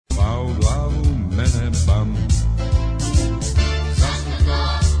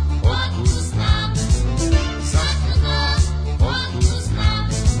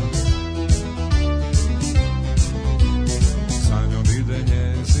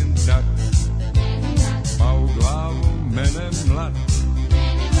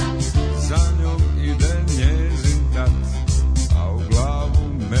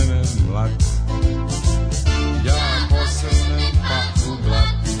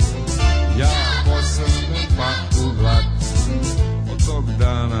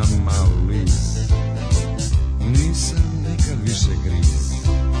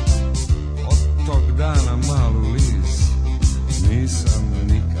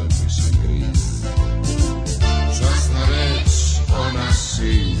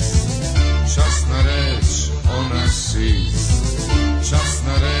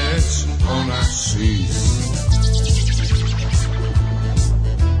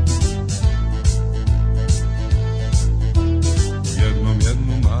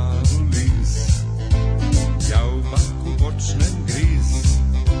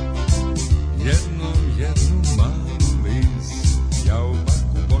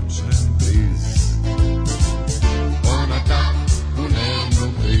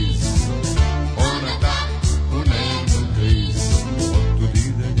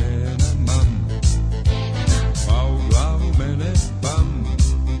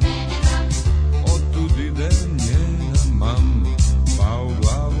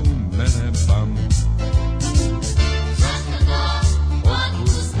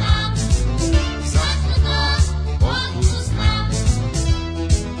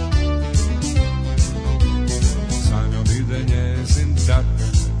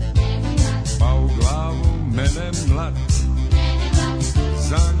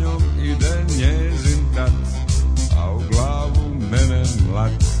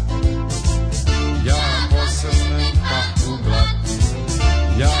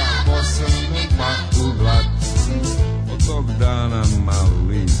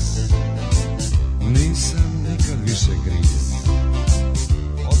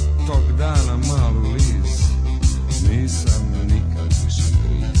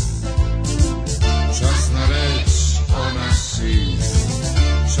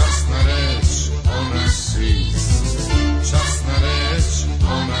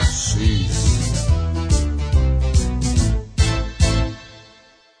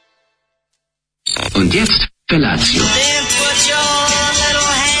Und jetzt Felatio.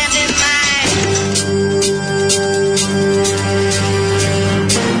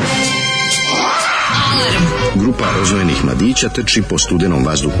 Grupa rozvojenih mladića trči po studenom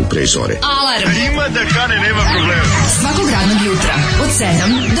vazduhu pre zore. Alarm! Ima da kane, nema problema. Svakog radnog jutra, od 7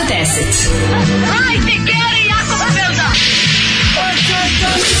 do 10. Hajde, Geri, jako se velda!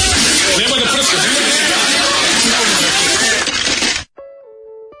 Nema da prska,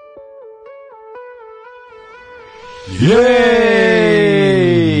 Jej!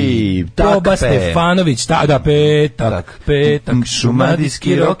 Boba Stefanović, petak,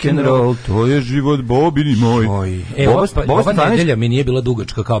 šumadijski rock'n'roll, to je život Bobini moj. Ova nedelja mi nije bila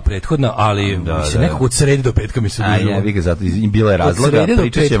dugačka kao prethodna, ali mi se nekako od srede do petka mi se dužilo. Ja bih zato bila je razloga,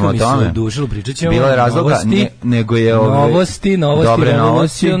 pričat ćemo o tome. Bila je razloga, nego je novosti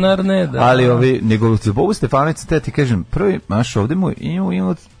revolucionarne, da. Ali nego Bobu Stefanović, te ti kažem, prvi, maš ovde mu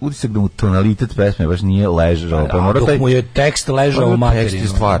ima utisak da mu tonalitet pesme baš nije ležao. Dok mu je tekst ležao u materinu. Tekst je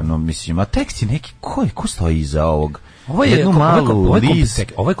stvarno, mislim, a tekst je neki, ko stoji iza ovog? Ovo je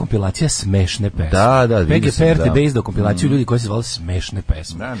ovo je kompilacija smešne pesme. Da, PGP RTB izdao kompilaciju ljudi koji se zvali smešne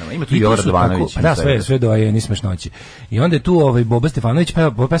pesme. Da, ima tu i Jora Dvanović. Da, sve doajeni smešnoći. I onda je tu Boba Stefanović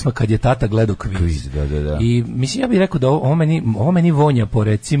peva pesma Kad je tata gledao kviz. Da. I mislim, ja bih rekao da ovo meni vonja po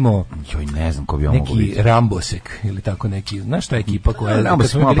recimo ne znam ko bi ovo mogu biti. Neki Rambosek ili tako neki, znaš šta je ekipa koja...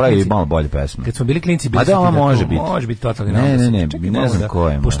 Rambosek malo pravi malo bolje pesme. Kad smo bili klinci, bili su... A da, može biti totalni Rambosek. Ne znam ko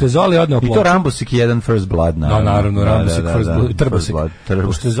je. Pošto je Zoli odneo ploču. I to Rambosek je jedan First Blood. Naravno, Rambosek, First Blood, Trbosek.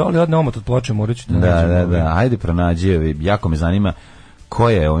 Pošto je Zoli odneo omot od ploče, morat ću te naći. Da, ajde pronađi, jako me zanima ko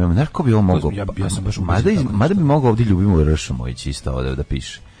je ovo, znaš ko bi ovo mogao? Ja sam baš mada bi mogao ovdje Ljubimir Ršumović isto ovdje da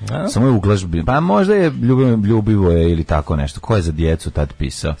piše. Samo je uglažbi, pa možda je Ljubivoje ili tako nešto. Ko je za djecu tad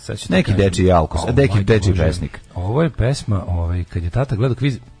pisao? Neki dečiji alkos, neki dečiji pesnik. Ovo je pesma, kad je tata gledao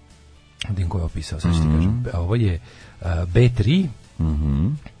kviz, vidim ko je opisao, sad ću ti kažem. Ovo je B3,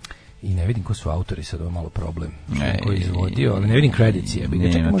 i ne vidim ko su autori, sad ovo je malo problem. Ko je izvodio, ali ne vidim credits je.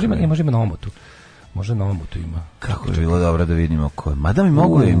 Čekaj, može ima na omotu. Možda na omotu ima. Kako je bilo dobro da vidimo ko je. Mada mi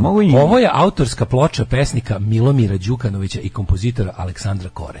mogu i... Ovo je autorska ploča pesnika Milomira Đukanovića i kompozitora Aleksandra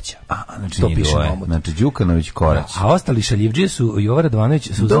Koraća. Znači to piše na omotu. Znači Đukanović, Korać. A ostali šaljivđije su Jova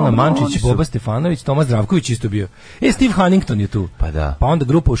Radovanović, Suzana Mančić, Boba Stefanović, Tomas Zdravković isto bio. Steve Huntington je tu. Pa da. Pa onda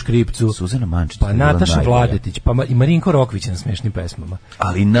grupa u Škripcu. Suzana Mančić. Pa Nataša Vladetić, pa i Marinko Rokvić na smešnim pesmama.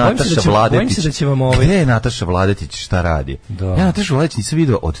 Ali Nataša Vladetić. Bojim se da će vam Gde je Nataša Vladetić, šta radi? Ja Nataša Vladetić nisam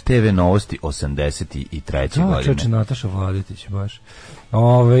vidio od TV Novosti 83. godine. Čoče, Nataša Vladetić, baš.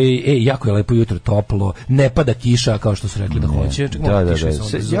 Jako je lepo jutro, toplo, ne pada kiša, kao što su rekli da hoće.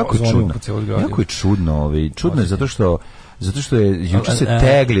 Jako je čudno. Jako je čudno. Čudno je zato što je juče se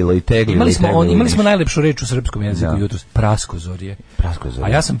teglilo. Imali smo najlepšu reč u srpskom jeziku jutros, praskozorje. A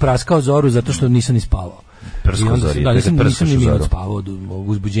ja sam praskao zoru zato što nisam ni spavao. Praskozorje. Nisam ni minut spavao od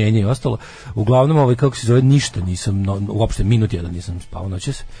uzbuđenja i ostalo. Uglavnom, kako se zove, ništa nisam, uopšte minut jedan nisam spavao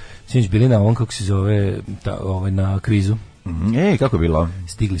noćas. Sinoć bili na ovom, kako se zove, na kvizu. Kako je bilo?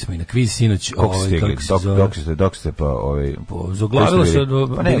 Stigli smo i na kviz sinoć. Dok ste pa... Zaglavilo se,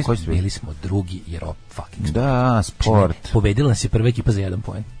 bili smo drugi, jer fucking sport. Da, sport. Pobedila nas je prva ekipa za 1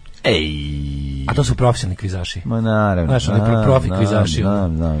 poen. A to su profesionalni kvizaši. Ma naravno. Znaš, oni profi kvizaši.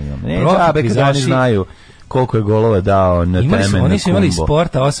 Profi kvizaši znaju koliko je golova dao na temen na kumbo. Oni su imali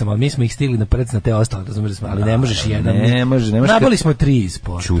sporta 8, ali mi smo ih stigli na prec na te ostale, razumijeli smo, ali ne možeš jedan. Ne može. Nabali smo 3 iz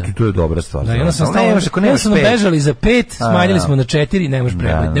sporta. Čuti, to je dobra stvar. Da, onda smo bežali za 5, smanjili smo na 4, ne možeš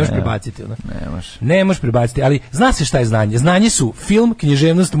prebaciti. Ne možeš prebaciti, ali zna se šta je znanje. Znanje su film,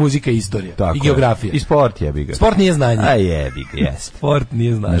 književnost, muzika i istorija. I geografija. I sport jebi ga. Sport nije znanje. A jebi ga, jest. Sport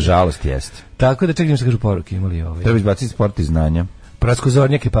nije znanje. Nažalost, jest. Tako da čekam što kažu poruke, imali ovaj. Treba izbaciti sport i znanja.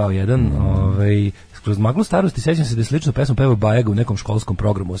 Praskozornjak je pao jedan, kroz maglu starosti sećam se da je sličnu pesmu pevao Bajaga u nekom školskom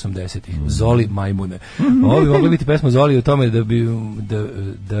programu 80-ih. Zoli majmune. Ovo bi mogla biti pesma Zoli o tome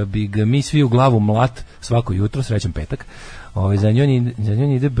da bi ga mi svi u glavu mlat svako jutro, srećan petak. Za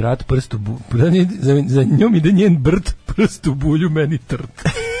njom ide brat prst u bulju, za njom ide njen brt prst u bulju, meni trt.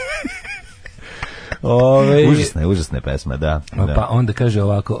 Užasna je pesma, da. Pa onda kaže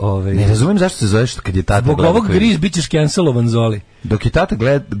ovako... Ne razumijem zašto se zoveš kad je tata gledao ovog griz bit ćeš cancelovan, Zoli. Dok je tata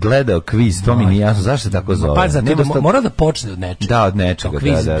gledao kviz, to mi nije jasno, zašto se tako zove? Pa zato mora da počne od nečega. Da, od nečega,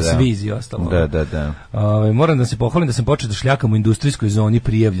 Sviz i ostalo. Da. Moram da se pohvalim da sam počeo da šljakam u industrijskoj zoni,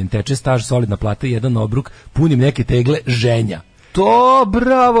 prijavljen. Teče staž, solidna plata, jedan obruk, punim neke tegle, ženja. To,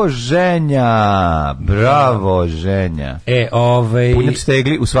 bravo ženja. Punjač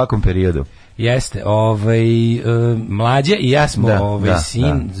tegli u svakom periodu. Jeste, Mladja i ja smo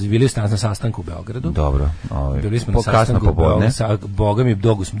sin, bili smo na sastanku u Beogradu. Dobro. Bili smo na sastanku u Beogradu, Boga mi,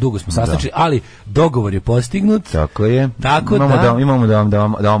 dugo smo sastančili, ali dogovor je postignut. Tako je. Imamo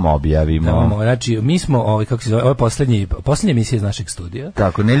da vam objavimo. Znači, mi smo, kako se zove, ovo je poslednja emisija iz našeg studija.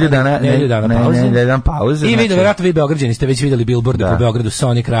 Tako, nedelju dana pauze. I verovatno vi Beograđani ste već videli billboarde po Beogradu,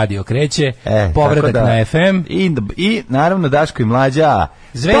 Sonic Radio kreće, povratak na FM. I naravno Daško i Mlađa.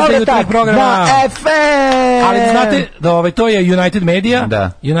 Zvezda jutarnjeg programa na FM. Ali znate da to je United Media.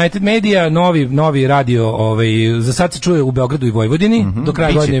 Da. United Media, novi radio, za sad se čuje u Beogradu i Vojvodini. Do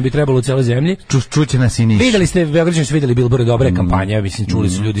kraja godine bi trebalo u celoj zemlji. Čuće nas i Niš. Videli ste, Beograđani su videli billboarde, dobre kampanje, mislim čuli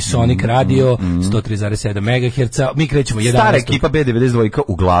su ljudi Sonic Radio, 103,7 MHz. Mi krećemo 11. Stara ekipa B92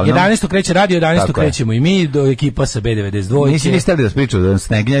 uglavnom. 11. kreće radio, 11. krećemo i mi do ekipa sa B92. Nisi stali da pričaju da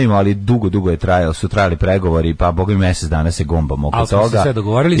ne gnjavimo, ali dugo je su trajali pregovori, pa boga mi mesec dana se gombamo oko toga.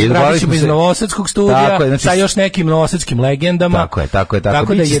 Dogovorili, radit ćemo iz novosadskog studija, znači, sa još nekim novosadskim legendama. Tako je. Da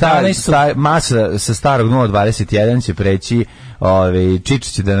 11... masa sa starog 021 će preći,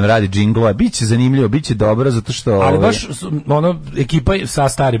 Čičić će da nam radi džinglova, biće zanimljivo, biće dobro, zato što... Ali baš, ekipa sa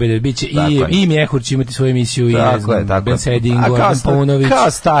stari BDV, biće i Mjehur će imati svoju emisiju, i Ben Seding, Gordon Paunović.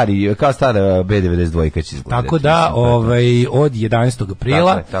 Kao stara B92 će izgledati. Tako da, od 11.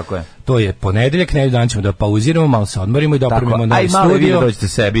 aprila, tako je. To je ponedeljak, nedelju dan ćemo da pauziramo, malo se odmorimo i dopremimo novi studio. Aj malo vi dođete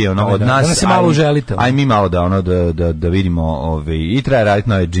sebi, od nas. Da se malo uželite. Aj mi malo da vidimo, i treba raditi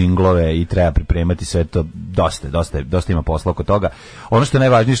nove džinglove, i treba pripremati sve to, dosta ima posla oko toga. Ono što je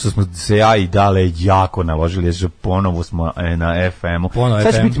najvažnije, što smo se ja i Dale jako naložili, je što ponovo smo na FM-u.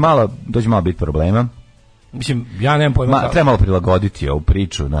 Sad će biti dođe malo biti problema. Mislim, ja nemam pojma. Treba malo prilagoditi ovu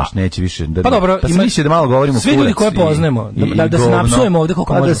priču, neće više... Pa dobro, da malo govorimo svi ljudi koje poznajemo, da se napsujemo ovde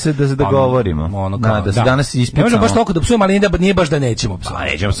koliko možemo. Da se dogovorimo. Da se danas ispitamo. Ne možemo baš toliko da psujemo, ali nije baš da nećemo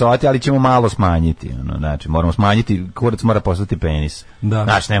psovati. Nećemo psovati, ali ćemo malo smanjiti. Znači, moramo smanjiti, kurac mora postati penis.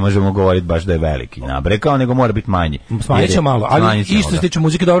 Znači, ne možemo govoriti baš da je veliki nabrekao, nego mora biti manji. Smanjit ćemo malo, ali i što se tiče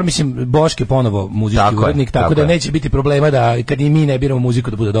muzike, dobro, mislim, Boške ponovo muzički urednik, tako da neće biti problema da kad i mi ne biramo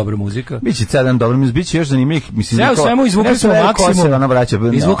muziku da bude dobra muzika. Biće jedan dobra muzika, biće još zanimljivih, mislim, svemu izvukli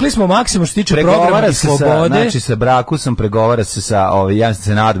smo maksimum što se tiče programa i slobode. Znači sa Brakusom pregovara se sa ja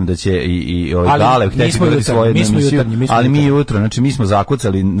se nadam da će i Dale hteti gledati svoju emisiju, ali mi jutro, znači mi smo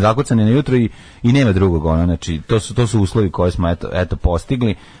zakucani na jutro i nema drugog, znači to su uslovi koje smo eto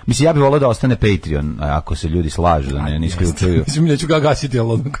postigli. Mislim, ja bih voleo da ostane Patreon, ako se ljudi slažu da ne isključuju. Mislim, neću ga gasiti,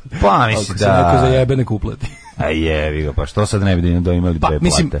 ali pa mislim da neko zajebe nek uplati. A jevi ga, pa što sad ne bi da imali dve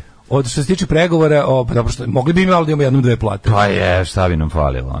plate? Od što se tiče pregovora, mogli bi malo da imamo jednu, dve plate. Pa šta bi nam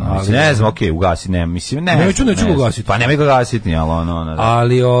falilo? Mislim, ne znam, ugasi, ne, mislim, ne. Neću ga ugasiti. Pa nemoj ga gasiti,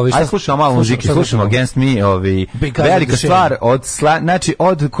 ali Ajde, slušamo malo muzike, slušamo Against Me, velika stvar, znači,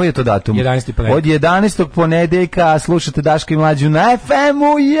 od koji je to datum? 11. Od 11. ponedeljka slušate Daško i Mlađu na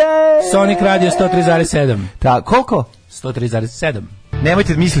FM-u, Sonic Radio 103,7. Koliko? 103,7.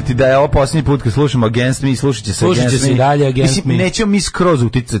 Nemojte misliti da je ovo posljednji put kad slušamo Against Me, slušat će se Against Me. I dalje Against Me. Nećemo mi skroz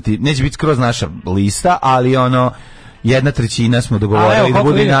uticati, neće biti skroz naša lista, ali 1/3 smo dogovorili da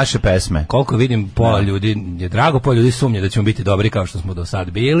bude i naše pesme. Koliko vidim, pola ljudi je drago, pola ljudi sumnje da ćemo biti dobri kao što smo do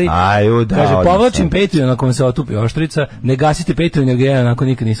sad bili. Kaže, povlačim Patreon na kojem se otupi oštrica, ne gasite Patreon jer ga ja onako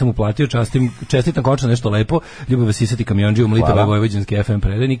nikad nisam uplatio, čestitam končno nešto lepo, ljubav vas isati kamionđiju, mlitave vojvođanske FM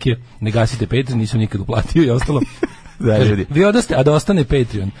predajnike, ne gasite Patreon, nisam nikad uplatio i ostalo. Kaže, vi odaste, a da ostane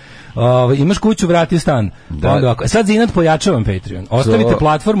Patreon. Imaš kuću, vrati stan. Sad za inat pojačavam Patreon. Ostavite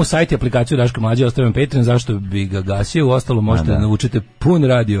platformu, sajt i aplikaciju Daško Mlađe, ostavim Patreon, zašto bi ga gasio? U ostalo možete da naučite pun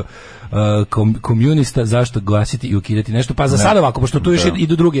radio komunista, zašto gasiti i ukidati nešto. Pa za sad ovako, pošto tu još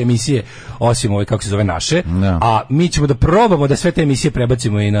idu druge emisije, osim ove, kako se zove, naše, a mi ćemo da probamo da sve te emisije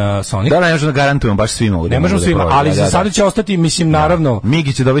prebacimo i na Sonic. Ne možemo da garantujemo baš svima. Ne možemo svima, ali za sada će ostati, mislim, naravno...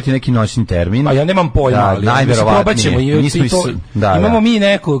 Migi će dobiti neki noćni termin. A ja nemam pojma, ali probaćemo. Imamo mi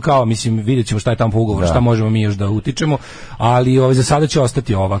neko, kao, mislim, vidjet ćemo šta je tamo po ugovoru, šta možemo mi još da utičemo, ali za sada će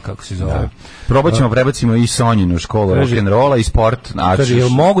ostati ova, kako se zove. Probat ćemo, prebacimo i Sonjinu školu rock'n'rolla i sport. Kaže, je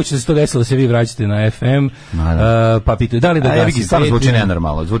li moguće da se to desilo da se vi vraćate na FM, pa pitaju da li da gasite. Stvarno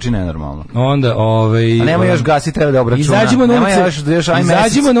zvuči nenormalno. Onda, a nema još gasi, treba da obračuna.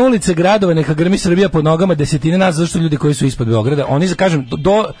 Izađimo na ulice gradova, neka grmi Srbija pod nogama, desetine nas, zašto ljudi koji su ispod Beograda, oni, kažem,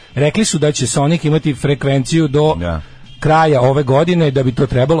 rekli su da će Sonic imati frekvenciju do kraja ove godine, da bi to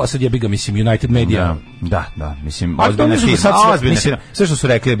trebalo, a sad jebi ga, mislim, United Media. Da, mislim, ozbiljna firma. Sve što su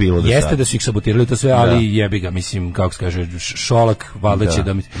rekli je bilo do sad. Jeste da su ih sabotirali to sve, ali jebi ga, mislim, kako se kaže, Šolak, valjda će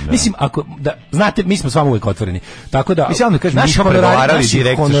da... Mislim, ako, znate, mi smo s vama uvijek otvoreni. Tako da, naši honorari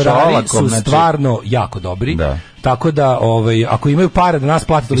su stvarno jako dobri. Tako da, ako imaju pare da nas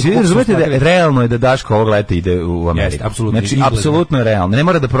plate toliko... Razumete da realno je da Daško ovog leta ide u Ameriku. Jeste, apsolutno. Znači, apsolutno je realno. Ne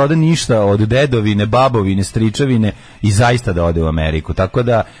mora da proda ništa od dedovine, babovine, stričevine i zaista da ode u Ameriku. Tako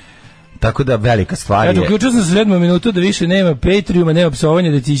da velika stvar je... Eto, uključio sam se 7 minutu da više nema Patreuma, nema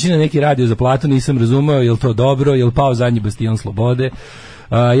psovanja, da ti ići na neki radio za platu, nisam razumeo, je li to dobro, je li pao zadnji bastion slobode,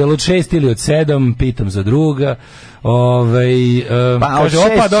 je li od 6 ili od 7, pitam za druga. Kaže,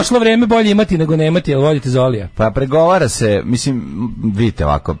 opa, došlo vreme bolje imati nego nemati, jel vodite Zolija? Pa pregovara se, mislim, vidite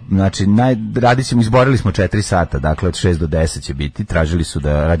ovako, znači, izborili smo 4 sata, dakle od 6 do 10 će biti, tražili su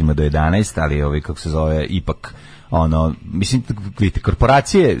da radimo do 11, ali kako se zove, ipak mislim, vidite,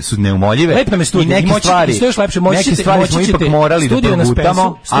 korporacije su neumoljive. Lepo nam je studij, i neke stvari smo ipak morali da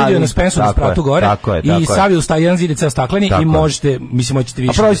progutamo. Studio na Spensu na spratu gore i stavio jedan zid ceo stakleni i možete više.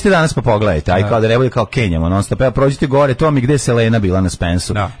 A prođite danas pa pogledajte, aj kao da ne bude kao Kenjamo non stop. Prođite gore, to mi gde je Selena bila na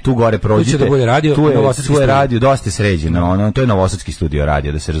Spensu. Tu gore prođite. Tu je radio dosta sređeno, to je novosadski studio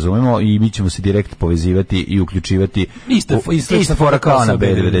radio, da se razumemo, i mi ćemo se direkt povezivati i uključivati. Isto fora kao na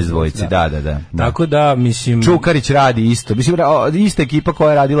B92. Da. Tako da, mislim, radi isto. Mislim, ista ekipa koja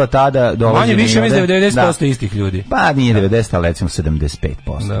je radila tada dolazi. Manje više mislim 90% istih ljudi. Pa nije 90, ali recimo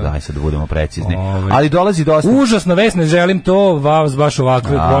 75%. Daj sad da budemo precizni. Ali dolazi dosta. Užasno vest, ne želim to, vas baš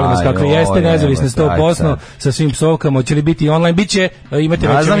ovakve, volim vas kakve jeste, nezavisne 100%, sa svim psovkama, hoće li biti online, biće, imate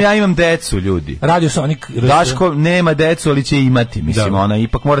već. Ja znam, ja imam decu, ljudi. Radio Sonic. Daško nema decu, ali će imati, mislim,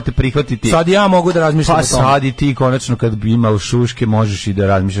 ipak morate prihvatiti. Sad ja mogu da razmišljam o tome. Pa sad i ti konačno kad bi imao šuške možeš i da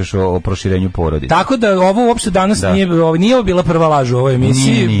razmišljaš o proširenju porodice. Tako da ovo uopšte danas nije ovo bila prva laž u ovoj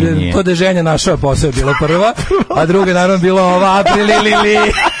emisiji. Nije. To da je ženja našao posao je bila prva, a druga naravno bila ova Aprilili.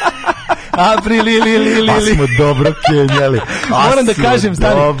 Pa smo dobro kenjali. Moram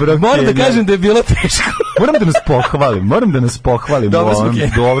da kažem da je bilo teško. Moram da nas pohvalim.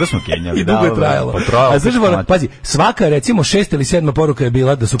 Dobro smo kenjali. I dugo je trajalo. A znaš, pazi, svaka recimo 6. ili 7. poruka je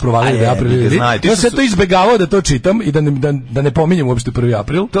bila da su provalili da je Aprilili. Ja sam to izbegavao da to čitam i da ne pominjem uopšte 1.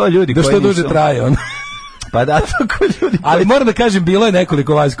 april. To ljudi da što duže traje on. Pa da, tako ljudi. Ali moram da kažem, bilo je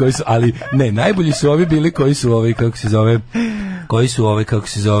nekoliko vas koji su, ali ne, najbolji su ovi bili koji su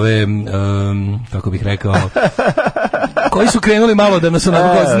kako bih rekao, koji su krenuli malo da nas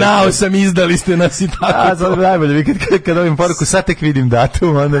onako, znao sam, izdali ste nas i tako. A, sad najbolje, vi kad ovim poruku, sad tek vidim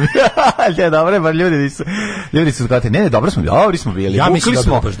datum, onda mi, dobro, bar ljudi su skladati, ne, dobro smo bili. Ja mislim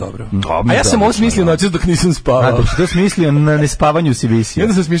da je baš dobro. A ja sam ovo smislio noćas dok nisam spavao. A, to smislio na nespavanju si visio.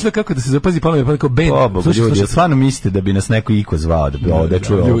 Onda sam smislio kako da se zapazi, pa mi je kao Ben. Ljudi, stvarno mislite da bi nas neko iko zvao da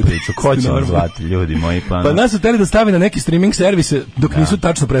čuje ovu priču? Ko će nas zvati, ljudi moji? Pa nas su teli da stavi na neki streaming servise dok nisu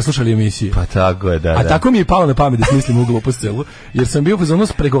tačno preslušali emisije. Pa tako je, da. A tako mi je palo na pamet da smislim u glupost celu, jer sam bio pozorno,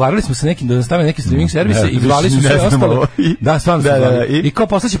 pregovarali smo sa nekim da stave neki streaming servise i zvali su sve ostalo. Da, stvarno su zvali. I kao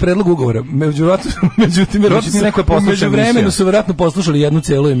poslaće predlog ugovora. Međutim, među vremenu su verovatno poslušali jednu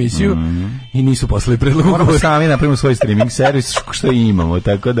celu emisiju i nisu poslali predlog ugovora. Moramo sami napravimo svoj streaming servis što imamo,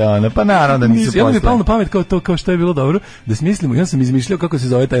 tako da pa naravno da nisu poslali. Ja mi je palo na pamet kao što je bilo dobro da smislimo. Ja sam izmišljao kako se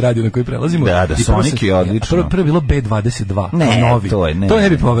zove taj radio na koji prelazimo. Da, Sonic je odlično. Prvo je bilo B22, novi. To ne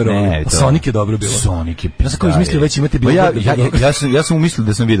bi poverovao. Sonic je dobro bilo. Sonic je. Ja sam kao izmislio već imate billboard. Ja sam umislio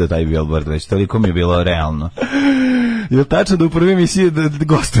da sam video taj billboard već, toliko mi je bilo realno. Je tačno da u prvoj emisiji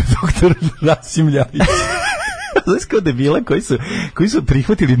gostuje doktor Rasim Ljajić? Znaš kao debila koji su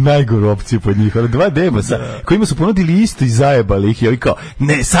prihvatili najgoru opciju pod njih, ali dva debasa kojima su ponudili isto i zajebali ih i ovi kao,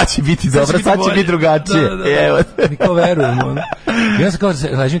 ne, sad će biti dobro, sad će biti drugačije. Evo. Mi kao verujemo. Ja sam kao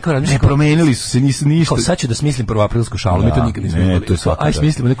razmišljam. Ne, promenili su se, nisu ništa. Kao sad ću da smislim prvoaprilsku šalu, mi to nikad nismo imali. Aj,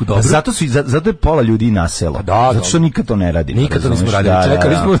 smislimo neku dobru. Zato je pola ljudi naselo. Zato što nikad to ne radi. Nikad to nismo radili.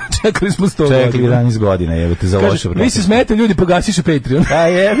 Čekali smo 100 godina. Čekali 11 godina, evo te za loše vreme. Vi se smete, ljudi, pogasiše Patreon. A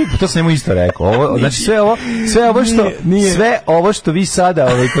jebi, to sam mu isto rekao. Znači sve ovo što vi sada,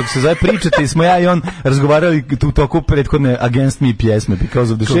 kako se zove, pričate, smo ja i on razgovarali u toku prethodne Against Me pjesme,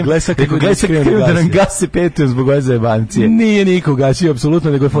 Because of the Shame. Glesa krenu da nam gase Patreon zbog ove zajebancije. Nije niko gasio,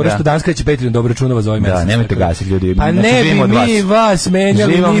 apsolutno, nego je fora što danas kreće Patreon dobro računava za ovaj mesec. Da, nemojte gasiti, ljudi. Pa ne bi mi vas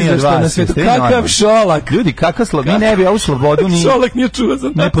menjali ni za što na svetu. Kakav šolak. Ljudi, kakav slobodu. Mi ne bi ovu slobodu ni... Šolak nije čuo za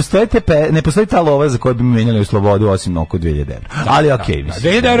to. Ne postoji ta lova za koju bi mi menjali u slobodu osim oko 2000 €. Ali okej,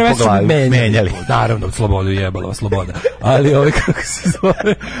 mislim. 2000 € već su menjali. Naravno, slobodu jebala, sloboda. Ali kako se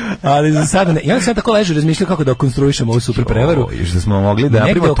zove, ali za sada ne. Ja sam tako ležao razmišljao kako da konstruišemo ovu super prevaru. Još da smo mogli da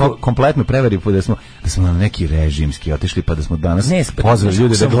napravimo to kompletnu prevaru, da smo na neki režimski otišli, pa da smo danas pozvali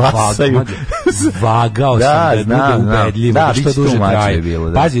ljude da glasaju. Vagao sam da bude ubedljivo, da što duže traje.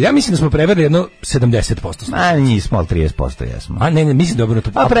 Pazi, ja mislim da smo prevarili jedno 70%. A nismo, ali 30% jesmo. A ne, mislim dobro to.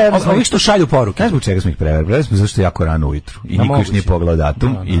 A ovi što šalju poruke. Znaš zbog čega smo ih prevarili smo zašto je jako rano ujutru i niko još nije pogledao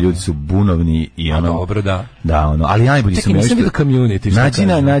datum i ljudi su bunovni i ono. Dobro, da. Da, ono, ali najbolji sam još vidio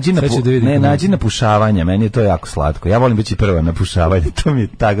community. Nađi napušavanja, meni je to jako slatko. Ja volim biti prva na pušavanje, to mi je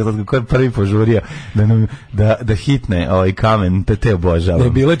tako, zato ko je prvi požurio da hitne ovaj kamen, te obožavam. Ne,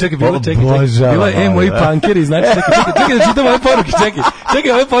 bilo je, čekaj. Bilo je, moji punkeri, znači, čekaj da čitam ove poruke,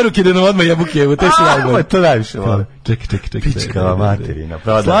 čekaj ove poruke da nam odmah jebu kevu, te su najbolje. To najviše volim. Čekaj. Pičkava materina.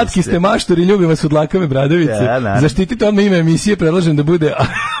 Slatki ste maštori, ljubim vas od Dlakave Bradovice. Zaštitite odmah ime emisije, predlažem da bude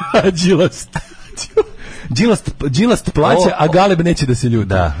Ađilost. Džilast plaća, a Galeb neće da se ljuti.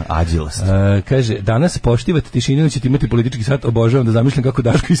 Da, Ađilost. Kaže, danas poštivate tišinu, ćete imati politički sat, obožavam da zamišljam kako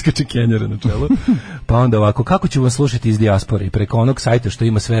Daško iskače Kenjera na čelu. Pa onda ovako, kako ću vas slušati iz dijaspore? Preko onog sajta što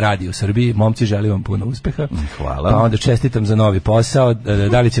ima sve radio u Srbiji, momci, želim vam puno uspeha. Hvala. Pa onda čestitam za novi posao,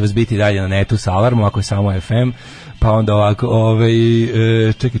 da li će vas biti dalje na netu sa alarmom, ako je samo FM, pa onda ovako,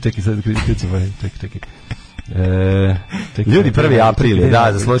 čekaj, sad čekaj. Ljudi 1. april je, da,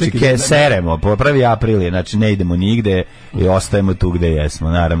 za slučaj seremo, po 1. april je, znači ne idemo nigde i ostajemo tu gde jesmo,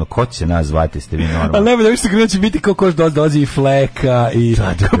 naravno, ko će nas zvati, ste vi normalno. Ali najbolje što krenuo će biti kao koš dolazi i Fleka i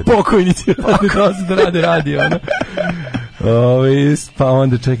pokojnici da rade radio, ono. Pa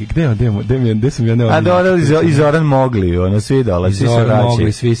onda čekaj, gde sam ja ne a da i Zoran Mogli, ono, svi dolazi,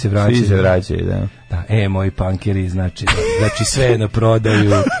 svi se vraćaju, da. Da, moji punkeri, znači sve je na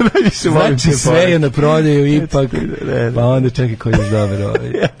prodaju. Znači sve je na prodaju ipak. Pa onda čekaj koji je dobro.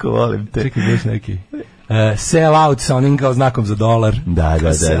 Jako volim te. Čekaj, gdje neki. Sell out sa onim kao znakom za dolar.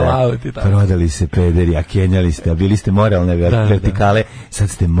 Da. Sell out i tako. Prodali se pederi, a kenjali ste, a bili ste moralne vertikale, sad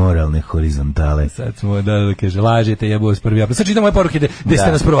ste moralne horizontale. Sad smo, da kaže, lažete, jebu vas 1. april. Sad čitam moje poruke gde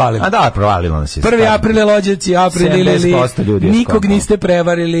ste nas provalili. A da, provalilo nas je. 1. april je lođeci, nikog niste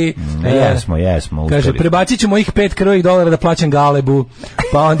prevarili. Jesmo. Kaže, prebacit ću mojih $5 da plaćam Galebu,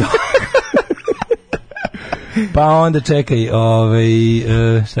 pa onda čekaj,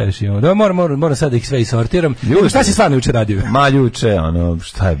 šta još imamo? Da, moram sad da ih sve isortiram. Šta si stvarno juče radio? Ma juče,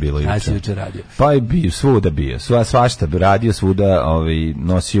 šta je bilo juče? Šta si juče radio? Pa je bio, svuda bio. Svašta bi radio, svuda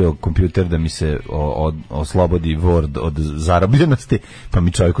nosio kompjuter da mi se oslobodi Word od zarobljenosti, pa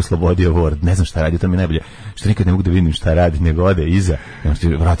mi čovjek oslobodio Word. Ne znam šta radio, to mi je najbolje. Što nikad ne mogu da vidim šta radi, nego ode iza.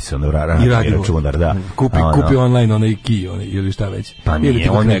 Vrati se onda računar, da. Kupi online onaj key, ili šta već. Pa nije,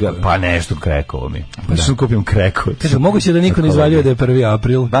 pa nešto krekovo mi. Pa što kupim kreko. Kaže, moguće da niko ne izvaljuje da je 1.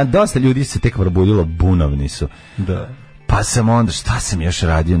 april. Pa dosta ljudi se tek probudilo, bunovni su. Da. Pa sam onda, šta sam još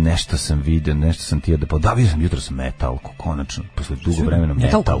radio, nešto sam vidio, nešto sam tijelo da podavio sam jutro sam metalku, konačno, posle dugo vremena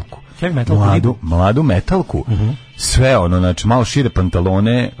metalku. Mladu metalku. Sve znači malo šire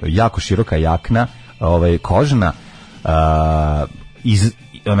pantalone, jako široka jakna, kožna,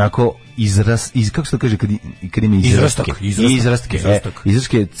 onako kako se to kaže kad ima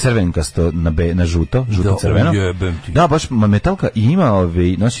izrastke crvenkasto na žuto crveno. Da, baš metalka i ima,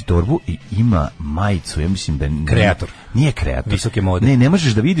 nosi torbu i ima majicu, ja mislim da kreator. Nije kreator. Visoke mode. Ne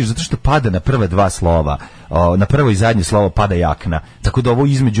možeš da vidiš zato što pada na prva dva slova. Na prvo i zadnje slovo pada jakna. Tako da ovo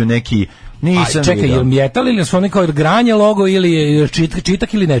između neki čekaj, je li metal ili su oni kao granje logo ili je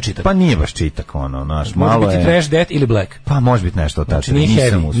čitak ili ne čitak? Pa nije baš čitak, može biti trash, death ili black. Pa može biti nešto od tada. Znači nije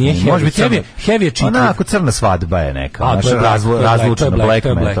heavy. Može biti heavy je čitak. Onako crna svadba je neka. Razlučeno black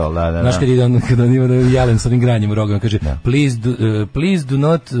metal. Znaš kad on ima jelen sa onim granjem u rogama, kaže please do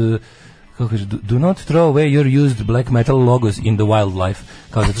not... Do not throw away your used black metal logos in the wildlife.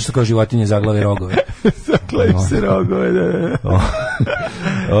 Kao zato što kao životinje zaglave rogove. Zaglave se rogove, da.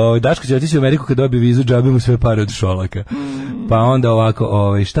 Daško će otići u Ameriku kad dobije vizu, džabe mu sve pare od Šolaka. Pa onda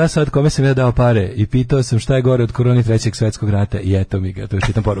ovako, šta sad, kome sam ja dao pare? I pitao sam šta je gore od koroni 3. svjetskog rata i eto mi ga. To je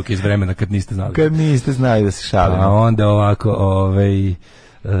čitam poruke iz vremena kad niste znali. Kad niste znali da se šalimo. A onda ovako,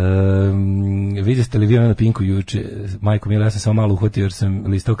 vidjeli ste li vi na Pinku juče? Majko Mila, ja sam samo malo uhvatio jer sam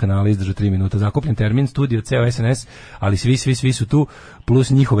listao kanala, izdržao 3 minuta. Zakupljen termin, studio, ceo SNS, ali svi su tu, plus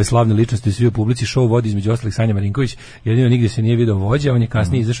njihove slavne ličnosti, svi u publici. Show vodi između ostalih Sanja Marinković, jedino nigdje se nije video vođa, on je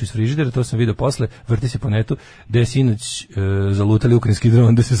kasnije izašao iz frižidera, to sam video posle, vrti se po netu, da je sinoć zalutali ukrajinski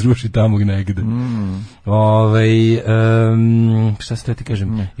dron da se sruši tamo negde. Šta se to ti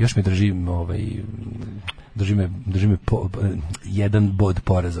kažem? Još me drži me jedan bod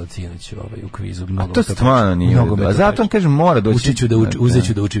poraza od sinoć u kvizu. A to stvarno nije. Zato kažem, mora doći.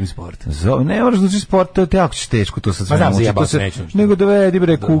 Uzeću da učim sport. Ne moraš da učiš sport, to je jako teško to sad sve naučiti. Nego dovedi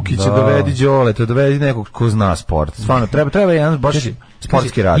bre Kukića, dovedi Đoleta, dovedi nekog ko zna sport. Stvarno, treba jedan baš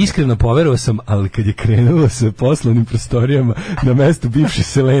sportski rad. Iskreno poverovao sam, ali kad je krenulo sa poslovnim prostorijama na mestu bivše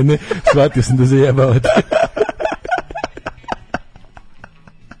Selene, shvatio sam da zajebavate.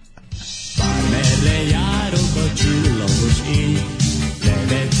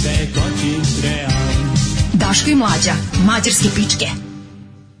 Daško i Mlađa, mađarske pičke.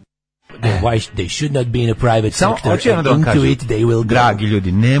 They should not be in a private sector, and into it they will go. Dragi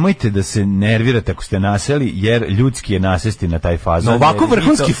ljudi, nemojte da se nervirate ako ste naseli, jer ljudski je nasesti na taj fazon. No, ovako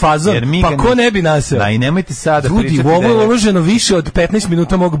vrhunski fazon, pa ko ne bi naseo? Da, i nemojte sada pričati. Ljudi, u ovo je uloženo više od 15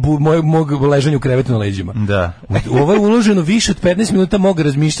 minuta mog ležanja u krevetu na leđima. Da. U ovo je uloženo više od 15 minuta mog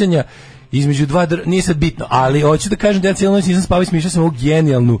razmišljanja između dva, nije sad bitno, ali hoću da kažem da ja cijelu noć nisam spavao i smišljao sam ovu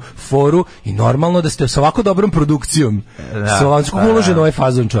genijalnu foru i normalno da ste sa ovako dobrom produkcijom, sa ovako uloženo ovaj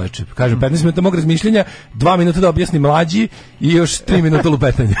fazon, čoveče. Kažem, 15 minuta mog razmišljanja, 2 minuta da objasnim Mlađi i još 3 minuta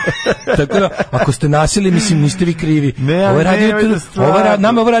lupetanja. Tako da, ako ste nasili, mislim, niste vi krivi.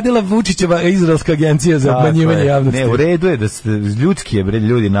 Nama ovo radila Vučićeva izraelska agencija za obmanjivanje javnosti. Ne, u redu je da ste ljudski je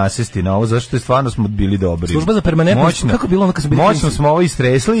ljudi nasesti na ovo, zašto je stvarno smo bili dobri. Služba za permanentnost, kako bilo ono kad smo bili moćno smo ovo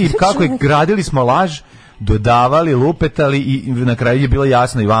istresli i kako je gradili smo laž, dodavali, lupetali i na kraju je bilo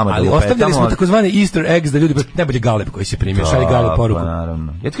jasno i vama ali da lupetamo. Ostavljali smo takozvani easter eggs da ljudi, najbolje Galeb koji se primio, šalje Galeb poruku. Pa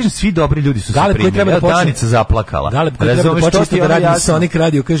naravno. Ja ti kažem, svi dobri ljudi su Galeb se primili. Treba da počne, Danica zaplakala. Galeb koji treba da počne da radi Sonic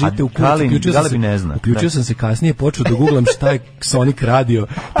radio, kaže idite u kuću. Uključio sam se kasnije, počeo da googlam šta je Sonic radio.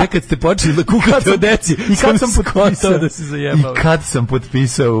 Tek kad ste počeli da kukate o deci, i kad sam potpisao da se zajebao. I kad sam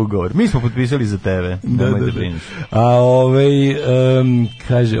potpisao ugovor. Mi smo potpisali za tebe. Nemoj da brineš. A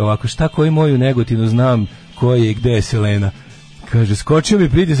kaže ovako, šta koji moju Negotinu znam ko je i gde je Selena. Kaže, skočio mi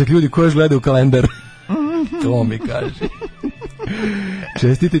pritisak ljudi ko još gleda u kalendar. To mi kaže.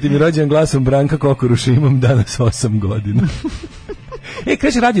 Čestitite mi rođendan glasom Branka Kokoruša, imam danas 8 godina.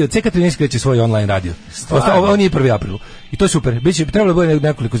 Kreće radio, CK13 kreće svoj online radio. Ovo nije 1. april. I to je super. Trebalo bude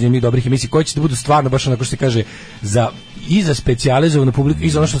nekoliko zanimljivih dobrih emisija koji će da budu stvarno, baš onako što se kaže, i za specijalizovanu publiku i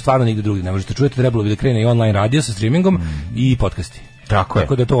za ono što stvarno nigde drugdje ne možete čujete. Trebalo bi da krene i online radio sa streamingom i podcasti.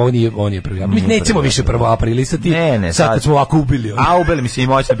 Tako da to ovo nije 1. april. Mi nećemo više 1. aprilisati. Ne, sad kad smo ovako ubili. Ubili mislim i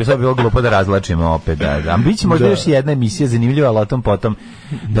moćno bi sad bilo glupo da razvlačimo opet. Da. Biće možda još jedna emisija zanimljiva, ali o tom potom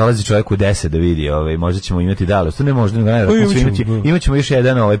dolazi čovjek u 10 da vidi. Možda ćemo imati dalje. To ne možda imaćemo još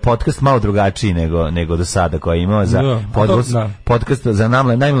jedan podcast malo drugačiji nego do sada koji je imao za podcast za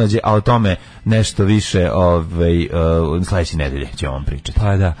najmlađe, a o tome nešto više sledeće nedelje ćemo vam pričati.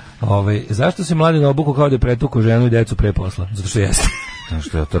 Pa da. Zašto se mladi na obuku kao da je pretukao ženu i decu pre posla? Zato što jeste.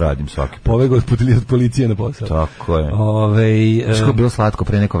 Što ja to radim svaki put. Pobegao od policije na posao. Tako je. Što je bilo slatko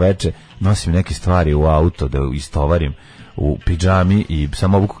pre neko veče, nosim neke stvari u auto da istovarim u pidžami i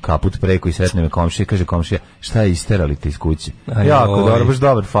samo obuku kaput preko i sretne me komšija i kaže komšija, šta je isterali te iz kuće? Jako dobro, baš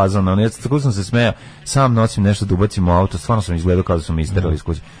dobar fazon. Ja tako sam se smejao, sam nosim nešto da ubacim u auto, stvarno sam izgledao kao da su me isterali iz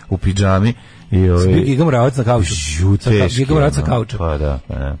kuće. U pidžami i Gigam ravac na kauču. Gigam ravac na kauču. Pa da.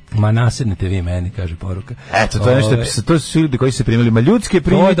 Ma nasednite vi meni, kaže poruka. Eto, to je nešto, to su ljudi koji se primili. Ma ljudske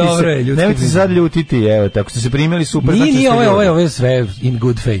primiti se, nemojte se sad ljutiti, evo, tako ste se primili super. Nije, ovo je sve in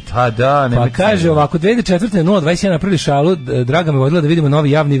good faith. A da, pa kaže ovako, 2004. 021 napravili šalu, draga me vodila da vidimo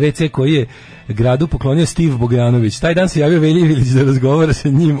novi javni WC koji je gradu poklonio Steve Bogdanović. Taj dan se javio Velji Ilić da razgovara sa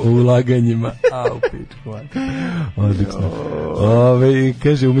njim o ulaganjima. Au, pičku. Odlično.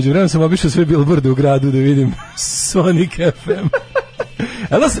 Kaže, umeđu vremenu sam obišao sve billboarde u gradu da vidim Sonic FM.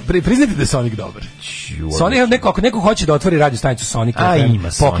 Ali priznajte da je Sonic dobar. Sonic, ako neko hoće da otvori radio stanicu Sonic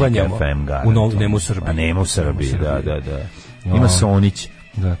FM, poklanjamo. Nema u Srbiji. Nema u Srbiji, da. Ima Sonić.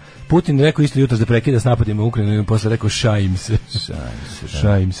 Da. Putin rekao isto jutros da prekida s napadima u Ukrajinu i posle rekao šajim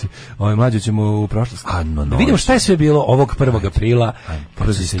se. Mlađe ćemo u prošlost. Da vidimo šta je sve bilo ovog 1. aprila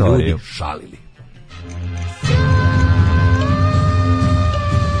kada su se ljudi šalili.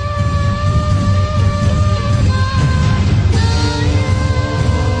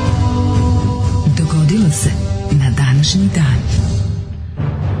 Dogodilo se na današnji dan.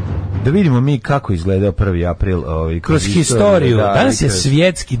 Da vidimo mi kako izgledao 1. april kroz historiju. Danas je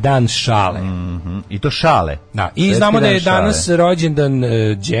svjetski dan šale. I to šale. Da, i znamo da je danas rođendan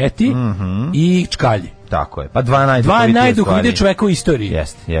đeti i čkalji. Tako je. Pa dva najduhovitije čoveka u istoriji.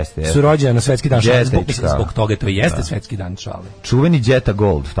 Jeste. Su rođeni na svetski dan šale. Zbog toga to jeste svetski dan šale. Čuveni Jetta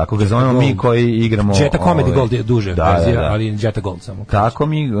Gold, tako ga zovemo mi koji igramo. Jetta Comedy Gold je duže verzija, ali Jetta Gold samo. Tako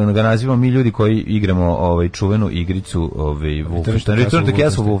mi ga nazivamo mi ljudi koji igramo čuvenu igricu Wolfenstein, Return to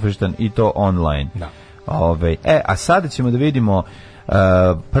Castle Wolfenstein i to online. A sada ćemo da vidimo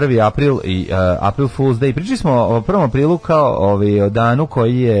 1. april i April Fool's Day. Pričali smo o 1. aprilu kao o danu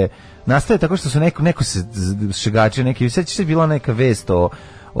koji je nastaje tako što su neko se šegači, sad će bila neka vest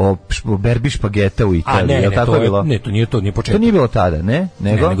o berbi špageta u Italiji. Tako je bilo? Ne, to nije početak. To nije bilo tada, ne?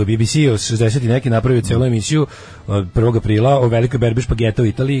 Nego BBC od 60 i neki napravio celu emisiju 1. aprila o velikoj berbi špageta u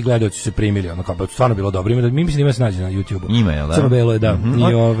Italiji i gledaoci su se primili, ono kao stvarno bilo dobro. Mi mislim da ima se nađe na YouTubeu. Ima je, da. Crno-belo je, da.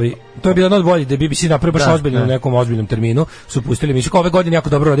 I to je bilo jedno od boljih, da je BBC napravio baš ozbiljno u nekom ozbiljnom terminu, su pustili emisiju. Kao ove godine jako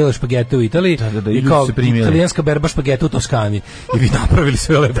dobro radila špagete u Italiji i kao italijanska berba špageta u Toskani. I vi napravili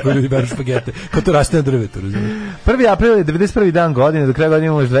sve lepo ljudi berbu špagete. Kao to raste na drvetu, razumiješ? 1. april je 91. dan godine, do kraja godine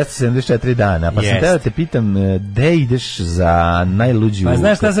imamo još 274 dana. Pa sam teo te pitam, gde ideš za najluđu... Pa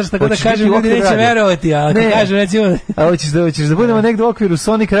znaš šta sad da kažem, ljudi neće verovati, a ako kažem recimo... A hoćeš da budemo negdje u okviru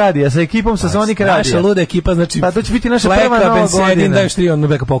Sonic Radija, sa ekipom sa Sonic Radija. Naša luda ekipa, znači... Pa to će biti naša prva nova godina. Daješ 3 on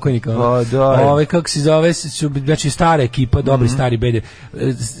beka pokojnika. Kako se zove, znači stara ekipa, dobri stari BD.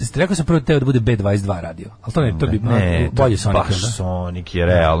 Rekao sam prvo teo da bude B22 radio, ali to ne, to bi bolje Sonic. Baš Sonic je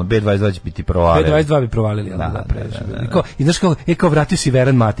realno, B22 će biti provalili. B22 bi provalili, da. I znaš kao vratio si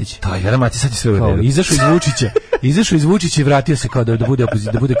Veran Matić. Da, Veran Matić sad je sve u redu. Izašao iz Vučića i vratio se kao da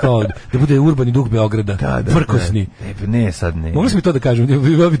bude urbani duh Beograda. Vrkosni. Ne, sad ne. Mogli smo i to da kažem,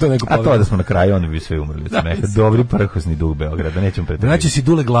 bilo bi to neko povijek. A to da smo na kraju, oni bi sve umrli. Dobri prkosni duh Beograda, nećemo pretrediti. Znači si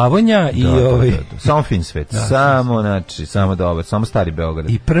Dule Glavonja i... Samo fin svet, samo dobar, samo stari Beograd.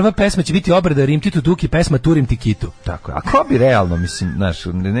 I prva pesma će biti obrada Rimtitu Duki, pesma Turim ti Kitu. Tako je. A ko bi realno, mislim, znaš,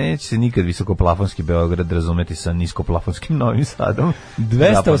 neće se nikad visokoplafonski Beograd razumeti sa niskoplafonskim Novim Sadom.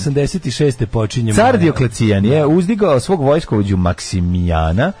 286. počinjemo. Car Dioklecijan je uzdigao svog vojskovođu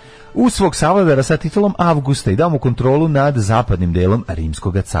Maksimijana u svog savladara sa titulom Avgusta i dao mu kontrolu nad zapadnim delom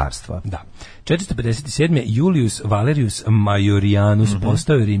Rimskog carstva. Da. 457. Julius Valerius Majorianus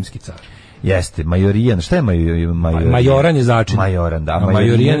postao je rimski car. Jeste, Majorijan. Šta je Majoran? Majoran je začin. Majoran, da.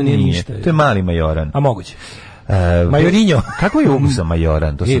 Majorijan nije ništa. To je mali Majoran. A moguće. Majorinjo. Kako je ukusa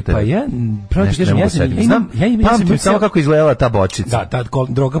Majoran? To pa ja, pravo ti kažem, pamtim samo kako izgledala ta bočica. Da, ta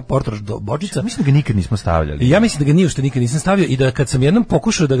droga portraž bočica. Mislim da ga nikad nismo stavljali. Ja mislim da ga nije što nikad nisam stavio i da kad sam jednom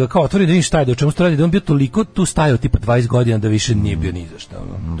pokušao da ga kao otvorim da vidim šta je, da o čemu se radi, da on bio toliko tu stajao tipa 20 godina da više nije bio ni za šta.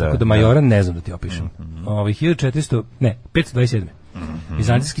 Tako da Majoran ne znam da ti opišem. 527.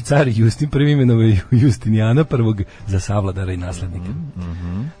 Vizantijski car Justin prvi imenovao Justinijana prvog za savladara i naslednika.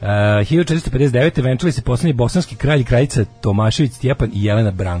 1459. venčali se posljednji bosanski kralj i kraljica Tomašević Stjepan i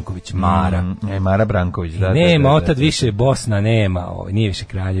Jelena Branković. Mara Branković. Nema otad više Bosna, nema, nije više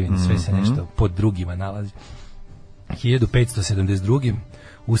kraljevina, sve se nešto pod drugima nalazi. 1572.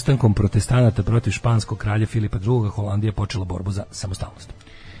 ustankom protestanata protiv španskog kralja Filipa II. Holandija počela borbu za samostalnost.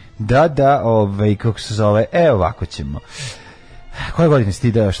 Da, kako se zove, ovako ćemo. Koje godine si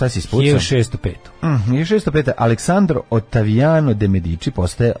ti da, šta si ispucao? 1605. 1605. Aleksandro Ottaviano de Medici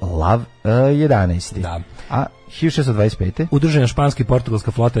postaje Lav 11. Da. A 1625. Udružena španska i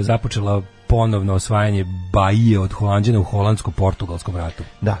portugalska flota je započela ponovno osvajanje Bahije od Holanđana u holandsko-portugalskom ratu.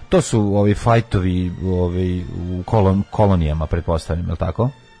 Da, to su ovi fajtovi u kolonijama, pretpostavljam, je li tako?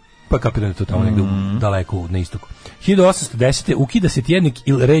 Pa kapiram to tamo negdje daleko na istoku. 1810. ukida se tjednik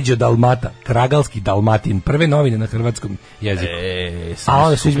Il Regio Dalmata, Kragalski Dalmatin, prve novine na hrvatskom jeziku. A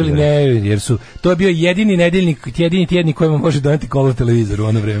onda su izbili jer su, to je bio jedini tjednik kojima može doneti kolor televizor u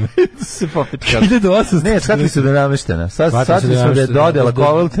ono vreme. Se popet 1800. Ne, shvatili su da je nameštena. Shvatili su da je dodela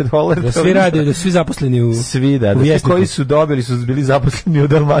kolor televizor. Da svi radi, da svi zaposleni u svi, da svi koji su dobili su bili zaposleni u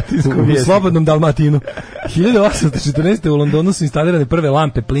Dalmatinskom vjesniku. U slobodnom Dalmatinu. 1814. u Londonu su instalirane prve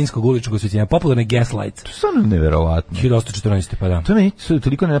lampe plinskog uličnog osvjetljenja, popularne gas lights. To je stvarno neverovatno. 1814. pa da. To me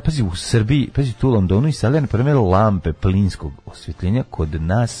toliko ne pazi u Srbiji, pazi tu u Londonu i instalirane prve lampe plinskog osvjetljenja kod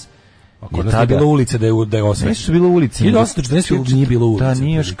nas. Kod nas je bilo ulice da je osvetljenje. Nisu bilo ulice. 1814. nije bilo ulice. Da,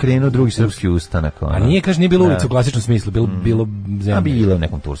 nije još krenuo drugi srpski ustanak. A nije, kaže, nije bilo ulice u klasičnom smislu, bilo zemlje. A bilo u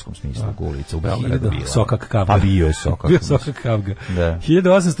nekom turskom smislu ulica u Beogradu bila. Sokak Kavga. A bio je Sokak. Bio Sokak Kavga.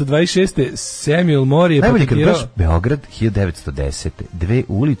 1826. Samuel Moore je patentirao... Najbolje kad baš Beograd 1910. Dve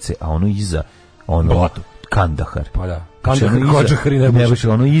ulice, a ono iza, Blato. Kandahar. Pa da. Kandahar i najbolje.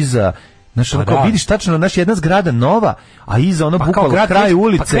 Ono iza... Znaš, kao vidiš tačno, naš jedna zgrada nova, a iza ono bukvalno kraj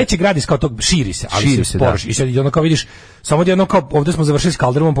ulice. Pa kreće grad iz kao tog, širi se, ali se sporiš. I sad ono kao vidiš, samo jedno kao, ovdje smo završili s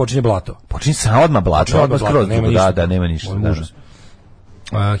Kalderom, počinje blato. Počinje sa odmah blato, odmah skroz. Da, nema ništa.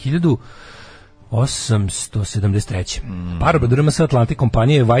 1873. Parobrodroma sa Atlantik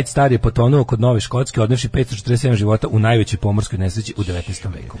kompanije White Star je potonuo kod Nove Škotske, odnevši 547 života u najvećoj pomorskoj nesreći u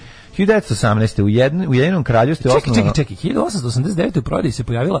 19. veku. 1918. u Jedinom kraljevstvu je osnovano... Čekaj, 1889. u prodaji se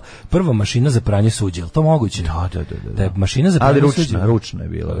pojavila prva mašina za pranje suđa. Je li to moguće? Da je mašina za pranje suđa. Ali ručna je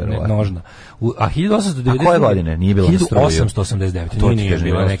bila, verovatno. Nožna. A 1890. A koje godine? Nije bila na struju? 1889. Nije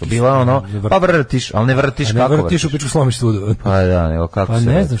bila neki. Bila ono, pa vrtiš, ali ne vrtiš kako vrtiš? Ne vrtiš, u pičku slomiš svudu. Pa da, nego kako se...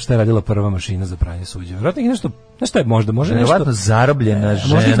 Pa ne znam šta je radila prva mašina za pranje suđa. Vjerojatno nešto, nešto je možda, može nešto... Vjerojatno zarobljena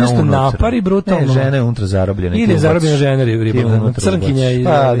žena možda nešto unutra. Napari brutalno. Ne, žena je unutra zarobljena. Ili je zarobljena žena riba, crnkinja iz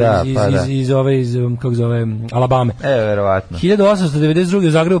kako zove, Alabame. Verovatno. 1892.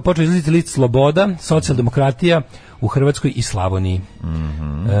 u Zagrebu počeo izlaziti list Sloboda, socijaldemokratija u Hrvatskoj i Slavoniji.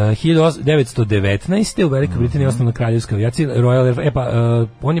 1919. u Velikoj Britaniji osnovna kraljevska avijacija, Royal Air,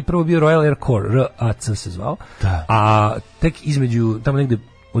 on je prvo bio Royal Air Corps, RAC se zvao, a tek između, tamo negde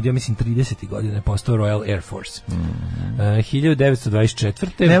od, ja mislim, 30. godine je postao Royal Air Force.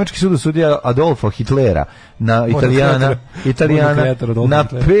 1924. Nemački sud osudio Adolfa Hitlera na Italijana na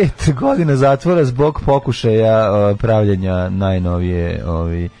 5 godina zatvora zbog pokušaja pravljenja najnovije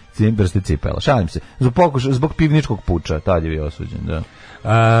vrste cipela. Šalim se. Zbog pivničkog puča, tad je bio osuđen, da.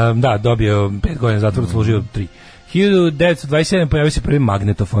 Da, dobio 5 godina zatvora, služio 3. 1927. pojavio se prvi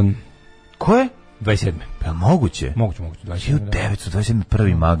magnetofon. Ko je? 27. Pa moguće. Moguće. 1927.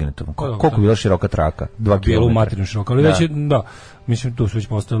 prvi magnetofon. Koliko je bila široka traka? 2 km. Bilo materinu široka, ali već je, da. Mislim, tu su već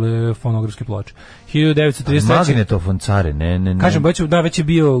postale fonografske ploče. 1933. Magnetofon, care, ne. Kažem, već je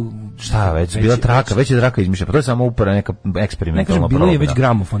bio... Šta, već bila traka, već je traka izmišljena. Pa to je samo upora neka eksperimentalna problem. Bilo je već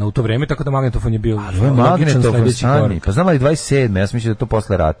gramofona u to vreme, tako da magnetofon je bio... Ali ovo je magnetofon, stani. Pa znam li 27. Ja sam mislio da je to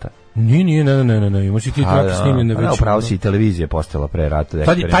posle rata. Nije, ne. Ima si ti trake snimljene već. Upravo si i televizija postala pre rata.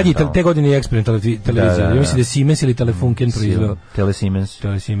 Tad je te godine je eksperimentalna televizija. Ja mislim da je Siemens ili Telefunken proizveo. Telesiemens.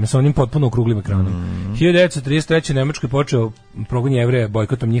 Sa onim potpuno okruglim ekranom. 1933. Nemačkoj počeo progon Jevreja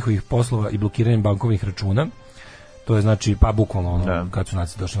bojkotom njihovih poslova i blokiranjem bankovnih računa. To je znači, pa bukvalno kad su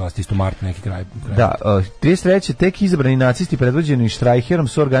nacisti došli na vlast, isto mart neki kraj. Da, 33. tek izabrani nacisti predvođeni Štrajherom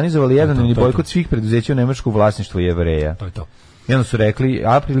su organizovali jedan bojkot svih preduzeća u nemačkom vlasništvu Jevreja. To je to. I onda su rekli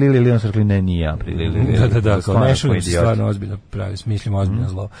April ili onda su rekli ne, nije April ili. Da, kao nešujem se stvarno ozbiljno pravi, smišljamo ozbiljno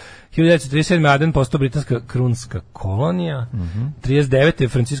zlo. 1937. Aden postao britanska krunska kolonija. 39. je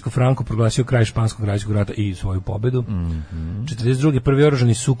Francisco Franco proglasio kraj španskog građanskog rata i svoju pobedu. 42. prvi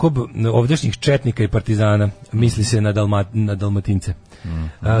oružani sukob ovdašnjih četnika i partizana, misli se na Dalmatince.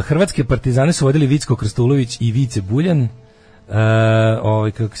 Hrvatske partizane su vodili Vicko Krstulović i Vice Buljan.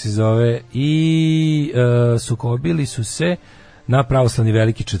 Kako se zove, i sukobili su se na pravoslavni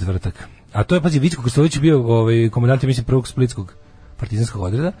Veliki četvrtak. A to je, pazi, Vicko Krstulović bio komandant, mislim, prvog splitskog partizanskog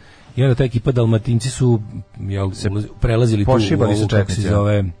odreda, i onda ta ekipa Dalmatinci su prelazili tu, kako se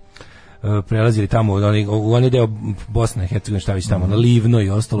zove, prelazili tamo, on je deo Bosne, Hercegovine, šta već tamo, na Livno i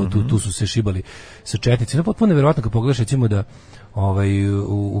ostalo, tu su se šibali sa četnicima. No, potpuno nevjerovatno kad pogledaš, recimo, da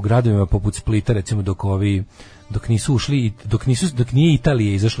u gradovima poput Splita, recimo, dok nisu ušli, dok nije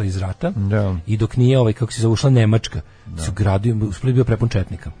Italija izašla iz rata, i dok nije kako se zove, ušla Nemačka, su gradovi, Split bio prepun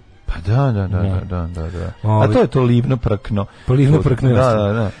četnika. Pa da. A to je to livno prkno.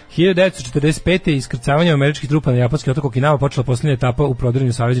 Da. 1945. iskrcavanje američkih trupa na japanski otok Okinawa počela posljednja etapa u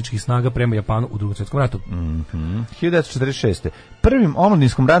prodranju savezničkih snaga prema Japanu u Drugom svjetskom ratu. 1946. Prvim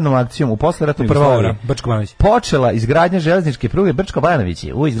omladinskom radnom akcijom u posleratnoj Jugoslaviji počela izgradnja železničke pruge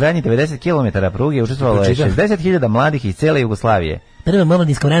Brčko-Banovići. U izgradnji 90 km pruge učestvovalo je 60.000 mladih iz cele Jugoslavije. Prvom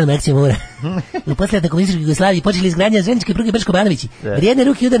omladinskom radnom akcijom u posleratnoj komunističkoj Jugoslaviji počeli izgradnja železničke pruge Brčko-Banovići. Vrijedne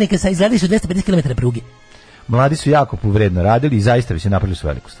ruke udarnika sa izgradili su 250 km pruge. Mladi su jako vredno radili i zaista bi se napravili su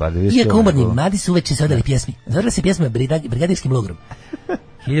veliku stvar. Iako umorni, mladi su uveče se odali pjesmi. Zvala se pjesma Brigadirskim logrom.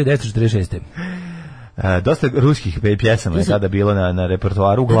 1946. Dosta ruskih pjesama je tada bilo na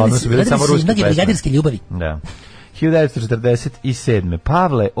repertoaru, uglavnom su bili samo ruski pjesme. Brigadirske ljubavi. Da. 1947.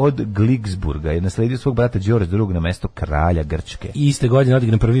 Pavle od Gliksburga je nasledio svog brata Đorđa II na mesto kralja Grčke. I iste godine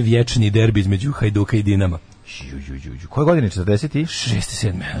odigran prvi vječni derbi između Hajduka i Dinama. Koje godine? 40?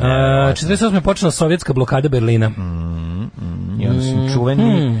 67. 48. je počela sovjetska blokada Berlina. I onda su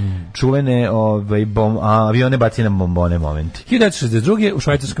čuvene avione baci na bombone momenti. 1962. u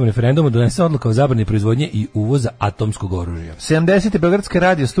švajcarskom referendumu donese odluka o zabrani proizvodnje i uvoza atomskog oružja. 70. Beogradska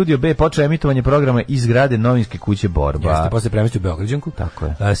radio Studio B počeo emitovanje programa iz zgrade novinske kuće Borba. Jeste, posle premestio u Beograđanku. Tako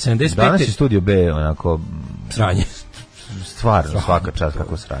je. 75. Danas je Studio B onako sranje. Stvarno, svaka čast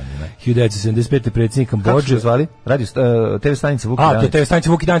kako sranje. 1975. predsjednik Kambodže. Kako se zvali? TV stanica Vuki Danić. To je TV stanica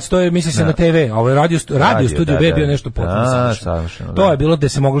Vuki Danić, to je, misli se na TV, a ovo je radio Studio B je bio nešto potpuno savršeno. To je bilo da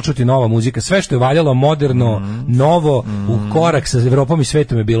se moglo čuti nova muzika, sve što je valjalo moderno, novo, u korak sa Evropom i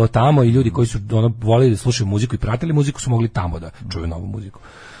svetom je bilo tamo, i ljudi koji su voleli da slušaju muziku i pratili muziku su mogli tamo da čuju novu muziku.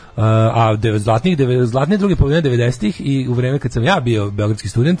 A zlatne druge polovine 90-ih i u vreme kad sam ja bio beogradski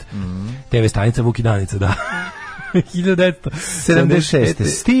student, TV stanica Vuki Danica, da. 1976.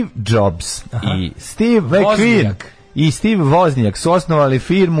 Steve Jobs i Steve McQueen i Steve Wozniak su osnovali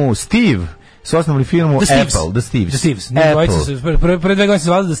firmu Steve su osnovali firmu The Steves. Apple, The Steves. The Steves. Prve 2 godine se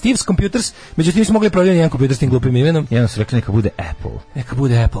zvala The Steves Computers, međutim su mogli prodati jedan kompjuter s tim glupim imenom. Jedno su rekli neka bude Apple. Neka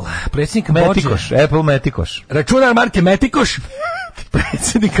bude Apple. Predsjednik Kambodže. Metikoš, Apple Metikoš. Računar marke Metikoš.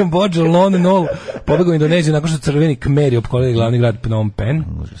 Predsjednik Kambodže Lon Nol pobegao u Indoneziju nakon što crveni Kmeri opkolili glavni grad Phnom Penh.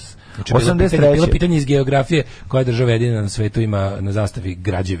 Užas. Znači, bilo pitanje iz geografije koja država jedina na svetu ima na zastavi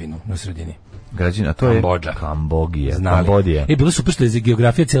građevinu na sredini. Građevina, to je Kambodija. I bilo super što je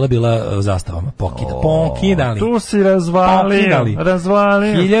geografija cijela bila zastavama. Pokidali. Tu si razvali.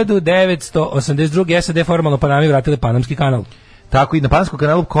 1982. SAD formalno Panami vratile Panamski kanal. Tako i na Panamskom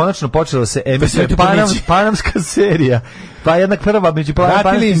kanalu konačno počela se emisija Panamska serija. Pa jednak prva među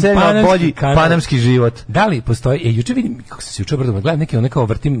Panamskim serijama bolji Panamski život. Da li postoji, juče vidim, kako sam se juče obradovan, gledam nekao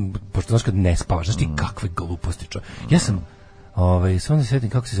vrtim, pošto znaš kad ne spavaš, znaš ti kakve gluposti čo. Ja sam, samo da se sjetim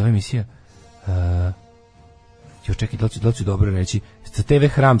kako se zove emisija, čekaj, da li ću dobro reći, sa TV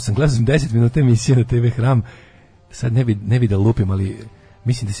Hram sam, gledam sam 10 minuta emisije na TV Hram, sad ne bi da lupim, ali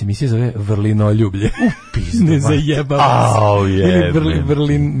mislim da se emisija zove Vrlinoljublje. Ne zajebavam se.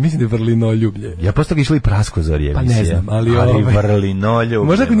 Mislim da je Vrlinoljublje. Ja prosto ga išli Praskozor je emisija. Pa ne znam, ali Vrlinoljublje.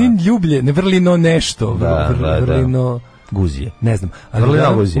 Možda ako nije ljublje, ne Vrlino nešto. Vrlino... Guzije. Ne znam.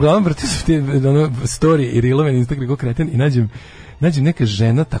 Uglavnom vrti su te story i rilove na Instagram kako kreten i nađem neka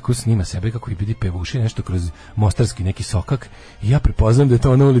žena tako snima sebe kako i vidi pevuši nešto kroz mostarski neki sokak i ja prepoznam da je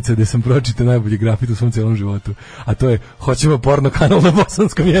to ona ulica gde sam pročitao najbolji grafit u svom celom životu, a to je hoćemo porno kanal na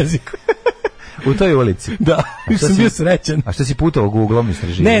bosanskom jeziku. U toj ulici? Da, sam bio srećan. A što si putovao Google-om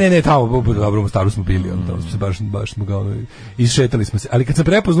istraživao? Ne, tamo, dobro, u Staru smo bili, tamo smo se baš smo ga, iššetali smo se, ali kad sam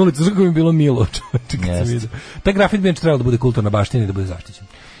prepoznao ulicu, kako mi je bilo milo, čovječe, kad sam vidio. Taj grafit bi trebalo da bude kulturna baština i da bude zaštićen.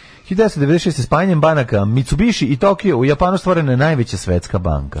 1996. spajanjem banaka Mitsubishi i Tokio u Japanu stvorena je najveća svetska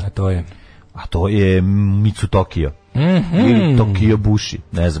banka. A to je Mitsu Tokio. Ili Tokio Bushi,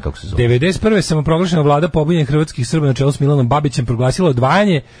 ne znam kako se zove. 91. samoproglašena vlada pobunjenih hrvatskih Srba na čelu s Milanom Babićem proglasila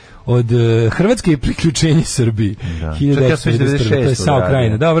odvajanje od Hrvatske i priključenje Srbiji. 1996. To je Sao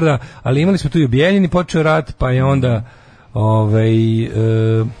Krajina. Dobro, da, ali imali smo tu i u Bijeljini, počeo rat, pa je onda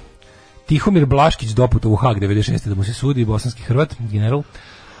Tihomir Blaškić doputao u Hag 96. da mu se sudi, bosanski Hrvat, general.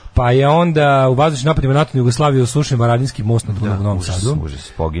 Pa je onda u vazdušnim napadima NATO Jugoslavije oslušen Varadinski most na Dunavu u Novom Sadu.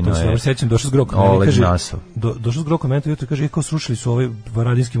 Užas, poginuo je. To se sećam, došao s Grokom meni kaže, kaže, kao srušili su ovaj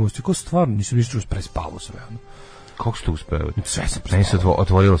Varadinski most. Kao stvarno, nisam ništa prespavao sve. Kako ste uspeli? Sve sam prespavao.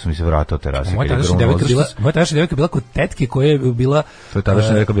 Otvorilo su mi se vrata od terase. Moja tadašnja devojka bila kod tetke koja je bila... To je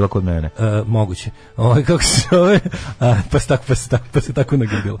tadašnja devojka bila kod mene. Moguće. Kako se zove? Pa se tako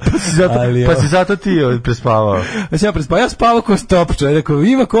nagrdila. Pa si zato ti prespavao. Ja spavao ko stop, čovjek. Rekao,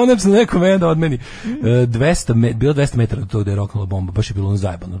 ima konačno neko mene da odmeni. Bilo 200 metara do toga da je roknula bomba. Baš je bilo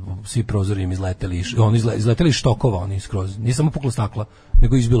zajebano. Svi prozori im izleteli. Izleteli iz štokova, oni skroz. Nije samo puklo stakla,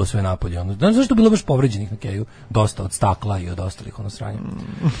 nego izbilo sve napolje. Znaš zašto bilo baš povređenih na keju? Dosta od stakla i od ostalih sranja.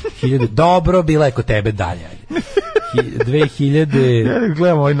 Dobro, bila je kod tebe dalje. 2000... Ja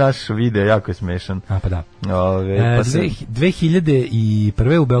gledam ovaj naš video, jako je smešan. A, pa da.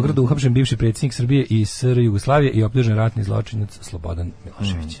 2001. u Beogradu uhapšen bivši predsjednik Srbije i SR Jugoslavije i optužen ratni zločinac Slobodan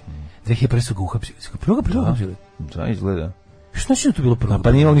Milošević. 2001. su ga uhapsili. Prvo ga uhapsili? Da, izgleda. Što je to bilo prvo?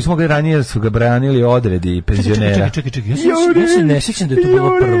 Pa nismo mogli ranije, jer su ga branili odredi i penzionera. Čekaj. Ja se ne sjećam da je to bilo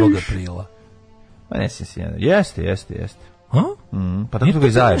 1. aprila. Pa ne sjećam. Jeste. Ha? Pa tako su ga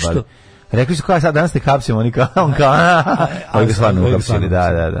i zajebali. Rekli su kao sad danas te hapsimo, oni kao, ali ga stvarno uhapsili,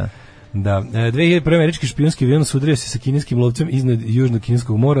 da. Da, 2001. američki špijunski avion sudario se sa kineskim lovcem iznad Južnog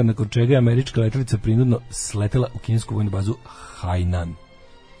kineskog mora, nakon čega je američka letelica prinudno sletela u kinesku vojnu bazu Hainan.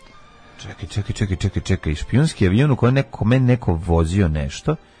 Čekaj, špijunski avion u kojem neko vozio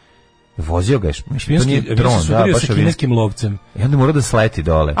nešto, vozio ga je, špijunski avion se sudario sa kineskim lovcem. I onda mora da sleti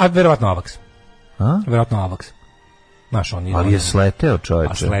dole. A verovatno AVAX. Verovatno AVAX. Ali je sleteo,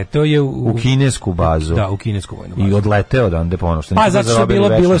 čovječe. A sleteo je u kinesku bazu. Da, u kinesku vojnu bazu. I odleteo da onda ponovno. Pa zato što je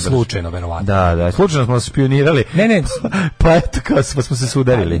bilo slučajno, verovatno. Da, slučajno smo se špionirali. Ne. Pa eto, kao smo se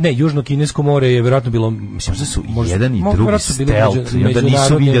sudarili. Ne, Južno-kinesko more je verovatno bilo... Mislim da su jedan i drugi stealth. I onda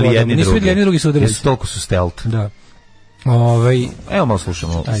nisu vidjeli jedni drugi. Jesu toliko su stealth. Da. Evo malo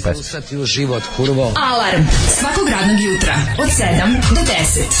slušamo pesmu. Slušati u život, kurvo. Alarm svakog radnog jutra od 7 do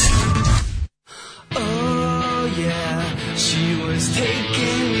 10. She was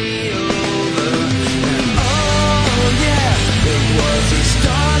taking me over, and oh yeah, it was the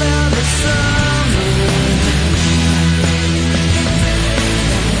start of the summer.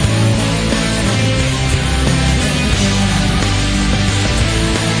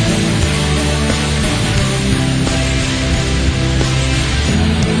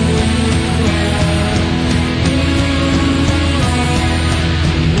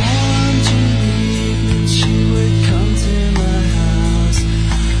 Want you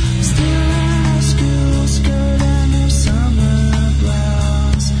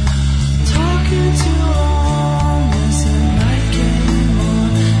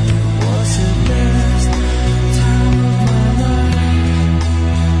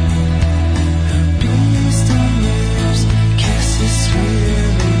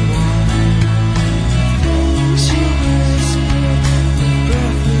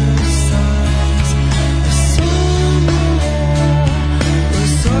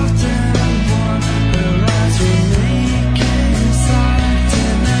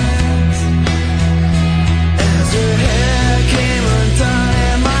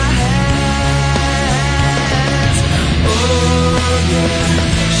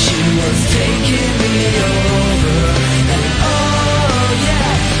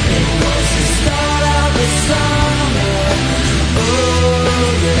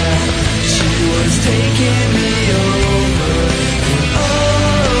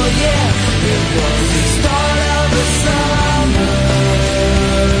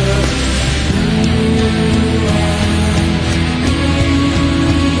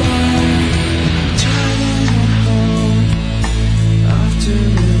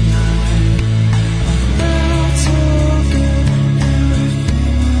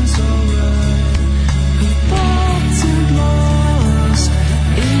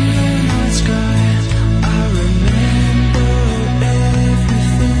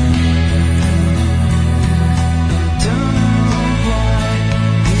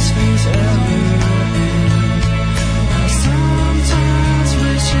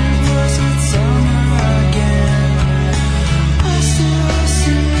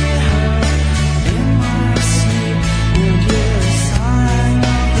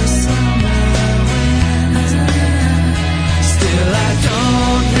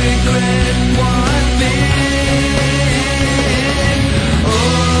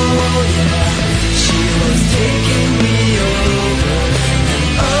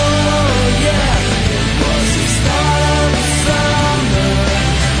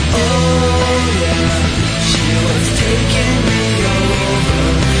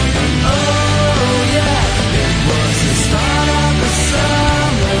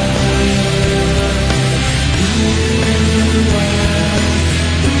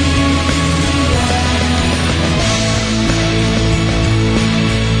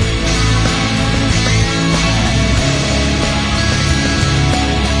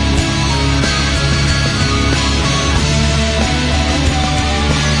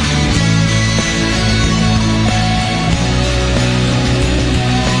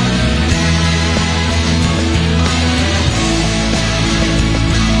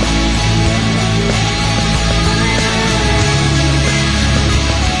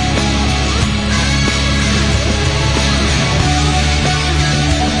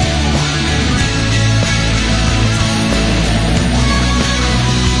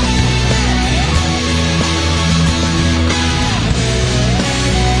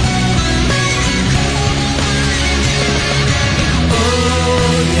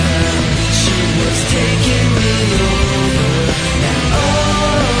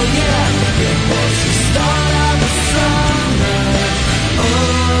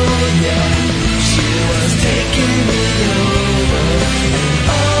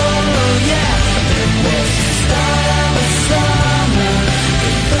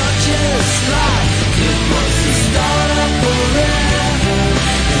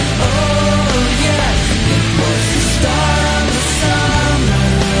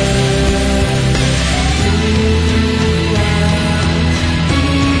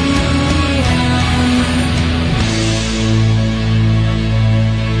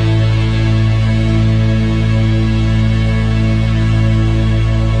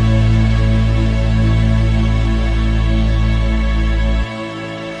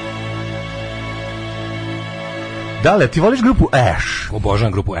Dale, ti voliš grupu Ash?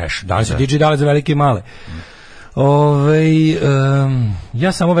 Obožavam grupu Ash. Danas je DJ Dale za velike i male.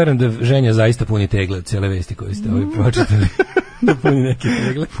 Ja samo verujem da ženja zaista puni tegle od cijele vesti koje ste pročitali. Da puni neke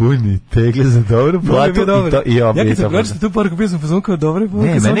tegle. Puni tegle za dobru platu i obje. Ja kad sam pročitao tu poruku, bio sam pozvon kao dobre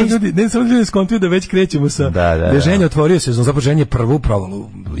poruke, samo ljudi skontuju da već krećemo sa... Da ženja otvorio se, zapravo ženja prvu provalu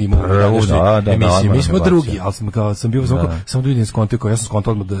imao emisiju. Mi smo drugi, ali sam bio pozvon kao, samo ljudi ne skontuju, kao ja sam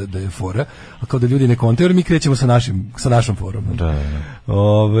skontao da je fora, a kao da ljudi ne kontuju, jer mi krećemo sa našom forom.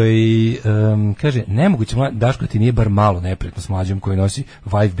 Kaže, nemoguće, Daško, ti nije bar malo neprijatno s Mlađom koji nosi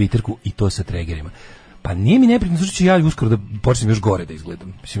Vive biterku i to sa tregerima. Pa nije mi neprijatno, zato ću ja uskoro da počnem još gore da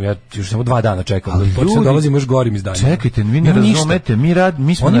izgledam. Mislim, ja još samo 2 dana čekam da počnem da dolazim još gorim izdanjima. Čekajte, vi ne razumete,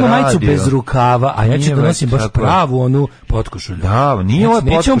 mi smo on na radio. On ima majicu bez rukava, a ja ću da nosim baš pravu onu potkošulju. Da, nije ovo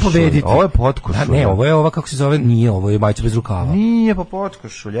potkošulja, ovo je potkošulja. Ne, ovo je ova, kako se zove, nije, ovo je majica bez rukava. Nije pa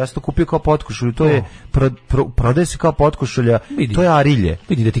potkošulja, ja sam to kupio kao potkošulju, to je, prodaje se kao potkošulja, to je arilje.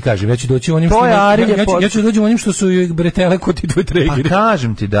 Vidi da ti kažem, ja ću doći onim što... Ja ću doći onim što su bretele kod i tvoj tregeri. Pa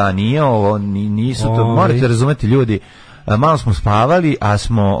kažem ti da, nije ovo, nisu to... Morate razumeti ljudi, malo smo spavali,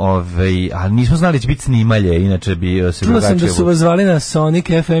 a nismo znali da će biti snimalje, inače bi se drugačije... Čuo sam da su vas zvali na Sonic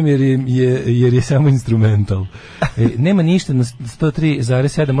FM jer je samo instrumental. Nema ništa na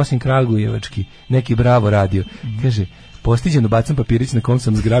 103,7 osim Kragujevački, neki Bravo radio. Kaže, postiđeno bacam papirić na kom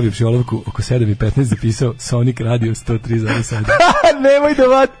sam zgrabio pšolovku oko 7:15 zapisao Sonic radio 103,7.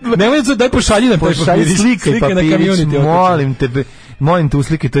 Nemoj da daj pošalji na papirić. Slike na community. Molim te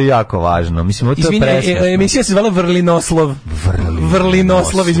uslike, to je jako važno. Mislim, ovo to je presno. Emisija se zvala Vrlinoslov.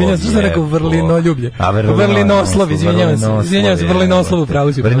 Vrlinoslov, izvinjam se, što sam rekao Vrlinoljublje. Vrlinoslov, izvinjam se, Vrlinoslov,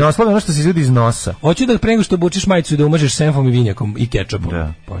 upravo si. Vrlinoslov je ono što se izvodi iz nosa. Hoću da pre nego što obučeš majicu i da umažeš senfom i vinjakom i kečapom.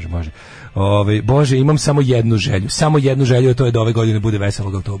 Bože. Bože, imam samo jednu želju, a to je da ove godine bude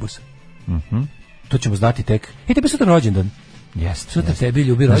veselog autobusa. To ćemo znati tek. Tebi sutra rođendan. Jeste. Sutra tebi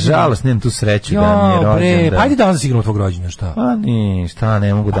ljubi rođendan. Nažalost, nemam tu sreću da mi je rođendan. Hajde danas sigurno tvog rođendana, šta? Pa šta,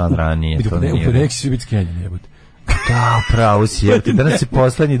 ne mogu dan ranije. U ponedeljak će biti skenjen, jebote. Da, pravo si, danas je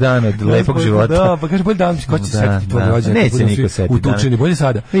poslednji dan od lepog života. Da, pa kaže, bolje dan, ko će setiti tvoj rođendan? Neće niko setiti. Utučeni, bolje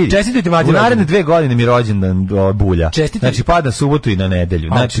sada. Čestitujte Mlađi rođendan. U naredne 2 godine mi rođendan bulja. Znači, pada subotu i na nedelju.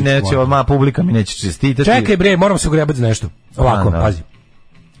 Znači, neće, publika mi neće čestitati. Čekaj bre, moram se ugrebati za nešto. Ovako, pazi.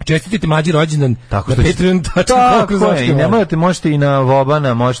 Čestitite Mlađi rođendan na Patreon.com. I ne morate, možete i na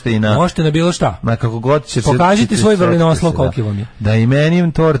Vobana, možete i na... Možete na bilo šta. Na kako god će... Pokažite svoj vrlinoslov koliki vam je. Da i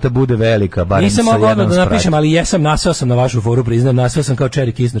meni torta bude velika, barem sa jednom spratu. Nisam mogao da napišem, ali naseo sam na vašu foru, priznam, naseo sam kao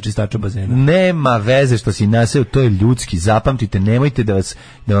Cherry Kiss na čistača bazena. Nema veze što si naseo, to je ljudski. Zapamtite, nemojte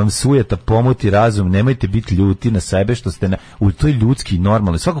da vam sujeta pomuti razum, nemojte biti ljuti na sebe što ste to je ljudski i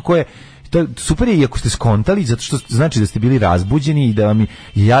normalno. Svako ko je to super je i ako ste skontali, zato što znači da ste bili razbuđeni i da vam je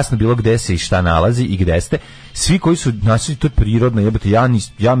jasno bilo gde se i šta nalazi i gde ste. Svi koji su našli, to je prirodno, jebote, ja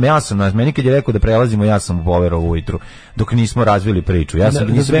sam, meni kad je rekao da prelazimo, ja sam poverovao ujutru, dok nismo razvili priču. Ja sam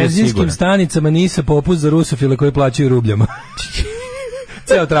na benzinskim stanicama nisa popust za rusofile koji plaćaju rubljama.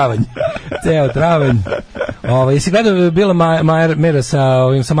 Ceo travanj. Jesi gledao bilo Mera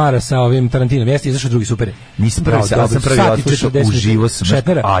Samara sa ovim Tarantinom? Jeste izašao drugi super. Nisam prvi, ja sam prvi odslušao, uživo sam.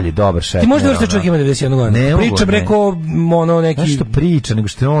 Ali je dobar Šetner. Ti možda vrste čovjek ima 91 godina. Priča preko neki... Nešto priča, nego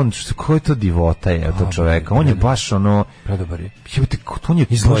što je on, ko je to divota je to čoveka? On je baš ono... Predobar je. On je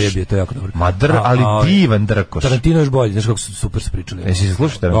izlojeb je, to jako dobro. Ali divan drkoš. Tarantino još bolje, znaš kako su super pričali. Jesi se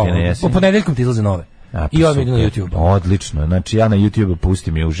slušao Tarantina? Jesi? Po ponedeljkom ti izlaze nove. I ovo vidim na YouTube. Odlično, znači ja na YouTube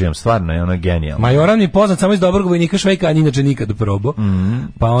pustim i uživam, stvarno je ono genijalno. Majoran mi poznat samo iz dobrog vojnika Švejka, a inače nikad probao.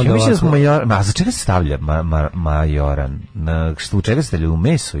 Pa onda ja mislim da smo Majoran, a za čega se stavlja Majoran? U čega se stavlja? U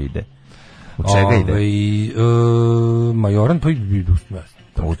meso ide? U čega ide? Majoran, pa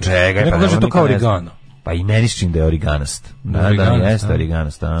u čega? Neko kaže to kao origano. Pa i meni čim da je origanast. Da, jeste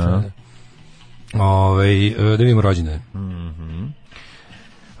origanast. Da vidimo rođendane.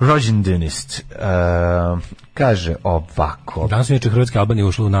 Rođendanist kaže ovako. Danas je Hrvatska Albanija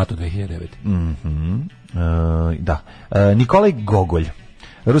ušla u NATO 2009. Da. Nikolaj Gogolj,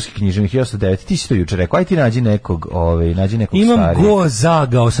 ruski književnik 1809. Ti si to juče rekao. Aj ti nađi nekog Imam starije.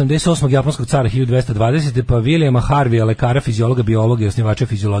 Gozaga, 88. japanskog cara 1220. Pa Williama Harveya, lekara, fiziologa, biologa i osnivača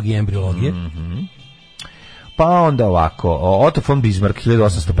fiziologije i embriologije. Pa onda ovako, Otto von Bismarck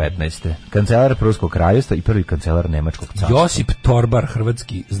 1815. Kancelar Pruskog kraljevstva i prvi kancelar Nemačkog carstva. Josip Torbar,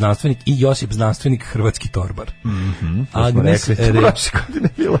 hrvatski znanstvenik i Josip znanstvenik, hrvatski Torbar.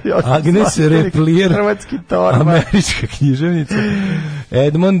 Agnes Replier, hrvatski Torbar, američka književnica.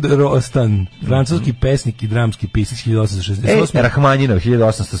 Edmond Rostand, francuski pesnik i dramski pisac 1868. Rahmanjinov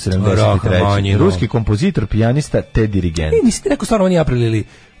 1873. Ruski kompozitor, pijanista te dirigent. Nisi ti rekao stvarno on je april ili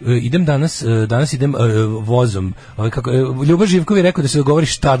idem danas idem vozom. Ljubav Živkov je rekao da se dogovori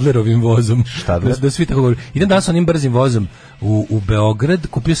Štadlerovim vozom. Da svi tako govori. Idem danas onim brzim vozom u Beograd,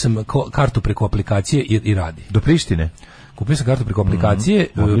 kupio sam kartu preko aplikacije i radi. Do Prištine? Kupio sam kartu preko aplikacije,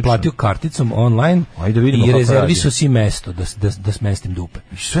 platio karticom online i rezervisao si mesto da smestim dupe.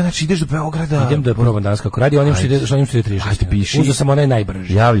 I sve, znači ideš do Beograda? Idem da probam danas kako radi, onim što ide 36. Ajde, piši. Uzeo sam onaj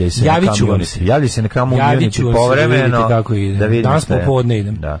najbrži. Javljaj se na kamioniti povremeno. Kako ide. Danas popodne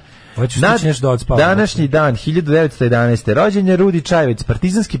idem. Da. Današnji dan 1911. rođen je Rudi Čajvec,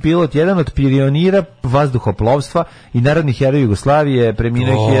 partizanski pilot, jedan od pionira vazduhoplovstva i narodni heroj Jugoslavije,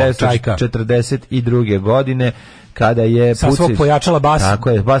 preminuo 1942. godine kada je sa svog pojačala bas. Tako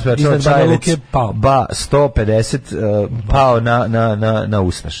je, bas pojačala Čajvec, ba 150 pao na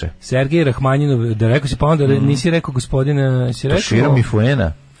Ustaše. Sergej Rahmanjinov, da rekao si pa onda nisi rekao gospodina, si rekao Toširo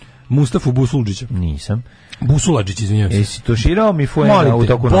Mifuena, Mustafu Busulđića. Nisam. Busuladžić, izvinjavam se. Jesi Toširao Mifuena u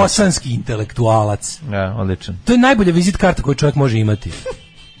toku noći? Bosanski intelektualac. Ja, odličan. To je najbolja vizit karta koju čovjek može imati.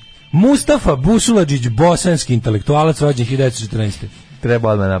 Mustafa Busuladžić, bosanski intelektualac, rođen 1914.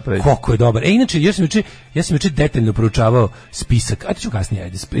 Treba odmah napraviti. Koliko je dobar. Inače, ja sam juče detaljno proučavao spisak. A to ću kasnije,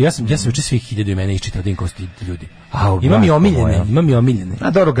 ajde. Ja sam juče svih 1000 imena iščitao din kosti ljudi. Imam i omiljene.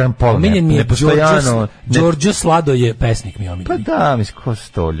 A dobro, Gran Pol. Omiljen mi je Đorđo Slado je pesnik mi omiljen. Pa da, mislim, ko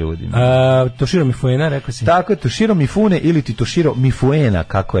su to ljudi? Toširo Mifuena, rekao si. Tako je, Toširo Mifune ili ti Toširo Mifuena,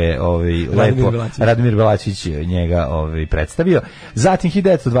 kako je lepo Radomir Belačić njega predstavio. Zatim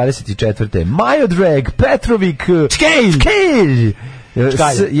 1924. Majodrag Petrovik Čkelj.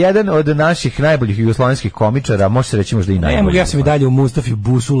 Jedan od naših najboljih jugoslovenskih komičara, može se reći možda i najbolji. Ja sam i dalje u Mustafi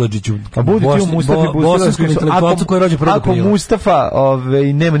Busuladžiću, bosanskom intelektualcu koji je rođen prvo. Ako Mustafa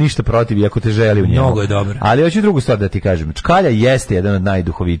nema ništa protiv, iako te želi u njemu. Mnogo je dobar. Ali hoću drugu stvar da ti kažem. Čkalja jeste jedan od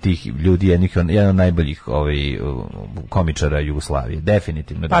najduhovitijih ljudi, jedan od najboljih komičara Jugoslavije.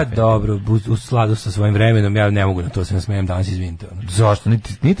 Definitivno. Pa dobro, u sladu sa svojim vremenom, ja ne mogu na to se nasmejem danas, izvinite. Zašto?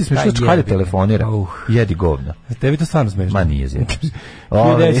 Niti smiješ da Čkalja telefonira. Jedi govna. Tebi to stvarno smiješ. Ma nije zjeno.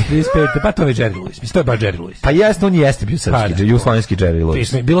 1935, pa to je Jerry Lewis. Mislim, to je baš Jerry Lewis. Pa jeste, on jeste bio srpski, jugoslovenski Jerry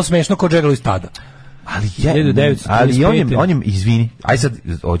Lewis. Bilo smešno kod Jerry Lewis tada. Ali on je, izvini, aj sad,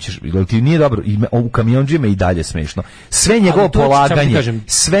 hoćeš, ti nije dobro, u Kamionđima i dalje smešno. Sve njegovo polaganje,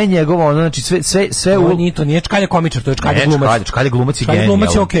 sve njegovo, znači sve u... To nije Čkalja komičar, to je Čkalja glumac. Čkalja glumac je genijalno. Čkalja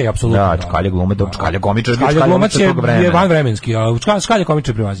glumac je okej, apsolutno. Da, Čkalja glumac, Čkalja komičar, Čkalja glumac je vanvremenski, a Čkalja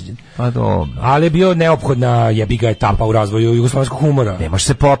komičar je prevaziđen. Pa dobro. Ali je bio neophodna jebiga etapa u razvoju jugoslovenskog humora. Nemaš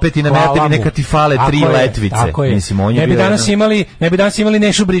se popeti na netevi, neka ti fale 3 letvice. Mislim, on je bio... Ne bi danas imali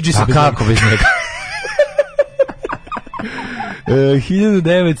Nešu Bridgesa. A kako bez njega?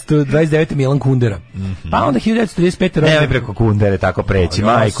 1929. Milan Kundera. Pa onda 1935. Nemoj preko Kundere tako preći,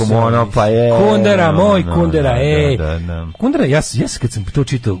 majko mono, pa je... Kundera, moj Kundera, Kundera, ja kad sam to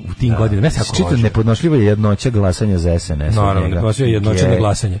čitao u tim godinama, ja sam čitao nepodnošljivo je jednoća glasanja za SNS. Naravno, nepodnošljivo je jednoća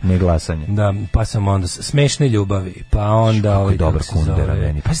neglasanje. Da, pa sam onda smešne ljubavi, pa onda... Kako je dobar Kundera,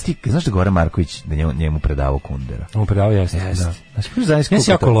 meni. Pa ti, znaš da Goran Marković da njemu predavao Kundera? On predavao, jeste, da. Ja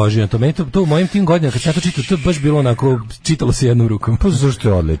se jako ložio na to, meni to u mojim tim godinama, kad sam ja to čitao, to je baš bilo onako, čitalo se jednom rukom. Pa zašto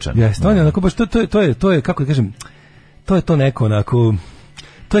je odličan? Jeste, on je onako baš, to je, kako da kažem, to je to neko onako,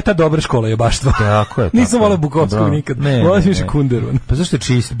 to je ta dobra škola jebaštva. Tako je. Nisam volao Bukovskog nikad. Volim više Kunderu. Pa zašto je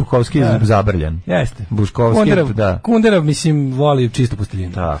čist? Bukovski je zabrljan. Jeste. Bukovski, da. Kundera, mislim, voli čisto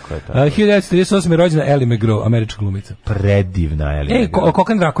posteljinu. Tako je. 1938. je rođena Ellie McGraw, američka glumica. Predivna Ellie McGraw.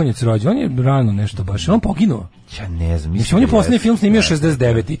 Kokan Drakonjac rođen. On je rano nešto baš. On poginuo. Ja ne znam. Mislim, on je posljednji film snimio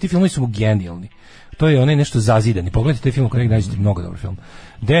 69. I ti filmovi su mu genijalni. To je onaj nešto zazidani. Pogledajte taj film, ako nekada nađete mnogo dobar film.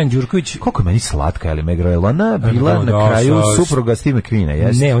 Dejan Đurković. Koliko je meni slatka, Ellie McGraw? Ona bila na kraju supruga Steve McQueena,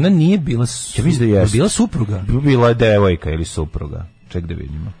 jeste? Ne, ona nije bila bila supruga. Bila je devojka ili supruga. Ček da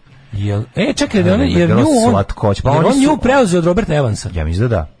vidimo. Čekaj, da on nju preuzeo od Roberta Evansa. Ja mislim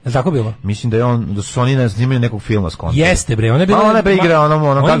da da. Je tako bilo? Mislim da su oni snimili nekog filma s kontom. Jeste bre, ona je bila... Ona je igrala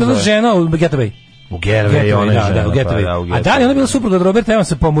ona je bila žena u Getaway. U Getaway, ona je žena. A da li ona bila supruga od Roberta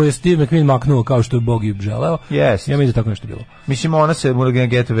Evansa, pa mu je Steve McQueen maknuo kao što je Bog i želeo? Yes. Ja mislim da tako nešto bilo. Mislim, ona se mora na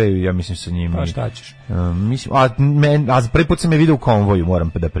Getaway, ja mislim sa njim. Pa šta ćeš? Mislim, a prvi put sam je vidio u Konvoju,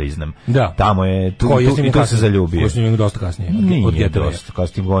 moram da priznam. Da. Tamo je, tu se zaljubio. Ko je snimio dosta kasnije? Nije dosta,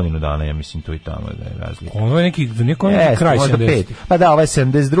 kasnije godinu dana, ja mislim tu i tamo da je razlika. Ono je neki kraj 70. Pa da, ovo je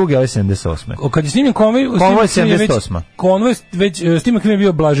 72, ovo je 78. Kad je snimljen Konvoj, Konvoj je 78. Konvoj već, Steve McQueen je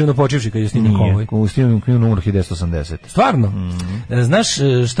bio blaženo počivši kad je snimljen Konvoj. U Steve McQueen umro 1980. Stvarno? Znaš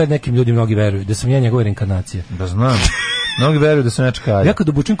šta nekim ljudi mnogi veruju? Da sam ja njegova reinkarnacija. Da znam. Mnogi veruju da sam ja čkalja. Ja kad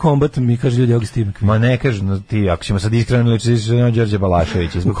obučem kombat mi kaže ljudi ovdje Steve McQueen. Ma ne kažu, no, ti ako ćemo sad iskreno ličiš na Đorđe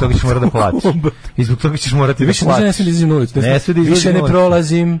Balaševića, zbog toga ćeš morati da platiš. I zbog toga ćeš morati da platiš. Ne smije da izlazim na ulicu. Više ne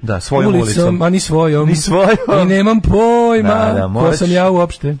prolazim ulicom, a ni svojom. I nemam pojma ko sam ja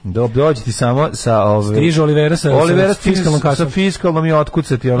uopšte. Dođi ti samo sa Stiže Olivera sa fiskalnom kasom. Sa fiskalnom i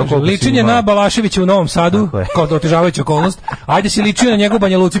otkucati ono koliko ličenje na Balaševića u Novom Sadu, kao otežavajuća okolnost. Ajde si ličio na njegov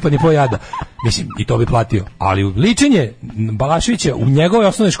Banja Luci pa ni pojada. Mislim, i to bi platio. Ali ličenje Balaševića u njegovoj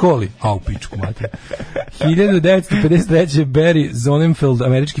osnovnoj školi, a u pičku mater. 1953. Barry Sonnenfeld,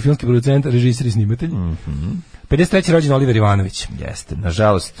 američki filmski producent, režiser i snimatelj. 53. rođen Oliver Ivanović. Jeste,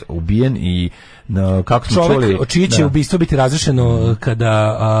 nažalost ubijen i kako smo čovjek čuli... čije će ubistvo biti razrešeno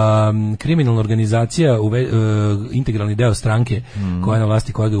kada kriminalna organizacija, integralni deo stranke koja je na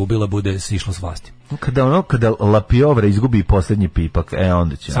vlasti, koja ga ubila, bude sišla s vlasti. Kada Lapiovra izgubi posljednji pipak,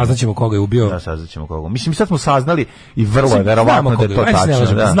 onda će... Saznaćemo koga je ubio. Da, saznaćemo koga. Mislim, sad smo saznali i vrlo je verovatno da je to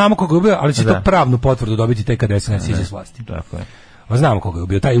tačno. Da. Znamo koga je ubio, ali će to pravnu potvrdu dobiti tek kada SNS izađe s vlasti. Tako je. Znamo koga je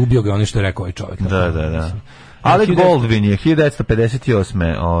ubio, taj ubio ga ono što je rekao ovaj čovjek. Da. Alec Baldwin je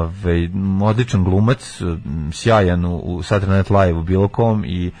 1958. Odličan glumac, sjajan u Saturday Night Live u bilo kom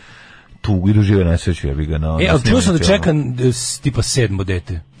i tu idu žive nesreću, ja bi ga na... ali čuo sam da čekam tipa 7.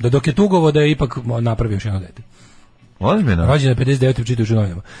 dete. Da dok je tugovo da je ipak napravio još jedno dete. Ozbiljno? Rođen je 59. čitajući u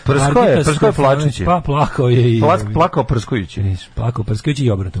novinama. Prsko je Plačići. Pa plakao je i... Plakao Prskovići. Plakao Prskovići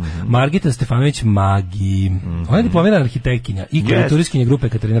i obrnuto. Margita Stefanović Magi. Ona je diplomirana arhitektinja i klaviaturiskinja grupe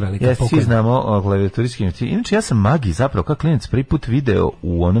Katarina Velika. Svi znamo o klaviaturiskinju. Inače, ja sam Magi zapravo kao klinac prvi put video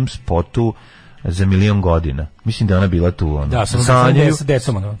u onom spotu Za 1.000.000 godina. Mislim da ona bila tu, ona. Da, sa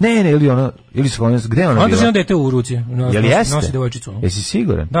decom, ona. Ne, ili su ona, gde ona bila? Onda žena dete u ruci. Jel jeste? Nosi devojčicu. Jesi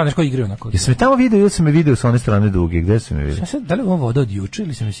siguran? Da, nešto igraju onako. Jesam me tamo video ili sam me video sa one strane duge? Gde sam me video? Da li on voda od juče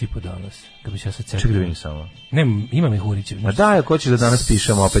ili sam je sipao danas? Kad bi se ja sad cekao. Čekaj da vidim samo. Ne, imam ih Hurićev. A da, ako hoćeš da danas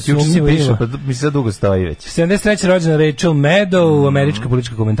pišemo opet. Juče si pišao, pa mi se sad dugo stoji već. 73. rođena Rachel Maddow, američka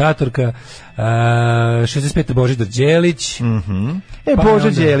politička komentatorka. 65. Božidar Đelić. Boža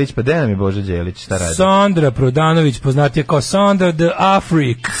Đelić, pa gde nam je Boža Đelić? Šta radi? Sandra Prodanović, poznatija kao Sandra the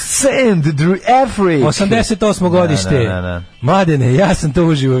Afrik. 88. godište. Mladene, ja sam to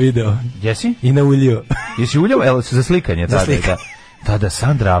uživo video. Jesi? I nauljio. Jesi uljio? Evo, za slikanje. Da,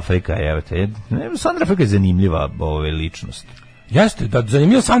 Sandra Afrika, evo te. Sandra Afrika je zanimljiva ličnost. Jeste, da,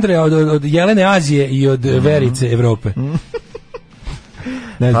 zanimljivo Sandra je od Jelene Azije i od Verice Evrope.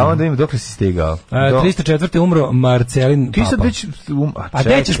 Pa onda im dok si stigao. 304. umro Marcelin Papa. Ti sad već... A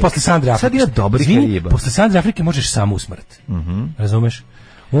gde ćeš posle Sandre Afrike? Sad ima dobrih riba. Posle Sandre Afrike možeš samo u smrt. Razumeš?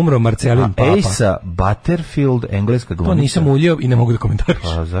 Umro Marcelin Papa. Asa Butterfield, engleska glumica. To nisam uljio i ne mogu da komentariš.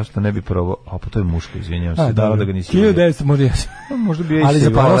 Pa zašto ne bi probao? Pa to je muško, izvinjavam se. Da ga nisi. 1900 možda jesam. Možda bi ali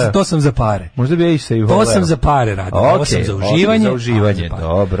za pare, to sam za pare. Možda bi Asa i voleo. To sam za pare radio. Ovo sam za uživanje. Za uživanje,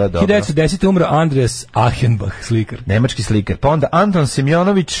 dobro. 1910. umro Andreas Achenbach, slikar. Nemački slikar. Pa onda Anton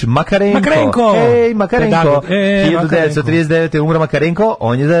Semjonović Makarenko. Ej, Makarenko. 1939. umro Makarenko.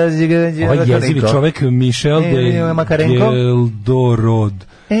 On je jezivi čovek Michel de Geldorod.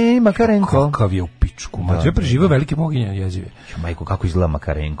 Makarenko. Kakav je u pičku. Ma je preživio velike boginje jezive. Majko, kako izgleda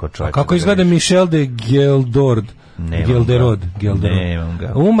Makarenko, čovjek. Kako izgleda Michel de Geldord? Gelderod.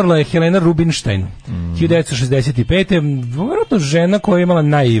 Umrla je Helena Rubinstein 1965. Vjerojatno žena koja je imala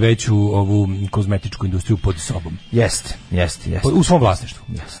najveću ovu kozmetičku industriju pod sobom. Jeste. U svom vlasništvu.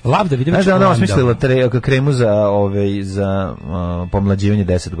 Lavda Vidović. Znaš da ona osmislila kremu za pomlađivanje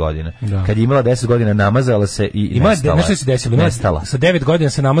 10 godina. Kad je imala 10 godina namazala se i nestala. Nešto se desilo. Nestala. Sa 9 godina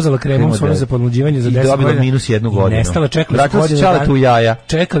se namazala kremom svojom za pomlađivanje za 10 godina. I dobila -1 godinu. Nestala, čekali vratila se Čaletu jaja.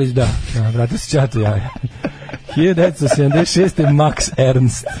 Čekali, da. Vratila se Čaletu jaja. 1976. Max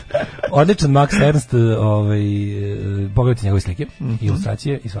Ernst. Odličan Max Ernst, pogledajte njegove slike,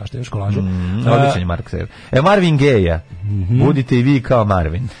 ilustracije i svašta, školaže. Odličan je Max Ernst. Marvin Gaye-a. Budite i vi kao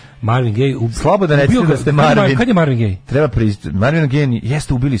Marvin. Marvin Gaye. Slobodno recite da ste Marvin. Kad je Marvin Gaye? Treba pristiti. Marvin Gaye,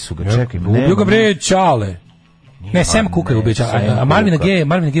 jeste, ubili su ga, čekaj. Ubio ga bre Čale. Ne, Sam Cooke je ubio Čale. A Marvin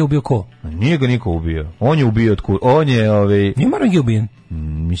Gaye ubio ko? Nije ga niko ubio. On je ubio od on je Nije Marvin Gaye ubijen?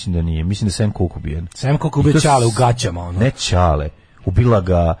 Mislim da nije. Mislim da Sam Cooke ubijen. Sam Cooke ubio Čale u gaćama, ono. Ne Čale. Ubila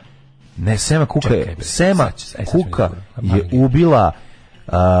ga... Ne, Sema Cooka je ubila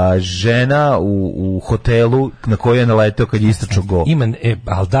žena u hotelu na kojoj je naleteo kad je istračao go.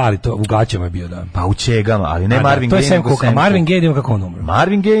 Ali da, ali to u gaćama je bio, da. Pa u čegama, ali ne Marvin Gaye. To je Sam Cooke. Marvin Gaye, idemo kako on umro.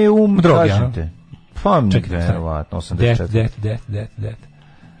 Marvin Gaye je umro, drogi, kažete. Pa mi verovatno, 84.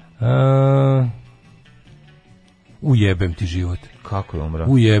 Ujebem ti život. Kako je umro?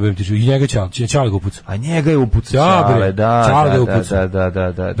 Ujebem ti, i njega Ćale ga upucao. A njega je upucao Ćale, da.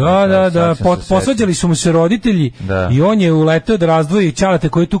 Posvađali su mu se roditelji i on je uleteo da razdvoji Ćalete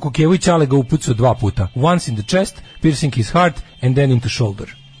koji tuku kevu i Ćale ga upucao 2 puta. Once in the chest, piercing his heart, and then into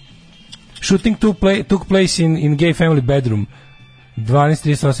shoulder. Shooting took place in gay family bedroom.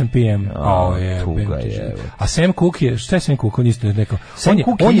 12:38 p.m. Tuga je. A Sam Cooke je, šta je Sam Cooke? On isto je rekao.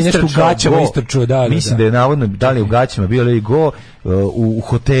 On je nešto u gaćama istrčao, da. Mislim da je navodno, da li je u gaćama bio ili go, u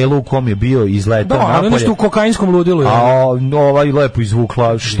hotelu u kom je bio izletao napolje. Da, ali nešto u kokainskom ludilu. A ovaj lepo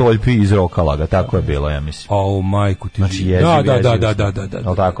izvukla štoljpi i izrokala ga, tako je bilo, ja mislim. Majku ti. Znači, da. Je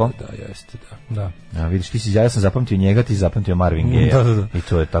tako? Da, jeste, da. A vidiš, ja sam zapamtio njega, ti zapamtio Marvin Gaye. Da. I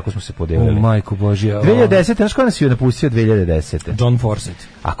to je, tako smo se podelili. Majku Božja. 2010. Znaš ko nas je napustio 2010. John Forsett.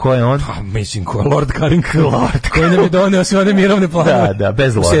 A ko je on? Pa, mislim, ko je Lord Carrington. Koji nam je doneo sve one mirovne planove. Da,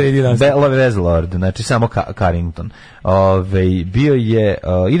 bez Lord. Znači, samo Carrington. Bio je,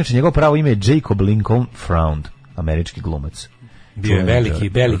 inače, njegovo pravo ime je Jacob Lincoln Fround, američki glumac. Bio je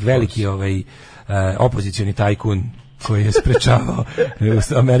veliki opozicioni tajkun koji je sprečavao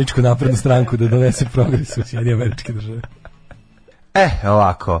američku naprednu stranku da donese progres u Sjedinjene Američke Države.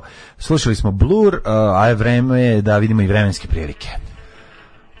 Ovako, slušali smo Blur, a je vreme da vidimo i vremenske prilike.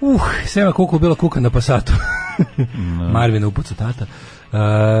 Sema Kuku bila kuka na Passatu. Marvina upucu tata.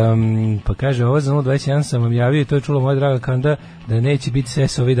 Pa kaže, ovo za 021 sam vam javio i to je čula moja draga Kanda da neće biti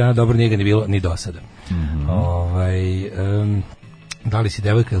ses ovih dana, dobro nije ga ni bilo ni do sada. Da li si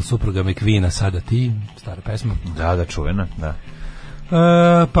devojka ili supruga McQueena sada ti, stara pesma? Da, čuvena, da.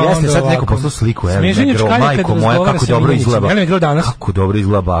 Pa jeste sad neko poslao sliku, majko moja, kako dobro izgleda. Kako dobro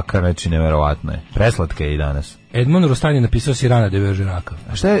izgleda baka, znači neverovatno je. Preslatka je i danas. Edmond Rostand je napisao Sirana de Bergeraka.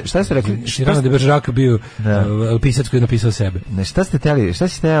 Šta ste rekli? Sirana de Bergeraka bio pisac koji je napisao sebe. Ne, šta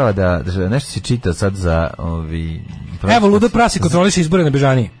si htjela da nešto si čitao sad za Evo, ludo prasi kontroliše izbore na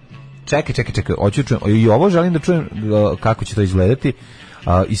Bežaniji. Čekaj, hoću čujem. I ovo želim da čujem kako će to izgledati.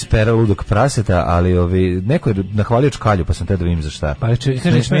 Iz pera ludog praseta, ali neko je nahvalio Čkalju, pa sam te da vidim za šta. Pa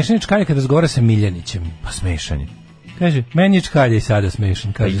kaže, smešan je Čkalja kada razgovara sa Miljanićem. Pa smešan je. Kaže, meni je Čkalja i sada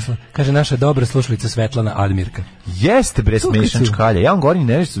smešan, kaže naša dobra slušalica Svetlana Admirka. Jeste bre smešan Čkalja. Ja vam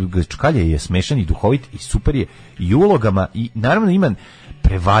govorim, Čkalja je smešan i duhovit i super je i ulogama i naravno ima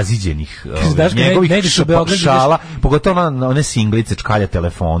prevaziđenih njegovih šala, pogotovo na one singlice Čkalja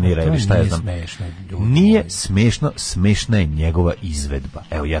telefonira ili šta je znam. Nije smešno, smešna je njegova izvedba.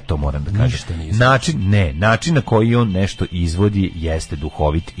 Evo, ja to moram da kažem. Način na koji on nešto izvodi jeste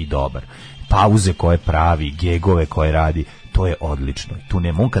duhovit i dobar. Pauze koje pravi, gegove koje radi, to je odlično. Tu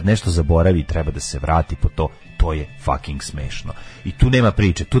nema, on kad nešto zaboravi treba da se vrati po to je fucking smešno. I tu nema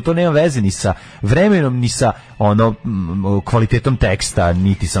priče, tu to nema veze ni sa vremenom, ni sa kvalitetom teksta,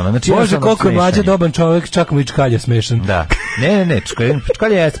 niti sa znači Bože, koliko je Mlađa doban čovjek, čak mu i Čkalja smešan. Da. Ne,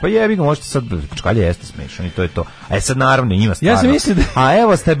 Čkalja jeste, pa jebi ga, možete sad, Čkalja jeste smešan i to je to. A sad naravno ima stvarno. Ja sam mislio da... A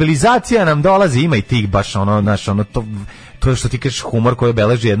evo, stabilizacija nam dolazi, ima i tih baš to je što ti kažeš humor koji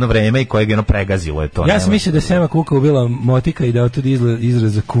obeleži jedno vreme i kojeg je pregazilo je to. Ja sam mislio da je Sema Kuka ubila motika i da od tuda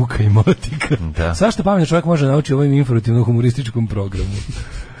izraz za kuka i motika. Da. Svašta pametno čovjek može naučiti u ovom informativno-humorističkom programu.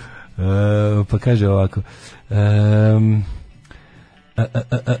 Pa kaže ovako...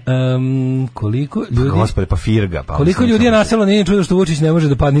 koliko ljudi... Gospode, pa firga. Pa koliko ljudi je naselo, nije čudo što Vučić ne može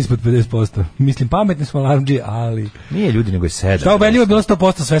da padne ispod 50%. Mislim, pametni smo alarmđi, ali... Nije ljudi, nego je 7. Šta ubedljivo je bilo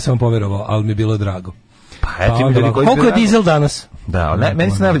 100%, sve sam vam poverovao, ali mi je bilo drago. Koliko je dizel danas? Da,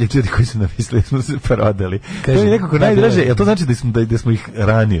 meni su najbolji ljudi koji su napisali, smo se prodali. To je nekako najdraže, jel to znači da smo ih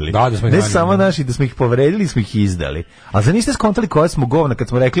ranili? Da, smo ih ranili. Ne samo naši, da smo ih povredili, smo ih izdali. A za niste skontali koja smo govna kad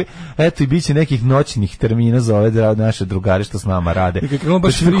smo rekli, eto i bit će nekih noćnih termina za ove naše drugari što s nama rade. Kako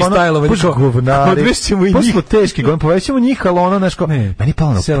baš freestyle-ovanje. Baš govnari. Odvešćemo i njih. Baš smo teški, povećemo njih, ali ono, znaš, meni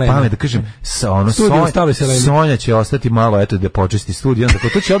palo na pamet da kažem, Sonja će ostati malo, eto, da počesti studij, onda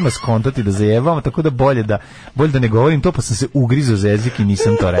to će odmah skontati da zajebamo, tako da bolje da ne govorim to, pa sam se ugrizao za jezik i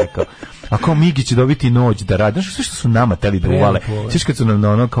nisam to rekao. A kao Migi će dobiti noć da radi. Znaš, sve što su nama teli da uvale. Sviš kad su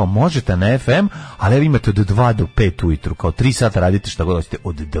nam kao možete na FM, ali evo imate od 2 do 5 ujutru. Kao 3 sata radite šta god hoćete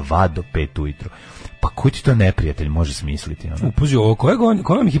od 2 do 5 ujutru. Pa koji ti to neprijatelj može smisliti? Upuzi ovo, koja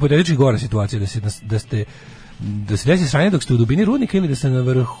vam je hipotetički gora situacija da se desi sranje dok ste u dubini rudnika ili da ste na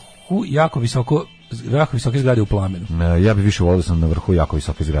vrhu jako visoke zgrade u plamenu? Ja bih više volio da sam na vrhu jako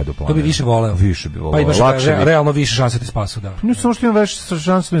visoke zgrade u plamenu. To bi više voleo? Više bi voleo. Pa imaš realno više šanse da te spasu, da. Ne samo što imam više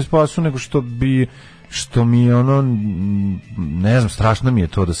šanse da me spasu, nego što mi ne znam, strašno mi je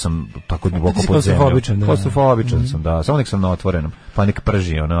to da sam tako duboko pod zemljom. Klaustrofobičan sam, da. Samo nek sam na otvorenom, pa nek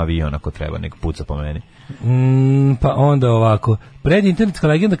prži avion ako treba, nek puca po meni. Pa onda ovako. Prednja internetska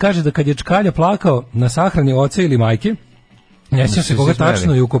legenda kaže da kad je Čkalja plakao na sahrani oca ili majke, Ne sjećam se koga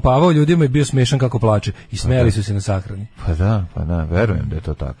tačno i ukopavao ljudima i bio smešan kako plače. I smejali su se na sahrani. Pa da, verujem da je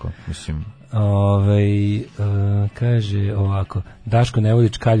to tako. Mislim... kaže ovako, Daško ne voli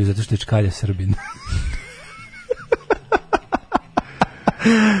čkalju zato što je čkalja Srbin.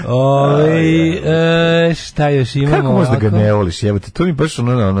 Šta još imamo? Kako možda ga ne voliš, jebote, to mi baš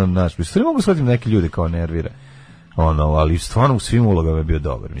naš, ne mogu shvatiti neke ljude kao nervira. Ali stvarno u svim ulogama je bio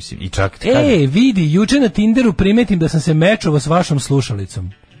dobar, mislim. I čak vidi, juče na Tinderu primetim da sam se mečovao s vašom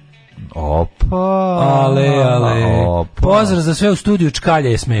slušalicom. Ale. Pozdrav za sve u studiju, čkalja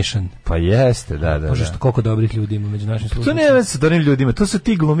je smešan. Pa jeste, da. Bože, što koliko dobrih ljudi ima među našim slušalcima. To ne sa dobrim ljudima, to su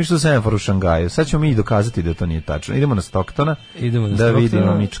ti glumi što Semafor u Šangaju. Sad ćemo mi dokazati da to nije tačno. Idemo na Stocktona, da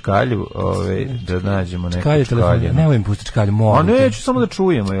vidimo mi čkalju, da nađemo neku čkalju. Nemoj im pustiti čkalju, molim. A neću samo da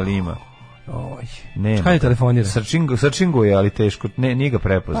čujemo, jel ima. Čkalju telefonira. Searchinguje, ali teško, nije ga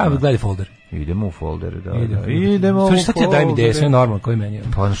prepoznao. Gledaj folder. Idemo u folder, idemo u folder. Šta ti daj mi ideje, sve normalno, koji meni je?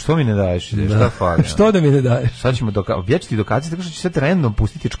 Pa što mi ne daješ ideje, šta fali? Što da mi ne daješ? Sad ćemo ja ću ti dokazati tako što ću sad random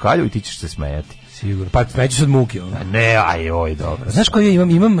pustiti čkalju i ti ćeš se smejati. Sigurno, pa neću sad muke. Ne, dobro. Znaš koji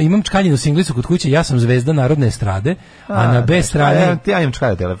imam čkaljinu singlicu kod kuće, ja sam zvezda narodne estrade, a na B strane... Ja imam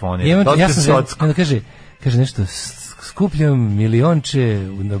čkalju telefonira. Ja sam zvezda, onda kaže nešto... Skupljam milionče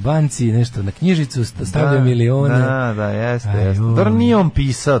na banci, nešto na knjižicu, stavljam milione. Da, jeste. Dobro, nije on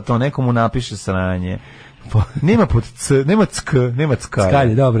pisao to, nekomu napiše sranje. Nema pod C, nema ck, nema ck.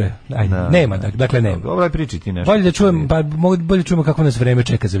 Skalje, dobre. Ajde, nema, dakle nema. Dobro, priči ti nešto. Bolje čujemo kako nas vreme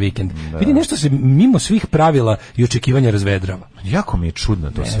čeka za vikend. Vidi, nešto se mimo svih pravila i očekivanja razvedrava. Jako mi je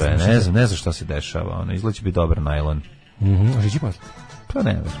čudno to sve, ne znam šta se dešava. Izgleda će biti dobar najlon. Žići pas? Pa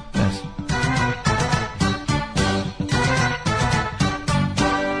ne znam.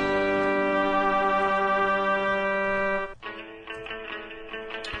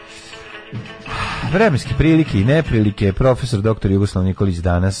 Vremenske prilike i neprilike, profesor dr. Jugoslav Nikolić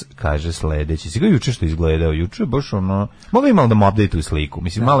danas kaže sledeći. Si ga juče što izgledao? Juče baš mogu i malo da mu update-uju sliku.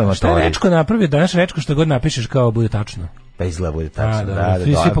 Mislim, malo ima šta je Rečko napravio? Danas Rečko što god napišeš kao bude tačno. Pa izgleda bude tačno.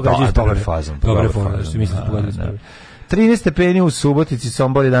 Svi pogađaju dobar fazon. Dobar fazon, što mislim da pogađaju spravo. 13 stepeni u Subotici,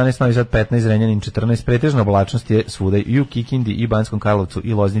 Sombor 11, Novi Sad 15, Zrenjanin 14, pretežna oblačnost je svuda i u Kikindi, i Banskom Karlovcu,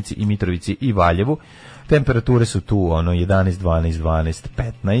 i Loznici, i Mitrovici, i Valjevu. Temperature su tu 11, 12,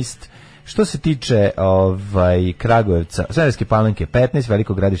 15. Što se tiče Kragujevca, Smederevske Palanke 15,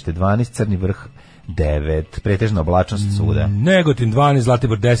 Veliko Gradište 12, Crni Vrh 9, pretežna oblačnost svuda. Negotin 12,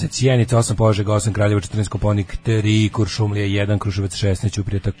 Zlatibor 10, Sjenica 8, Požega 8, Kraljevo 14, Koponik 3, Kuršumlija 1, Kruševac 16,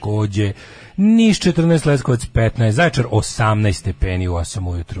 Ćuprija takođe, Niš 14, Leskovac 15, Zaječar 18 stepeni u 8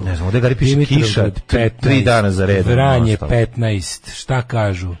 ujutru. Ne znam, ovdje gari piše kiša 3 dana za redom. Vranje 15, šta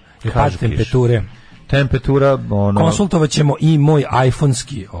kažu? Pad temperature. Temperatura, konsultovat ćemo i moj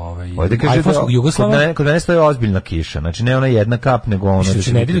iPhone-ski, iPhone-skog Jugoslava. Kod mene stoji ozbiljna kiša, znači ne ona jedna kap, nego ono... Mislim da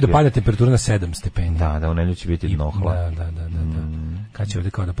će nedelju da pada temperatura na 7 stepeni. Da, u nedelju će biti dnohla. Da. Kad će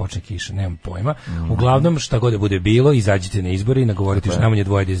ovdje kao da počne kiša, nemam pojma. Uglavnom, šta god da bude bilo, izađite na izbore i nagovorite još najmanje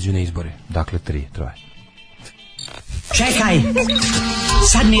dvoje da izađu na izbore. Dakle, 3. Čekaj,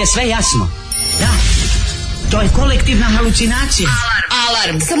 sad mi je sve jasno. Da, to je kolektivna halucinacija.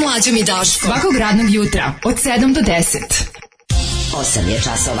 Alarm sa Mlađom i Daškom. Svakog radnog jutra od 7 do 10. 8 je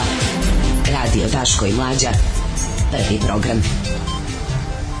časova. Radio Daško i Mlađa. Prvi program.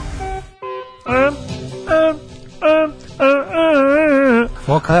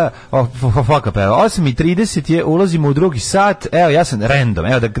 Foka peva. 8:30 je, ulazimo u drugi sat. Evo, ja sam random.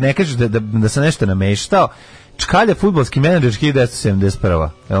 Evo, da ne kažeš da sam nešto nameštao. Čkalja fudbalski menadžer 1971.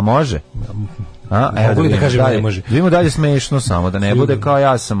 Evo, može? Mogu li da kažem da ne može? Vidimo dalje smešno samo, da ne bude kao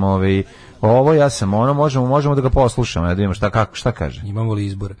ja sam ovo, ja sam ono, možemo da ga poslušamo, da vidimo šta kaže. Imamo li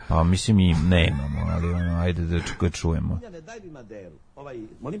izbore? Pa mislim i ne imamo, ali ajde da ga čujemo. Daj mi Maderu,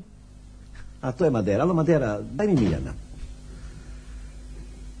 molim? A to je Madera, alo Madera, daj mi Miljana.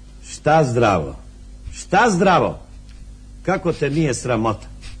 Šta zdravo? Kako te nije sramota?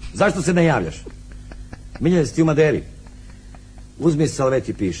 Zašto se ne javljaš? Miljana, si ti u Maderi? Uzmi salvet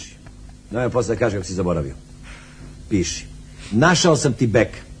i piši. No, posle kaže kako si zaboravio. Piši. Našao sam ti bek.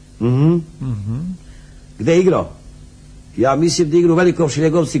 Gde je igrao? Ja mislim da igra u Velikom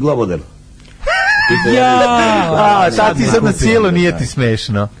Šiljegovci Globodelu. Sad ti sad na cijelo nije ti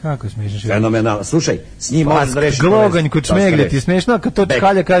smešno. Kako je smešno? Fenomenalno. Slušaj, s njim možeš da rešiš... Gloganj kod Čmeglja ti je smešno, a kad to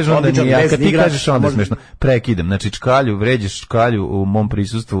Čkalja kaže onda nije, a kad ti kažeš onda je smešno. Prekidam, znači Čkalju, vređaš Čkalju u mom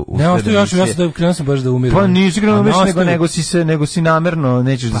prisustvu. Ne, ostavi još, ja sam baš da umirim. Pa nisi krenuo umiriš, nego si namerno,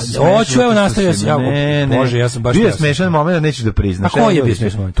 nećeš da se smešno. Hoću, evo nastavio sam. Bože, ja sam baš... Bio je smešan moment, da nećeš da priznaš. A koji je bio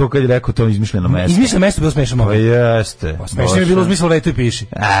smešan moment? To kad je rekao to izmišljeno mesto. Izmišljeno mesto bilo smešan moment. Pa jeste. Smešno je bilo uzmislo leto i piši.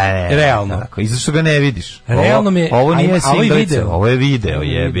 Realno. Izašto ga ga ne vidiš. Realno mi je, ovo nije video. Ovo je video,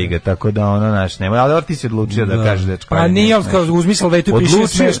 jebi ga, tako da ono naš nema. Ali ti si odlučio da kažeš da je čkanje. Pa nije, kao uzmisao vetu piše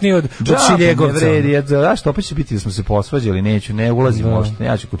smešniji od Šiljegovca. Zašto opet će biti da smo se posvađali, neću, ne ulazim uopšte.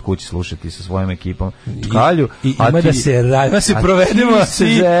 Ja ću kod kući slušati sa svojom ekipom čkalju. I ima da se provedemo,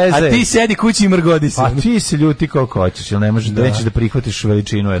 a ti sedi kući i mrgodi se. A ti se ljuti koliko hoćeš, ili ne možeš da nećeš da prihvatiš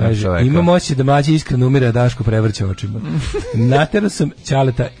veličinu jednog čoveka. Ima moći da Mlađa iskreno umire, a Daško prevrće očima. Naterao sam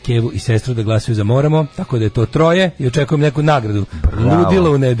Ćaleta, Kevu i sestru da glasuju za Moramo, tako da je to troje i očekujem neku nagradu.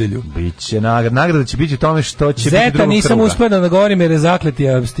 Ludilo u nedelju. Biće nagrada će biti u tome što će biti drugog kruga. Nisam uspio da nagovorim jer je zakleti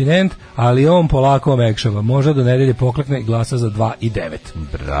abstinent, ali on polako omekšava. Možda do nedelje poklekne i glasa za 2 i 9.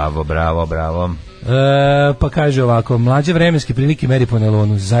 Bravo. Pa kaže ovako, Mlađa vremenske prilike meri po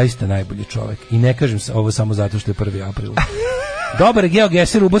nelonu, zaista najbolji čovjek. I ne kažem ovo samo zato što je 1. april. Dobar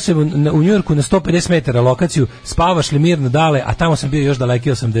geogeser, ubao se u Njujorku na 150 metara lokaciju, spavaš li mirno dale, a tamo sam bio još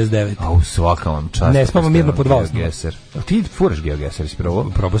daleki 89. A u svaka vam čast. Ne, spavam mirno pod 2. Geogeser. Ti furaš geogeser, si probao?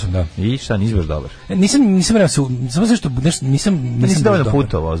 Probao sam, da. I šta, nisi baš dobar? Nisam vremena samo sve što nisam dovoljno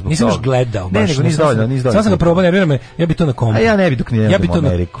putovao zbog toga. Nisam još gledao. Ne, nego nisi dovoljno. Samo sam ga probao, nervira me, ja bi to na kompu. A ja ne bi dok ne idem u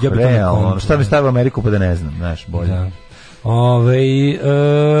Ameriku. Realno, šta mi stavio u Ameriku pa da ne znam, znaš, bolje.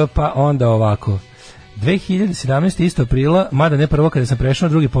 Pa onda ovako. 2017. isto aprila, mada ne prvo kada sam prešao na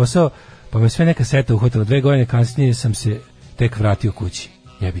drugi posao, pa me sve neka seta uhvatila. 2 godine kasnije sam se tek vratio kući.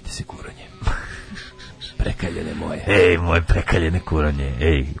 Jebite se kuranje. Prekaljene moje. Ej, moje prekaljene kuranje.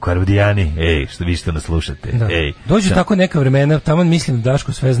 Ej, Kvarudijani, što vi što nas slušate. Da. Ej. Dođu tako neka vremena, tamo mislim da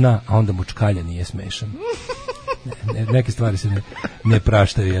Daško sve zna, a onda mu čkalja nije smešan. Neke stvari se ne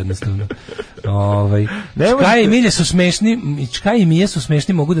praštaju jednostavno. Čkaje i Milje su smešni, Čkaje i Mije su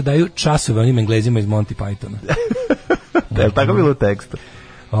smešni, mogu da daju časove onim Englezima iz Monty Pythona. Da je tako bilo u tekstu.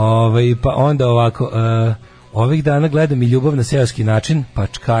 Pa onda ovako, ovih dana gledam i Ljubav na seoski način, pa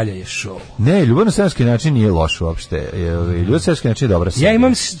Čkalja je show. Ne, Ljubav na seoski način nije loš uopšte. Ljubav na seoski način je dobra serija. Ja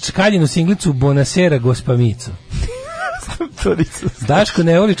imam Čkaljinu singlicu Bonasera Gospamico. Daško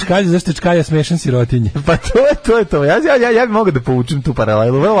ne voli čkalju, zašto je čkalja smešan sirotinje. Pa to je to. Ja bi mogao da povučem tu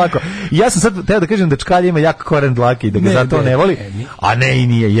paralelu, vrlo lako. Ja sam sad teo da kažem da čkalja ima jak koren dlake i da ga zato ne voli, a ne i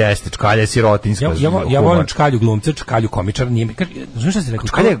nije, jeste, čkalja je sirotinjska. Ja volim čkalju glumca, čkalju komičar, nije mi, znaš šta si rekao?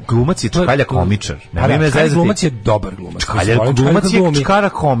 Čkalja glumac je čkalja komičar. Čkalja glumac je dobar glumac. Čkalja glumac je čkara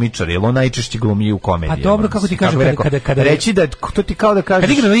komičar, jer on najčešće glumi u komediji. Pa dobro, kako ti kažem, kada reći da, to ti kao da kažeš...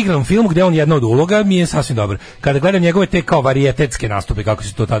 Kad igram film gde on jedna od uloga, mi je sasvim dobro. Kada gledam njegove te kao varijetetske nastupe, kako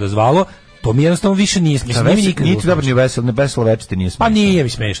se to tada zvalo, to mi jednostavno više nije smiješno. Nije ti dobro ni veselo večite nije smiješno. Pa nije mi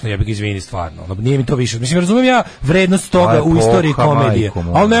smiješno, ja bih ga izvini stvarno. Nije mi to više. Mislim, razumijem ja vrednost toga u istoriji komedije.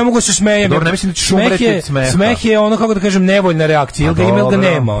 Ali ne mogu se smejem. Dobro, ne mislim da ćeš umreti od smeha. Smeh je ono, kako da kažem, nevoljna reakcija. Ili ga ima ili ga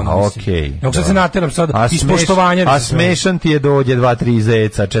nema. Okej. Nego sad se nateram sad iz poštovanja. A smešan ti je dođe 2-3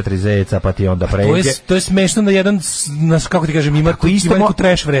 zeca, 4 zeca, pa ti onda pređe. To je smešno da jedan, kako ti kažem, ima neku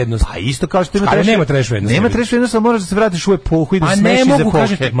trash vrednost. Pa isto kao što nema trash vrednost. Nema trash vrednost, ali moraš da se vratiš u epohu i da smeš iz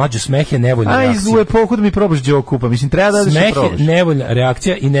epohe. Mlađe, smeh je nevoljna reakcija. Pokud mi probaš Đoku, pa mislim treba da se probaš. Smeh je nevoljna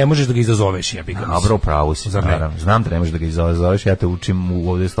reakcija i ne možeš da ga izazoveš, ja bih ga. Dobro, pravo si, naravno. Znam da ne možeš da ga izazoveš, ja te učim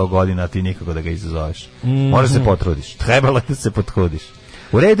u ovdje 100 godina, a ti nikako da ga izazoveš. Možeš se potrudiš, trebalo da se potrudiš.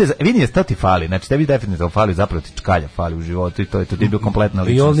 U redu, vidim, to ti fali, znači tebi definitivno fali, zapravo ti čkalja fali u životu i to je to, ti je bio kompletna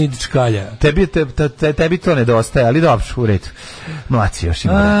ličnost. We all need čkalja. Tebi to nedostaje, ali dobro, u redu. Mlaci još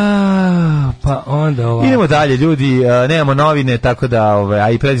ima. Pa onda ovako. Idemo dalje, ljudi, nemamo novine, tako da,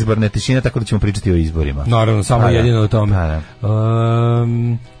 a i predizborne tišine, tako da ćemo pričati o izborima. Naravno, samo jedino o tome.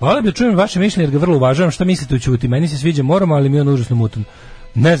 Hvala bi da čujem vaše mišljenje, jer ga vrlo uvažavam. Šta mislite o Ćuti? Meni se sviđa Moramo, ali mi je on užasno mutan.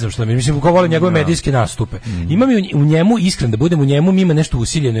 Ne znam šta mi, mislim, ko voli njegove medijske nastupe. Ima mi u njemu, iskren da budem u njemu, ima nešto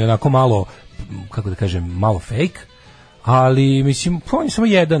usiljeno i onako malo, kako da kažem, malo fake, ali, mislim, on je samo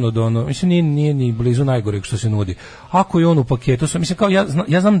jedan od ono, mislim, nije ni blizu najgoreg što se nudi. Ako je on u paketu, mislim, kao,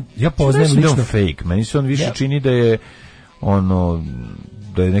 ja poznajem lično. Ne fake, meni se on više čini da je, ono,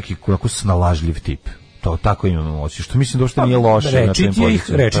 da je neki onako snalažljiv tip. To tako imamo osjećaj, što mislim da uopšte nije loše.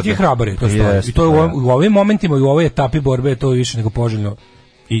 Reći ti je hrabar je, to stoji. I to je u ovim momentima i u ovoj etapi borbe je to više nego poželjno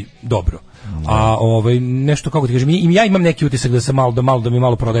i dobro. A nešto, kako ti kažem, ja imam neki utisak da mi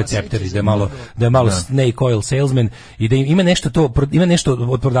malo prodaje cepter i da je malo snake oil salesman i da ima nešto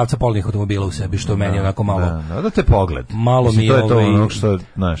od prodavca polovnih automobila u sebi, što meni onako malo da te pogled malo mi to je to ono što,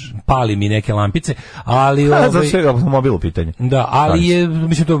 znaš, pali mi neke lampice, ali za sve automobil u pitanju. Da, ali je,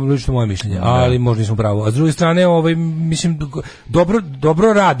 mislim, to je lično moje mišljenje, ali možda nisam pravo. A s druge strane, mislim,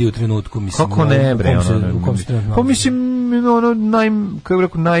 dobro radi u trenutku, mislim. Kako ne, bre, u kom se trenutku. Pa mislim, kako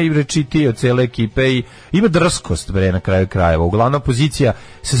rekao, najrečitiji od cele ekipe i ima drskost, bre, na kraju krajeva. Uglavnom, opozicija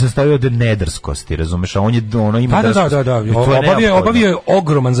se sastoji od nedrskosti, razumeš, a on je, ima drskost. Da. Obavio je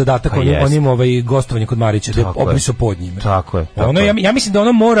ogroman zadatak onim gostovanje kod Marića, da je obrisao pod njime. Tako je. Ja mislim da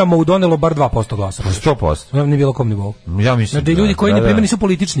ono moramo udonelo bar 2% glasa. 100%. Na bilo kom nivou. Ja mislim da ljudi koji, na primjer, nisu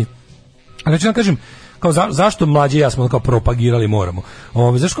politični. Znači, da kažem, kao zašto Mlađi i ja smo kao propagirali moramo.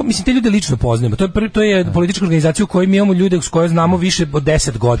 Zašto, mislim, te ljude lično poznajemo. To je politička organizacija u kojoj mi imamo ljude s koje znamo više od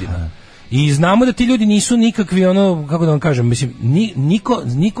 10 godina. I znamo da ti ljudi nisu nikakvi, kako da vam kažem, mislim,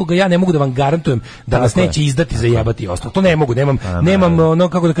 nikoga ja ne mogu da vam garantujem da nas neće izdati za jebati i ostalo. To ne mogu, nemam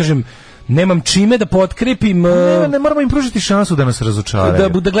kako da kažem, nemam čime da potkrepim. Ne moramo im pružiti šansu da nas razočaraju.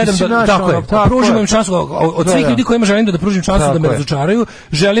 Da gledam pružimo im šansu od svih ljudi kojima želim da pružim šansu da me razočaraju.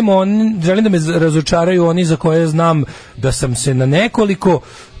 Želim da me razočaraju oni za koje znam da sam se na nekoliko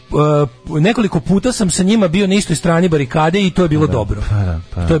puta sam sa njima bio na istoj strani barikade i to je bilo dobro.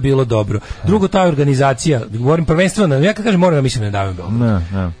 To je bilo dobro. Drugo, ta organizacija, govorim prvenstveno, ja kad kažem moram da mislim ne davim Beograd.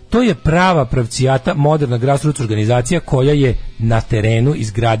 To je prava pravcijata, moderna grassroots organizacija koja je na terenu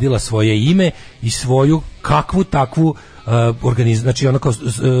izgradila svoje ime i svoju kakvu takvu znači ono kao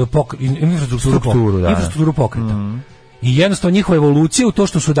infrastrukturu pokreta. I jednostavno njihova evolucija u to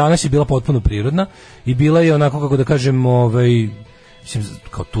što su danas je bila potpuno prirodna i bila je onako, kako da kažem, mislim,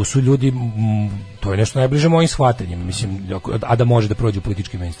 kao tu su ljudi, to je nešto najbliže mojim shvatanjima, mislim, a da može da prođe u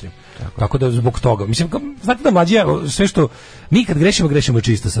politički mainstream. Tako da zbog toga, mislim, znate da Mlađi, sve što mi kad grešimo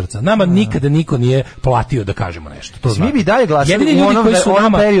čista srca. Nama nikada niko nije platio da kažemo nešto. To mi bi dalje glasili u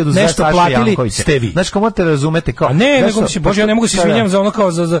onom periodu za nešto platili ste vi. Znači, kao morate razumete kao. A ne, nego bože, ja ne mogu se izvinjavam za ono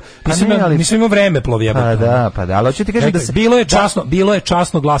kao za nisam imao vreme plovjeba. Pa da, ali hoću ti kažem da se bilo je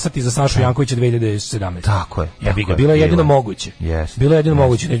časno glasati za Sašu Jankovića 2017. Tako je. Bilo je jedino moguće. Bilo je jedino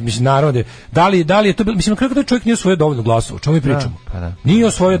moguće. Mislim, naravno, da li je to bilo, mislim, kako da čovjek nije osvojio dovoljno glasova, o čemu mi pričamo? Nije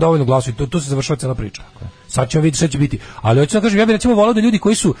osvojio dovoljno glasova i to se završava cela priča. Sad ćemo vidjeti šta će biti. Ali hoću da kažem, ja bih recimo voleo da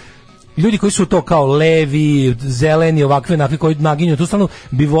ljudi koji su to kao levi, zeleni, ovakve, onakvi koji naginju tu stranu,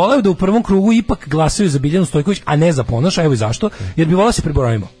 bi voleo da u prvom krugu ipak glasaju za Biljanu Stojković, a ne za Ponoša, evo i zašto, jer bi voleo da se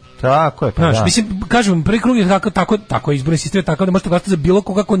pribrojimo. Tako je, znaš, mislim, kažem, prvi krug je tako izborni sistem je tako da možete glasati za bilo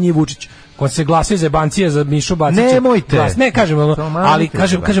koga ko nije Vučić. Ko se glasuje za Bancije, za Mišu Bacića. Nemojte. Ne, kažem, ali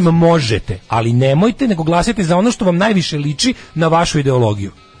kažem možete, ali nemojte, nego glasajte za ono što vam najviše liči na vašu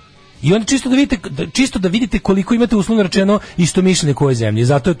ideologiju. I onda čisto da vidite koliko imate uslovno rečeno istomišljenika u ovoj zemlji.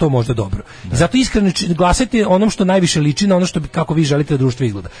 Zato je to možda dobro. I zato iskreno glasajte onom što najviše liči na ono što kako vi želite da društvo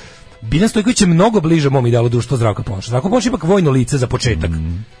izgleda. Biljan Stojković je mnogo bliže mom idealu društva Zdravka Ponoša. Zdravko Ponoš je ipak vojno lice za početak.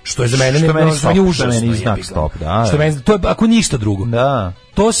 Što je za mene užasno. Što meni to je ako ništa drugo. Da.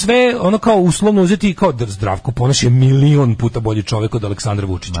 To sve ono kao uslovno uzeti kao Zdravko Ponoš je milion puta bolji čovjek od Aleksandra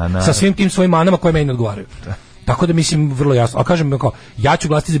Vučića. Sa svim tim svojim manama koje meni odgovaraju. Tako da mislim vrlo jasno. A kažem kao ja ću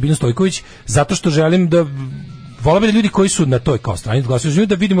glasati za Biljan Stojković zato što želim da volim da ljudi koji su na toj kao strani glasaju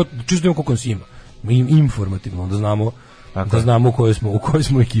da vidimo čisto koliko nas ima. Informativno da znamo u kojoj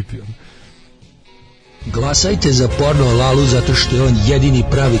smo ekipi. Glasajte za porno Lalu zato što je on jedini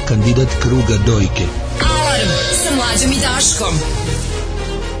pravi kandidat kruga dojke. Alarm sa Mlađom i Daškom.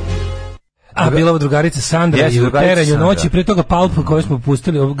 A bila ova drugarica Sandra i u teranju noći, pre toga Palp koju smo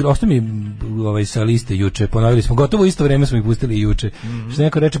pustili, ostao mi sa liste juče, ponovili smo, gotovo isto vreme smo ih pustili i juče. Što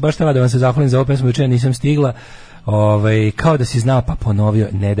neko reče, baš treba da vam se zahvalim za ovu pesmu, juče nisam stigla. Kao da si znao, pa ponovio,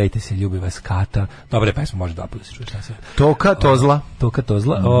 ne dajte se, ljubi vas Kata. Dobre pesma, može da se čuje. Toka Tozla.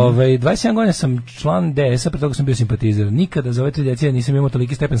 27 godina sam član DS-a, pre toga sam bio simpatizer. Nikada za ove 3 decenije nisam imao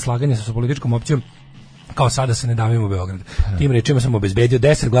toliki stepen slaganja sa političkom opcijom kao sada se ne davimo u Beograd. Tim rečima sam obezbedio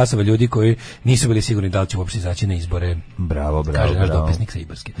 10 glasova ljudi koji nisu bili sigurni da li će uopšte izaći na izbore. Bravo. Kaže naš dopisnik sa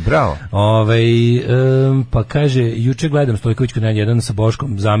Ibarske. Bravo. Pa kaže, juče gledam Stojković kod jedan sa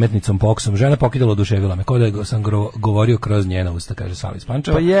Boškom, zametnicom, poksom. Žena pokidala, oduševila me. Kao da sam govorio kroz njena usta, kaže Sala iz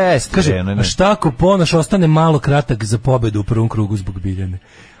Pančeva. Pa jest. Kaže, šta ako Ponoš ostane malo kratak za pobedu u prvom krugu zbog Biljane?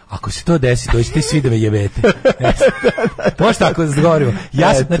 Ako se to desi, dođite svi da me jebete. Možeš tako da govorimo.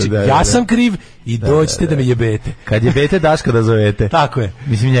 Ja sam kriv i dođite da me jebete. Kad jebete, Daška da zovete. Tako je.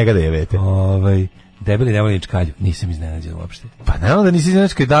 Mislim njega da jebete. Debeli ne voli Čkalju. Nisam iznenađen uopšte. Pa naravno da nisi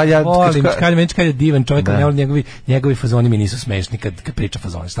iznenađen. Da, ja volim Čkalju, meni Čkalju je divan čovjek, ne volim njegovi fazoni mi nisu smešni kad priča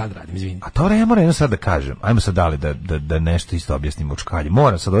fazone. Šta da radim, izvini. A to ja moram jedno sad da kažem. Ajmo sad da nešto isto objasnimo o Čkalju.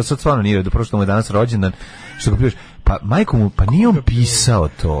 Moram sad stvarno nije da prošlo mu je danas rođendan. Što ga pišeš? Pa majko mu, pa nije on pisao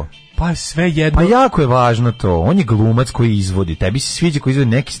to. Pa sve jedno. Pa jako je važno to. On je glumac koji izvodi. Tebi se sviđa koji izvodi.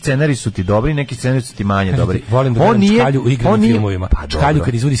 Neki scenari su ti dobri, neki scenari su ti manje dobri. Volim da gledam Čkalju u igranim filmovima. Pa, Čkalju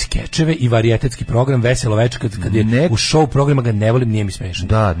kad izvodi skečeve i varijetetski program, veselo veče kad je u show programa ga ne volim, nije mi smešno.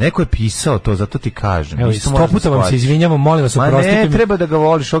 Da, neko je pisao to, zato ti kažem. Evo, 100 puta vam se izvinjavam, molim vas, oprostite mi. Ne, treba da ga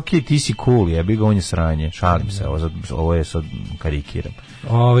voliš, okej, ti si cool, jebi ga, on je sranje. Šalim se, ovo je sad karikiram.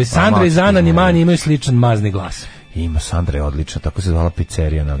 Sandra i Zana Nimani imaju sličan mazni glas. Ima, Sandra je odlična, tako se zvala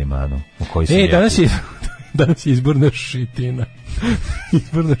pizzerija na Limanu, u kojoj sam danas je izborna šitina.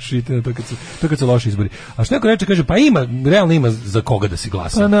 Izborna šitina, to kad su loši izbori. A što neko reče, kaže, pa realno ima za koga da se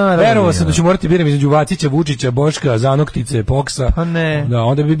glasa. Verovao sam da ću morati biram između Vacića, Vučića, Boška, Zanoktice, Poksa. Pa ne. Da,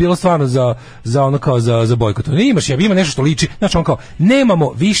 onda bi bilo stvarno za ono kao za bojkot. Ima nešto što liči. Znači on kao,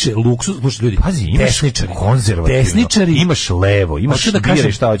 nemamo više luksuz, slušajte ljudi. Pazi, imaš konzervativno, imaš levo, imaš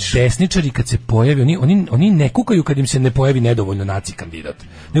biraj šta hoćeš. Desničari kad se pojavi, oni ne kukaju kad im se ne pojavi nedovoljno naci kandidat.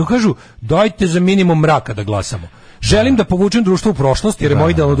 Nego kažu, dajte za minimum mraka da glasamo. Želim da povučem društvo u prošlost, jer je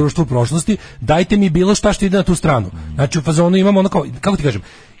moje idealno društvo u prošlosti, dajte mi bilo šta što ide na tu stranu. Znači u fazonu imamo ono kao, kako ti kažem,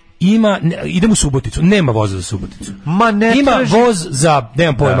 idemo u Suboticu, nema voza za Suboticu. Ima voz za,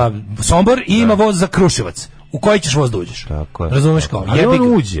 nemam pojma, Sombor i ima voz za Kruševac. U koji ćeš voz da uđeš? Tako je. Razumeš kao? Ali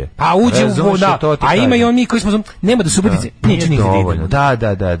on uđe. A uđe a ima i on mi koji smo nema do Subotice, neće nigde ide.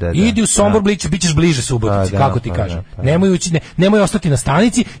 Da. Idi u Sombor, bićeš bliže Subotici, kako ti kažem. Nemoj ostati na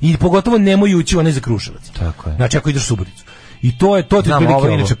stanici i pogotovo nemoj ući onaj za Kruševac. Tako je. Znači ako ideš u Suboticu. I to ti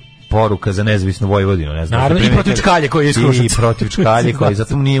otprilike inače poruka za nezavisnu Vojvodinu, ne znam. Naravno, i protiv Čkalje koji je iz Kruševca. I protiv Čkalje koji,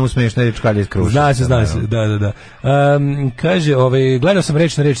 zato mu nije usmešno jer Čkalje iz Kruševca. Zna se, da. Kaže, gledao sam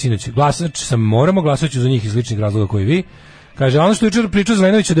reč na reč sinoć, glasač sam, glasaću za njih iz ličnih razloga koji vi. Kaže, ono što jučer pričao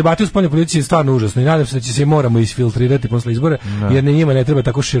Zelenović o debati u spoljnoj politici je stvarno užasno i nadam se da će se i moramo isfiltrirati posle izbora, jer njima ne treba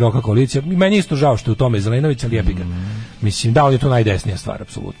tako široka koalicija. Meni je isto žao što je u tome Zelenović, ali jebi ga. Mislim, da, on je to najdesnija stvar,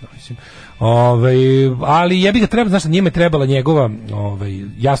 apsolutno. Mislim. Ali jebi ga treba, znaš, njima je trebala njegova,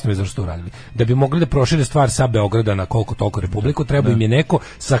 jasno je zašto to uradili. Da bi mogli da prošire stvar sa Beograda na koliko toliko Republiku, treba im je neko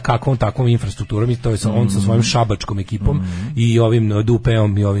sa kakvom takvom infrastrukturom i to je on sa svojim šabačkom ekipom i ovim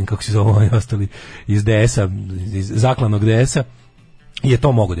Dupeom i ovim, kako se zove, ostali iz DS-a, iz zaklanog DS-a, je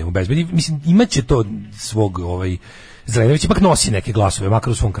to mogu da im obezbedi. Mislim, imaće to svog, Zelenović ipak nosi neke glasove,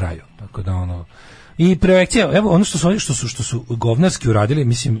 makar u svom kraju. Tako da i projekcija, evo ono što su govnarski uradili,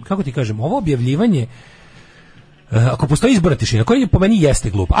 mislim, kako ti kažem, ovo objavljivanje, ako postoji izborna tišina, koji po meni jeste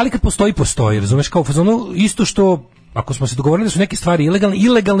glup, ali kad postoji, razumeš, kao fazonu, isto što, ako smo se dogovorili da su neke stvari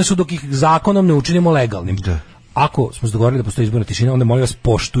ilegalne su dok ih zakonom ne učinimo legalnim. Da. Ako smo se dogovorili da postoji izborna tišina, onda molim vas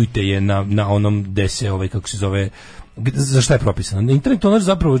poštujte je na onom gde se, kako se zove, za šta je propisano. Na internetu ona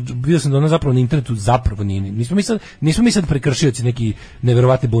zapravo, vidio sam da ona zapravo na internetu zapravo nije. Nismo mi sad prekršioci neki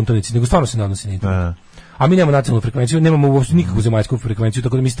neverovatni buntovnici, nego stvarno se ne odnosi na internet. A mi nemamo nacionalnu frekvenciju, nemamo uopšte nikakvu zemaljsku frekvenciju,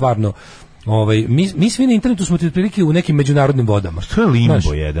 tako da mi stvarno mi svi na internetu smo otprilike u nekim međunarodnim vodama. Što je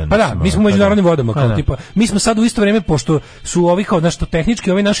limbo jedan? Pa da, mi smo u međunarodnim vodama, kao tipa, mi smo sad u isto vrijeme, pošto su ovi kao nešto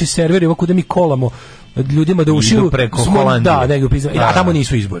tehnički, ovi naši serveri, ovako da mi kolamo ljudima da ušiju preko Holandije. A tamo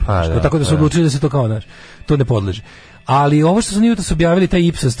nisu izbori. Tako da su odlučili da se to kao to ne podleže. Ali ovo što su jutros objavili, taj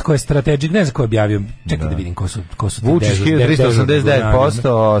Ipsos, ko je strategic, ne znam ko je objavio, čekaj da vidim ko su Vučić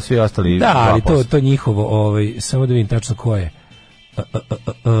 1389%, svi ostali 2%. Da, ali to njihovo, samo da vidim tačno ko je.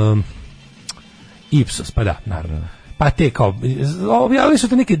 Ipsos, pa da, naravno. Pa te kao, objavili su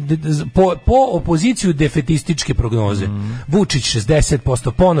to neke po opoziciju defetističke prognoze. Vučić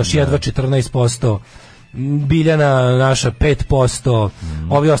 60%, Ponoš jedva 14%, Biljana naša 5%,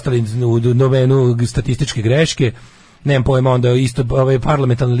 ovi ostali u domenu statističke greške, nemam pojma, onda isto ove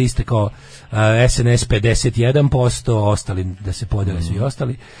parlamentarne liste kao SNS 51%, ostali da se podele svi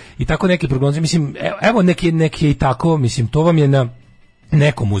ostali. I tako neke prognoze, mislim, evo neke i tako, mislim, to vam je na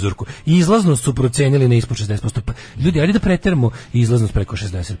nekom uzorku. I izlaznost su procenili na ispod 60%. Pa, ljudi, ajde da preteramo izlaznost preko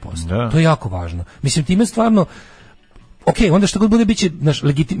 60%. Da. To je jako važno. Mislim, time stvarno, onda što god bude biće,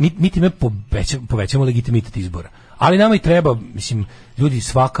 mi time povećamo legitimitet izbora. Ali nama i treba, mislim, ljudi,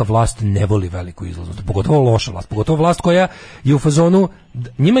 svaka vlast ne voli veliku izlaznost, pogotovo loša vlast, pogotovo vlast koja je u fazonu,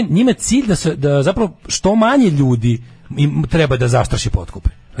 njima cilj da zapravo što manje ljudi im treba da zastraši potkupe.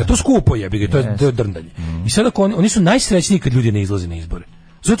 Jer to skupo jebi ga, to je drndanje. I sad ako oni su najsrećniji kad ljudi ne izlaze na izbore.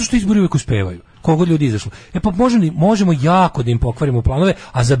 Zato što izbori uvijek uspevaju. Koliko ljudi izašlo. Pa možemo jako da im pokvarimo planove,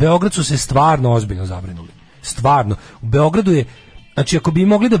 a za Beograd su se stvarno ozbiljno zabrinuli. Stvarno. U Beogradu je, znači ako bi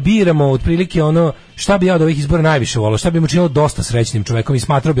mogli da biramo otprilike šta bi ja od ovih izbora najviše volao, šta bi mu činilo dosta srećnim čovekom i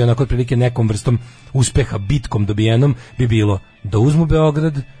smatrao bi onako otprilike nekom vrstom uspeha, bitkom dobijenom, bi bilo da uzmu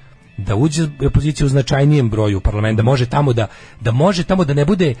Beograd, da uđe opozicija u značajnijem broju u parlament, da može tamo da ne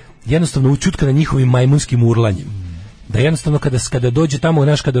bude jednostavno učutka na njihovim majmunskim urlanjem. Da jednostavno kada dođe tamo,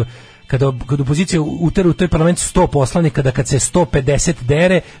 znaš, kada opozicija utera u toj parlament 100 poslanika, da kad se 150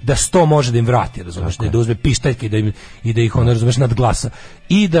 dere, da 100 može da im vrati, razumeš, da uzme pištaljke i da ih ono, razumeš, nadglasa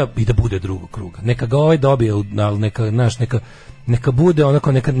i da bude drugog kruga. Neka ga ovaj dobije, neka bude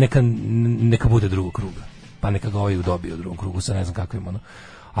onako, neka bude drugog kruga. Pa neka ga ovaj dobije u drugom krugu sa ne znam kakvim ono.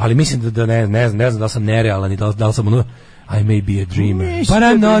 Ali mislim da ne znam da li sam nerealan i da li sam ono I may be a dreamer, but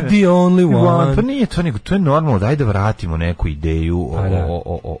I'm not the only one. Pa nije to, nego to je normalno, daj da vratimo neku ideju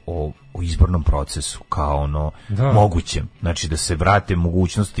o izbornom procesu kao ono mogućem. Znači da se vrate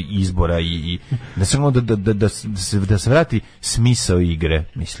mogućnosti izbora i da samo da se vrati smisao igre,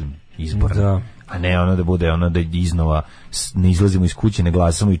 mislim, izbora. Da. A ne ono da bude ono da iznova ne izlazimo iz kuće, ne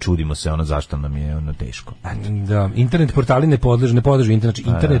glasamo i čudimo se ono zašto nam je ono teško. Da, internet portali ne podležu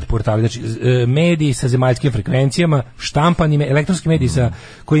internet portali, znači mediji sa zemaljskim frekvencijama, štampani elektronski mediji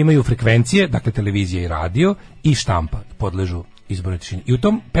koji imaju frekvencije, dakle televizija i radio i štampa podležu izbornoj tišini. I u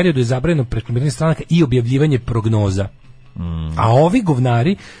tom periodu je zabranjeno reklamiranje stranaka i objavljivanje prognoza. A ovi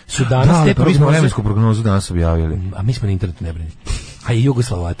govnari su danas te prognoze... Mi smo vremensku prognozu danas objavili. A mi smo na internetu ne brini. A i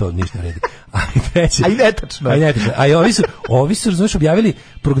Jugoslava, to ništa ne redi. A i netačno. A i ovi su razumiješ, objavili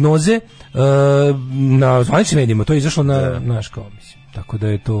prognoze na zvaničnim medijima. To je izašlo na naš kao, mislim. Tako da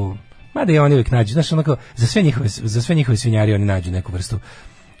je to... Mada i oni uvijek nađu. Znaš, onako, za sve njihove svinjari oni nađu neku vrstu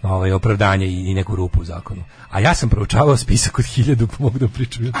opravdanja i neku rupu u zakonu. A ja sam proučavao spisak od 1000, pa mogu da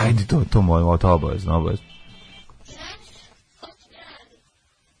pričam. Ajde, to moj, to obavezno.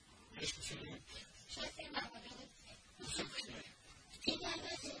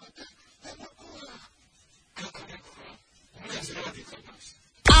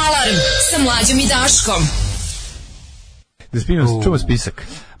 Alarm sa Mlađom i Daškom. Da čuva spisak.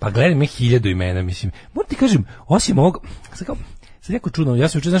 Pa gledaj me 1000 imena, mislim. Moram ti kažem, osim ovog, sad jako čudno, ja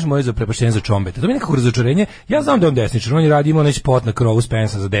sam učeo, znaš, moje zaprepašćenje za Čombeta. To mi je nekako razočarenje. Ja znam da on desničar, on je radio, imao neki spot na krovu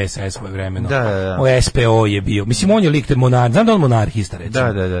Spensa za DSS svoje vremeno. Da. O SPO je bio. Mislim, on je lik te monarh, znam da on monarhista,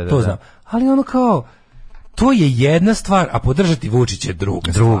 recimo. Da. To znam. Ali ono kao, to je jedna stvar, a podržati Vučića je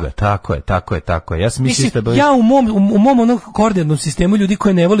druga stvar. Tako je. Ja sam mislim ja u mom onog koordinatnom sistemu ljudi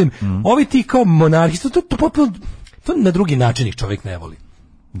koje ne volim, ovi ti kao monarhisti, to na drugi način ih čovjek ne voli.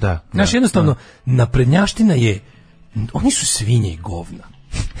 Da. Znaš, jednostavno, naprednjaština je, oni su svinje i govna.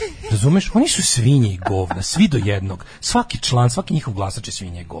 Razumeš? Oni su svinje i govna, svi do jednog. Svaki član, svaki njihov glasač je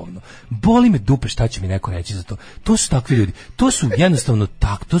svinje i govno. Boli me dupe šta će mi neko reći za to. To su takvi ljudi. To su jednostavno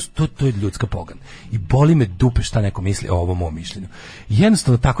to je ljudska pogan. I boli me dupe šta neko misli o ovom mom mišljenju.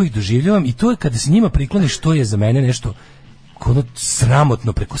 Jednostavno tako ih doživljavam i to je kada se njima prikloniš, to je za mene nešto ono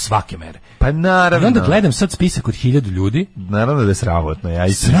sramotno preko svake mere. Pa naravno. I onda gledam sad spisak od 1000 ljudi. Naravno da je sramotno.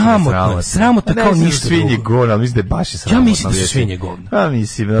 Sramotno kao ništa drugo. Svinje govna, mislim da je baš sramotno. Ja mislim da su svinje govna. Pa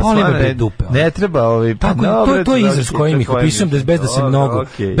mislim, ne treba to je izraz kojim ih opisujem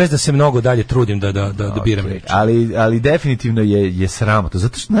bez da se mnogo dalje trudim da biram reči. Ali definitivno je sramotno.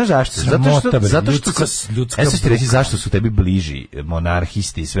 Zato što, znaš zašto? Zato što ljudska ti reći zašto su tebi bliži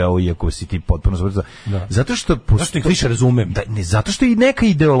monarhisti i sve ovo, iako si ti potpuno zavrzo. Zato što ih više razumem. Ne, zato što je i neka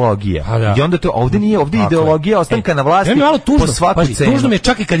ideologija. I onda to ovdje nije, ideologija ostanka na vlasti po svaku cenu. Tužno mi je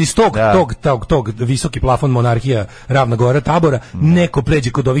čak i kad iz tog visoki plafon monarhija Ravna Gora Tabora neko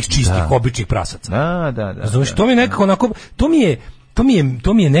pređe kod ovih čistih običnih prasaca. Da. Znači, to mi je nekako onako,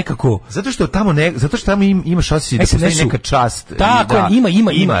 to mi je nekako zato što tamo imaš osjećaj da postoji neka čast. Tako, ima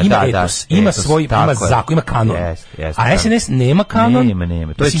etos, ima svoj, ima zakon, ima kanon. A SNS nema kanon.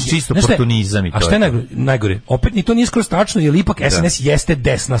 Nema. To je čisto oportunizam i to. A šta je najgore? Opet ni to nije skroz tačno, jer ipak SNS jeste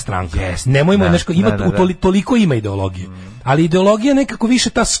desna stranka. Nemojmo nešto, toliko ima ideologije. Ali ideologija nekako više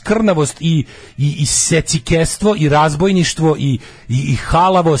ta skrnavost i secikestvo i razbojništvo i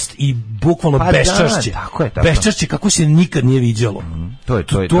halavost i bukvalno beščašće. Beščašće kako se nikad nije viđalo.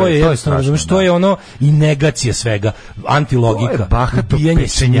 To je jednostavno, to je ono i negacija svega, antilogika, to je bahato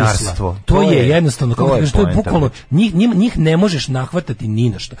pečenjarstvo. To je jednostavno, kako kažeš, to je bukvalno, njih ne možeš nahvatati ni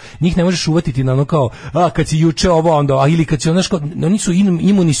na što. Njih ne možeš uvatiti na ono kao, kad si juče ovo, onda, ili kad si ono što, oni su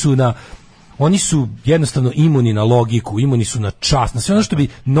imuni su na oni su jednostavno imuni na logiku, imuni su na čast, na sve ono što bi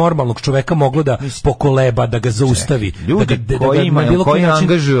normalnog čoveka moglo da pokoleba, da ga zaustavi. Ljudi koji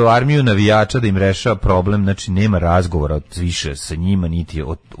angažuju armiju navijača da im rešava problem, znači nema razgovora više sa njima niti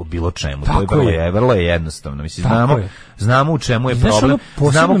o bilo čemu. To je vrlo jednostavno. Mislim, znamo u čemu je problem,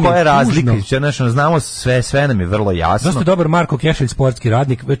 znamo koja je razlika, znamo sve nam je vrlo jasno. Dosta dobar Marko Kešelj, sportski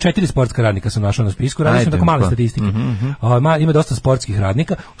radnik, 4 sportska radnika sam našao na spisku, radio sam tako male statistike. Ima dosta sportskih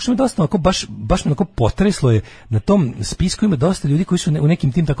radnika, što mi dosta onako baš me onako potreslo je, na tom spisku ima dosta ljudi koji su u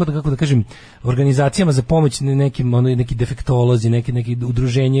nekim tim, tako da, kako da kažem, organizacijama za pomoć neki defektolozi, neki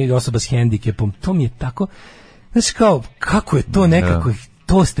udruženje osoba s hendikepom. To mi je tako, Znaš kao, kako je to nekako,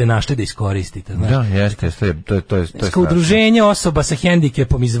 to ste našli da iskoristite. Znaš. Da, jeste, to je kao udruženje osoba sa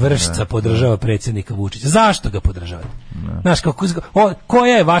hendikepom iz Vršca podržava predsjednika Vučića. Zašto ga podržavate? Znaš,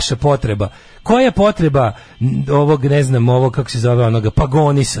 koja je vaša potreba? Koja je potreba ovog, ne znam, ovog, kako se zove, onoga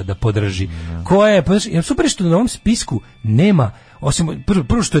Pagonisa da podrži? Koja je, super što na ovom spisku nema, osim,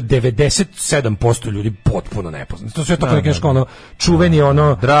 prvo što je 97% ljudi potpuno nepoznati. To sve tako nekako ono, čuveni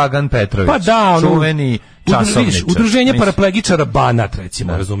ono... Dragan Petrović, pa da, ono, čuveni časovničar. Udruženje paraplegičara Banat,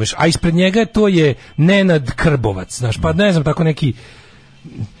 recimo, razumeš? A ispred njega to je Nenad Krbovac, znaš, pa ne znam, tako neki...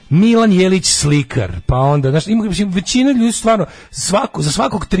 Milan Jelić slikar, pa onda, znaš, većina ljudi stvarno, za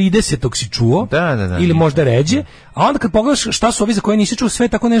svakog 30. si čuo, ili možda ređe, a onda kad pogledaš šta su ovi za koje nisi čuo, sve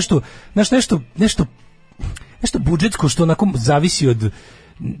tako nešto, znaš, nešto budžetsko što onako zavisi od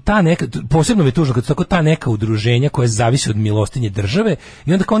ta neka, posebno mi je tužno kad su tako ta neka udruženja koja zavisi od milostinje države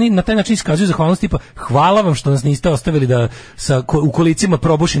i onda kao oni na taj način iskazuju zahvalnost tipa hvala vam što nas niste ostavili da u kolicima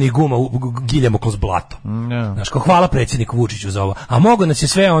probušenih guma giljamo kroz blato. Znaš, kao hvala predsjedniku Vučiću za ovo. A mogu nas je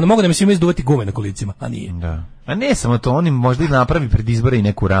sve, mogu da mi svima izduvati gume na kolicima, a nije. Da. A ne samo to, on im možda i napravi pred izbore i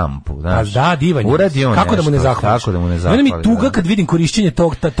neku rampu, znaš. A da, divan. Uradi on kako nešto, da mu ne zahvališ? Kako da mu ne zahvališ? Mene mi tuga kad vidim korišćenje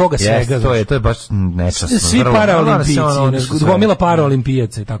toga svega. To je baš nečasno. Svi paraolimpijci, gomila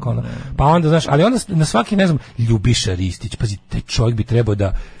paraolimpijaca i tako ono. Pa onda, znaš, ali onda na svaki, ne znam, Ljubiša Ristić, pazi, taj čovjek bi trebao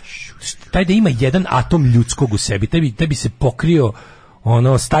da, taj da ima jedan atom ljudskog u sebi, taj bi se pokrio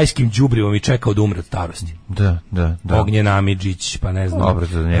ono stajskim đubrivom i čekao da umre od starosti. Da. Ognjen Amidžić, pa ne znam,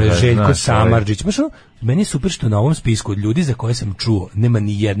 Željko Samardžić. Baš ono, meni je super što na ovom spisku od ljudi za koje sam čuo nema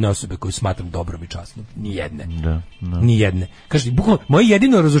ni jedne osobe koju smatram dobrom i časnom. Ni jedne. Ni jedne. Kažete, bukvalno, moje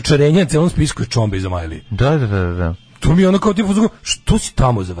jedino razočarenje na celom spisku je Čombe iz Zmajlije. Da. To mi je ono kao tipu, što si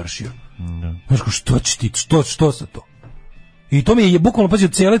tamo završio? Znaš, što će ti, što sa to? I to mi je bukvalno, pazi,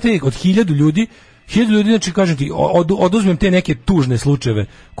 od cijele te, od 1000 ljudi, znači, kažem ti, oduzmem te neke tužne slučajeve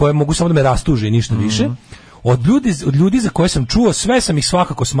koje mogu samo da me rastuže i ništa više. Od ljudi za koje sam čuo, sve sam ih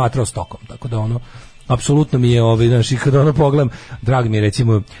svakako smatrao stokom. Tako da ono, apsolutno mi je, znaš, i kada ono pogledam, drag mi je,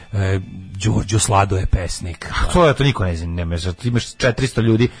 recimo, Đorđo Slado je pesnik. To niko ne zna, ti imaš 400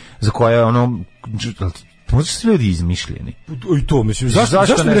 ljudi za koje ono... Možda su ljudi izmišljeni. I to, mislim,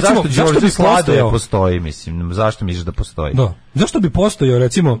 zašto Đorđe Slado postoji, mislim, zašto misliš da postoji? Da, zašto bi postojao,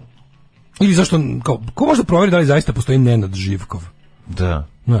 recimo, ili zašto, kao, ko može provjeriti da li zaista postoji Nenad Živkov? Da.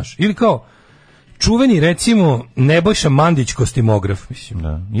 Znaš, ili kao, čuveni, recimo, Nebojša Mandić kostimograf, mislim.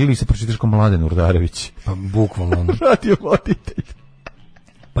 Da, ili se pročitaš kao Mladen Urdarević. Pa, bukvalno. Radio voditelj.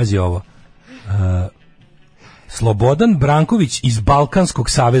 Pazi ovo. Slobodan Branković iz Balkanskog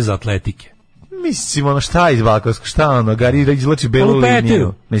saveza atletike. Mislim, ono, šta iz Balkanskog, šta ono, Gari izlači belu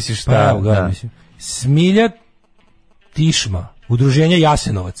liniju. Misliš, šta? Pa, evo ga, mislim. Smilja Tišma, udruženje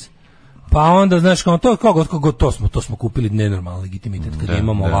Jasenovac. Pa onda, znaš, kao to smo kupili nenormalan legitimitet kada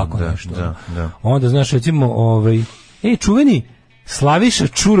imamo ovako nešto. Da. Onda, znaš, recimo, čuveni Slaviša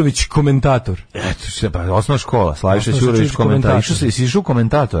Čurović komentator. Eto, osnovna škola, Slaviša Čurović komentator. Išao u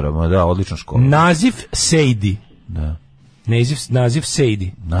komentatora, da, odlična škola. Nazif Sejdi. Da. Naziv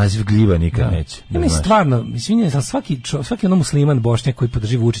Sejdi. Naziv gljiva nikad neće. Ja mi stvarno, mislim, svaki ono musliman bošnjak koji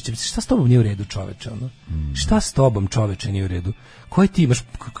podrži Vučića, šta s tobom nije u redu, čoveče, ono? Šta s tobom, čoveče, nije u redu?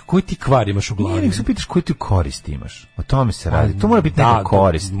 Koji ti kvar imaš u glavi? Nije, se pitaš koji ti korist imaš. O tome se radi. To mora biti neka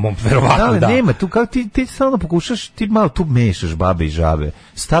korist. Verovatno, da. Nema, tu kao ti stalno pokušaš, ti malo tu mešaš babe i žabe.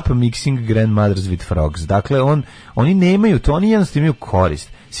 Stop mixing grandmothers with frogs. Dakle, oni nemaju to, oni jednostavno imaju korist.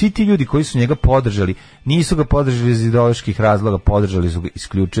 Svi ti ljudi koji su njega podržali, nisu ga podržali iz ideoloških razloga, podržali su ga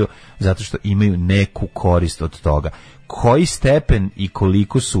isključivo zato što imaju neku korist od toga. Koji stepen i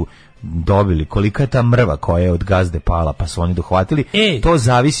koliko su dobili, kolika je ta mrva koja je od gazde pala, pa su oni dohvatili, to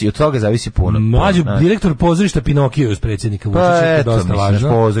zavisi, od toga zavisi puno. Mlađu, direktor pozorišta Pinokio iz predsjednika Vučića, pa eto, dosta važno.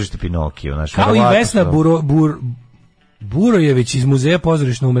 Pozorište Pinokio. Kao i Vesna Burojević iz Muzeja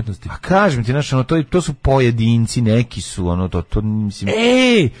pozorišne umetnosti. A kažem ti, znaš, to su pojedinci, neki su, to mislim...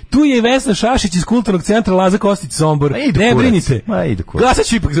 Tu je i Vesna Šašić iz Kulturnog centra Laza Kostić Sombor. Ne brinite. Glasat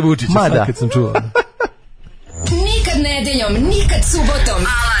ću ipak za Vučića, sad kad sam čuo. Nikad nedeljom, nikad subotom.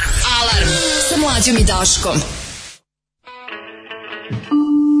 Alarm sa Mlađom i Daškom.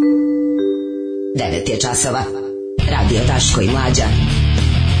 9 je časova. Radio Daško i Mlađa.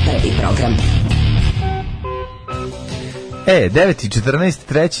 Prvi program. 9:14,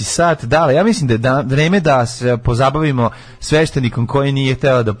 treći sat, dale, ja mislim da je vreme da se pozabavimo sveštenikom koji nije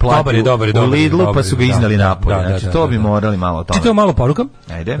hteo da plati u Lidlu, pa su ga iznali napolje. Znači, to bi morali malo o tome. Čitao malo poruka.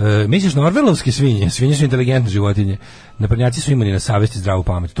 Ajde. Misliš na orvelovske svinje su inteligentne životinje. Naprednjaci su imali na savesti zdravu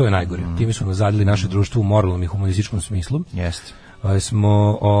pamet, to je najgore. Time su nazadili naše društvo u moralnom i humanističkom smislu. Jeste.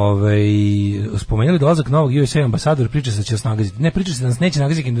 smo spomenuli dolazak novog USA ambasadora, priča se da će nas nagaziti. Ne, priča se da nas neće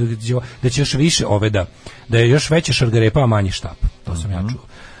nagaziti, da će još više da je još veće šargarepa, a manji štap. To sam ja čuo.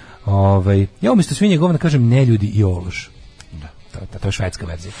 Ja umjesto svinje govna kažem neljudi i ološ. To je švedska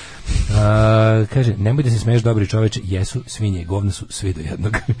verzija. Kaže, nemoj da se smeješ, dobri čoveče, jesu svinje i govna su svi do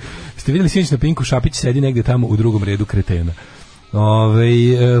jednog. Ste vidjeli sinoć na Pinku, Šapić sedi negde tamo u drugom redu kretena.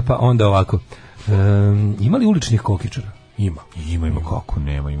 Pa onda ovako. Ima li uličnih kokičara? Ima kako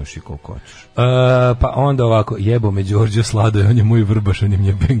nema, imaš i koliko hoćeš. Pa onda ovako, jebo me Đorđe Slado, on je moj vrbaš, on je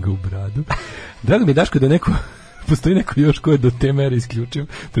mje benga u bradu. Drago mi je, Daško, da postoji neko još ko je do te mere isključiv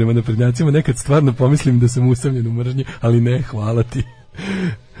prema naprednjacima, nekad stvarno pomislim da sam usamljen u mržnji, ali ne, hvala ti.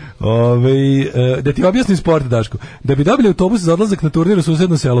 Da ti objasnim sport, Daško. Da bi dobili autobus za odlazak na turnir u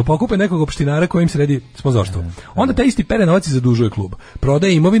susedno selo, pokupe nekog opštinara kojim sredi sponzorstvo. Onda taj isti pere novac i zadužuje klub.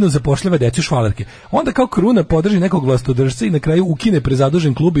 Prodaje imovinu, zapošljava decu švalerke. Onda kao kruna podrži nekog vlastodržca i na kraju ukine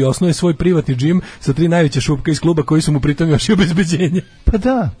prezadužen klub i osnuje svoj privatni džim sa 3 najveće šupka iz kluba koji su mu pritom još i obezbeđenje. Pa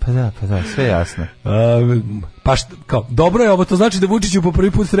da, sve jasno. Kao, dobro je ovo, to znači da Vučiću po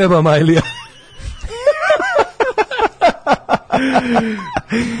prvi put treba Majlija.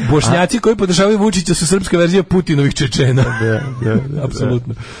 Bošnjaci koji podržavaju Vučića su srpska verzija Putinovih Čečena. Da,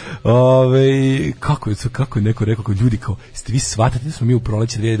 apsolutno. Kako je neko rekao, ljudi kao, ste vi shvatate da smo mi u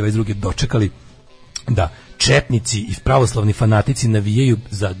proleće 2022. dočekali da četnici i pravoslavni fanatici navijaju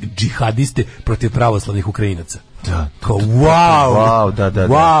za džihadiste protiv pravoslavnih Ukrajinaca. Da. Kao, wow.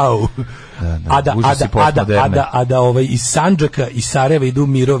 Wow. A da iz Sandžaka i Sarajeva idu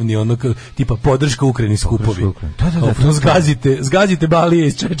mirovni, tipa podrška Ukrajini skupovi. Zgazite balije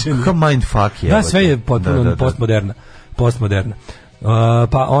iz Čečenije. Kao mindfuck je. Da, sve je potpuno postmoderna.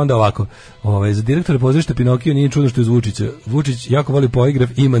 Pa onda ovako, za direktora pozorišta Pinokio nije čudno što je iz Vučića. Vučić jako voli poligraf,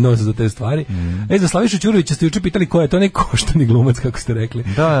 ima nos za te stvari. Za Slavišu Ćurovića ste juče pitali ko je to, koštani glumac, kako ste rekli.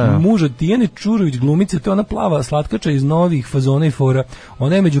 Muž od Tijane Ćurović glumice, to je ona plava slatkača iz novih fazona i fora.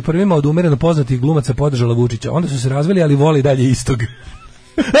 Ona je među prvima od umereno poznatih glumaca podržala Vučića. Onda su se razveli, ali voli dalje istog.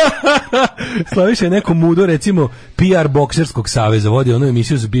 Slaviša je neko mudo, recimo PR bokserskog saveza, vodi onu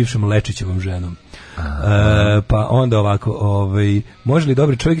emisiju s bivšom Lečićevom ženom. Pa onda ovako, može li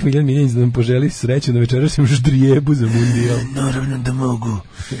dobri čovjek Miljan Miljanić da nam poželi sreću na večerašnjem ždrijebu za mundijal? Naravno da mogu.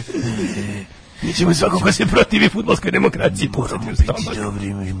 Mi ćemo svako ko se protivi fudbalskoj demokraciji pusati u stomak. Dobri,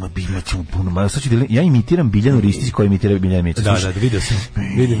 imaćemo puno. Ja imitiram Biljanu Ristić koja imitira Biljana Mića. Da, vidio sam.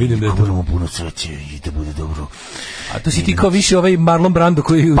 Vidim da je to. Budemo puno sreće i da bude dobro. A to si ti kao više Marlon Brando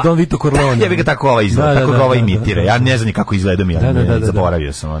koji u Don Vito Corleone. Ja bih ga tako izgleda, tako ga imitira. Ja ne znam ni kako izgleda mi, ali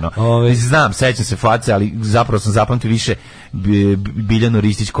zaboravio sam Znam, sećam se face, ali zapravo sam zapamtio više Biljanu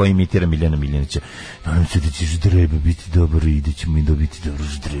Ristić koja imitira Miljana Miljanića. Nadam se da će ždrebe biti dobro i da ćemo i dobiti dobro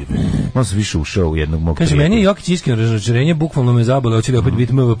ždrebe. On se više ušao u jednog mog prijatelja. Kaže, meni je Jokić iskreno razočarenje, bukvalno me zabole, hoće li opet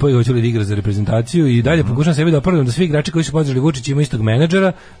biti MVP i hoće li da igra za reprezentaciju i dalje pokušam sebi da opravdam da svi igrači koji su podržali Vučića imaju istog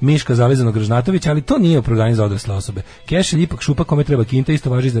menadžera, Miška Zalizanog Ražnatovića, ali to nije opravdanje za odrasle osobe. Kešelj ipak šupa kome treba kinta, isto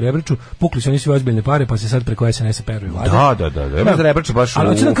važi za Rebraču, pukli su oni svi ozbiljne pare, pa se sad preko SNS-a peruju. Da. Ima za Rebraču baš u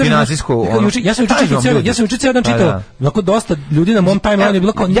finansijsku... Ja sam juče cijel dan čitao, onako dosta ljudi na mom timeline je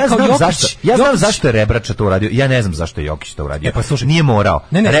bilo kao Jokić. Ja znam zašto je Rebrača to uradio, ja ne znam zašto je Jokić to uradio. Nije morao.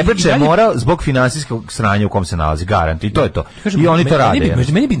 Rebrača je morao zbog finansijskog sranja u kom se nalazi, garant, i to je to. I oni to rade.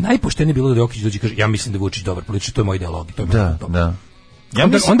 Meni bi najpoštenije bilo da Jokić dođe i kaže, ja mislim da je Vučić dobar političar, to je moj ideologija. Da.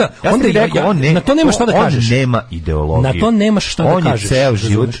 Na to nema šta da kažeš. On nema ideologiju. Na to nemaš šta da kažeš. On je ceo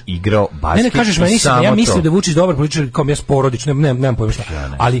život igrao basket. Ne kažeš meni, ja mislim da je Vučić dobar političar, kao ja porodično, nemam pojma šta.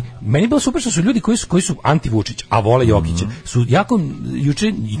 Ali meni je bilo super što su ljudi koji su anti Vučić, a vole Jokića, su jako juče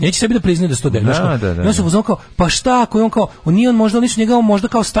i neće sebi da priznaju da se to dešava. On se pozvao kao, pa šta, ako je on kao, nisu njega možda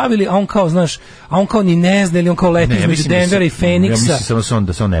kao stavili, a on kao, znaš, a on kao ni ne zna ili on kao leti između Denvera i Feniksa. Ja mislim samo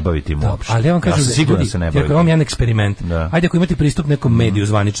da se on ne bavi tim uopšte. Ali ja vam kažem, sigurno se ne bavi. Ja vam jedan eksperiment. Ajde, ako imate pristup nekom mediju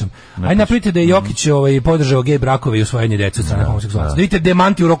zvaničnom. Ajde napravite da je Jokić podržao gej brakove i usvajanje dece od strane homoseksualaca. Da vidite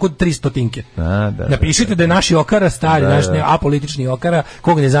demanti u roku od 300. Napišite da je naš Jokara stari, naš apolitični Jokara,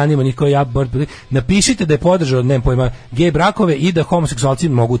 koga ne zanima niko ja. Napišite da je podržao, ne pojma, gej brakove i da homoseksualci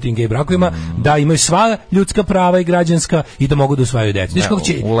mogu tim gej brakovima, da imaju sva ljudska prava i građanska i da mogu da usvajaju decu. Znaš kako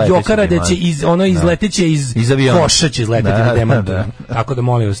će Jokara da će izleteće iz koša će izleteti na demantu. Tako da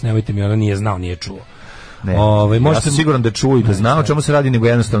molim vas, nemojte mi, nije znao, nije čuo. Ja sam siguran da čuju i da zna o čemu se radi, nego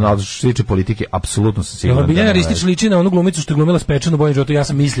jednostavno, ali što se tiče politike, apsolutno sam siguran. Biljana Ristić liči na onu glumicu što je glumila Spečanu Bojin životu, ja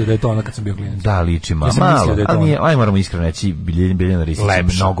sam mislio da je to ona kad sam bio klinac. Da, liči malo, ali nije, aj moramo iskreno reći, Biljana Ristić je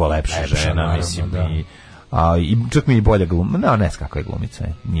mnogo lepša žena, mislim, i čak mi je bolja glumica, ne znam kakva je glumica,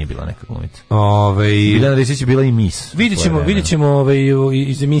 nije bila neka glumica. Biljana Ristić je bila i mis. Vidjet ćemo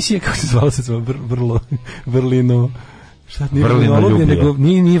iz emisije, kako se zvala se vrlino... Šta nije vrlinoljublje, nego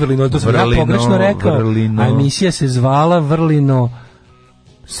nije vrlino, to sam ja pogrešno rekao. A emisija se zvala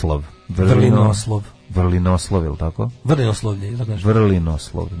Vrlinoslov, je li tako? Vrlinoslovlje, tako nešto.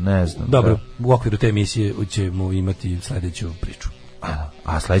 Vrlinoslov, ne znam. Dobro, u okviru te emisije ćemo imati sledeću priču.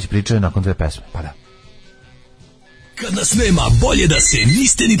 A sledeća priča je nakon 2 pesme. Pa da. Kad nas nema, bolje da se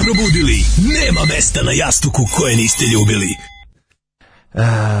niste ni probudili. Nema mesta na jastuku koje niste ljubili.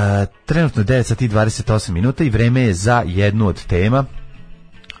 Trenutno 9:28 minuta i vreme je za jednu od tema,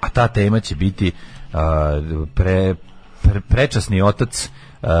 a ta tema će biti prečasni otac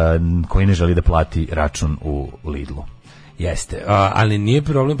koji ne želi da plati račun u Lidlu. Jeste, ali nije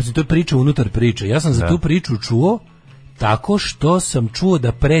problem, pa to je priča unutar priče. Ja sam za tu priču čuo tako što sam čuo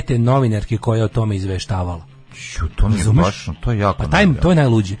da prete novinarke koja je o tome izveštavala. To mi je baš, to je jako. Pa to je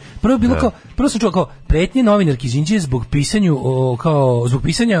najluđe. Prvo sam čuo kao pretnje novinarki iz Inđije zbog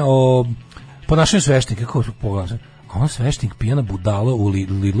pisanja o ponašanju sveštenika, kako pogledam. A on sveštenik pijana budala u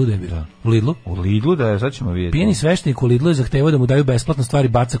Lidlu, da je bila. U Lidlu, da je, sad ćemo vidjeti. Pijani sveštenik u Lidlu je zahtevao da mu daju besplatno stvari,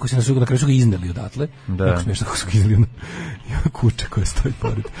 baca koji se na kraju su ga izneli odatle. Da. Jako smiješno kako su ga izneli. Kuća koja stoji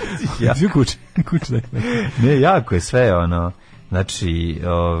pored. Kuća. Ne, jako je sve ono. Znači,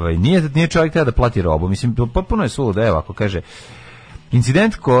 nije čovjek treba da plati robu. Mislim, potpuno je suludo, evo, ako kaže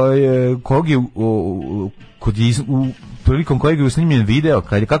incident kog je prilikom kojeg je snimljen video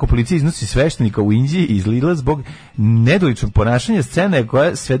kako policija iznosi sveštenika u Indiji iz Lidla zbog nedoličnog ponašanja, scene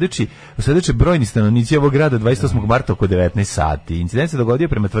koja svedoče brojni stanovnici ovog grada 28. marta oko 19 sati. Incident se dogodio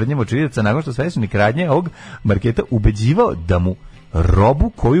prema tvrdnjama očevidaca nakon što sveštenik radnje ovog marketa ubeđivao da mu robu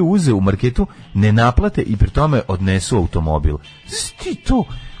koju uze u marketu ne naplate i pri tome odnesu automobil.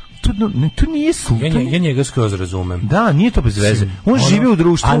 To nije ja njega skroz razumem. Da, nije to bez veze. On živi u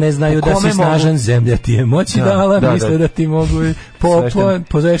društvu. A ne znaju da si snažan, zemlja ti je moći dala, misle da ti mogu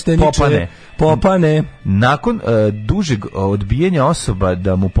popane. Nakon dužeg odbijanja osoba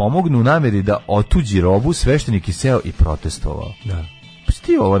da mu pomognu u namjeri da otuđi robu, sveštenik je seo i protestovao. Da.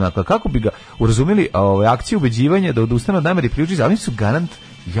 Kako bi ga urazumeli akciju ubeđivanja da odustane od namjeri priučiza, ali su garant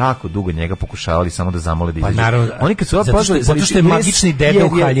jako dugo njega pokušavali samo da zamole da izađe. Pa naravno, oni kad su zato što je magični deda u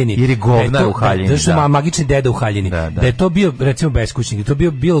haljini. Jer je govnar u haljini. Zato što je magični deda u haljini. Da je to bio, recimo, beskućnik, to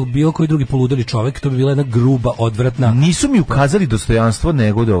bio bilo koji drugi poludeli čovjek, to bi bila jedna gruba, odvratna. Nisu mi ukazali dostojanstvo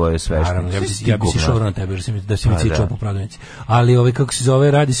nego da ovo je sveštenik. Naravno, ja bi si šao na tebe, da si mi cičao po pradovnici. Ali kako se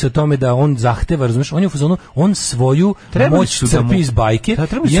zove, radi se o tome da on zahteva, razumeš, on je u fazonu, on svoju moć crpi iz bajke.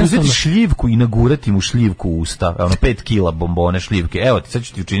 Treba se uzeti šljivku i nagurati mu šljivku u usta, 5 kila bombone šljivke. Evo ti, sad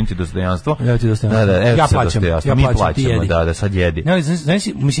ću ti učiniti dostojanstvo. Ja plaćam. Mi plaćamo, da sad jedi. Ne, znaš,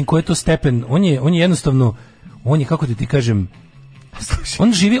 mislim, koji je to stepen, on je jednostavno, kako ti kažem,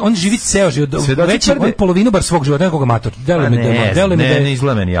 on živi ceo život, već on polovinu bar svog života, nekog amator. Ne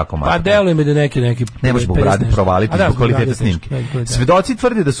izgleda meni jako amator. Pa deluje mi da neki ne možeš provaliti zbog kvaliteta snimke. Svedoci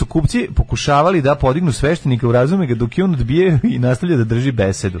tvrde da su kupci pokušavali da podignu sveštenika u razume ga dok je on odbije i nastavlja da drži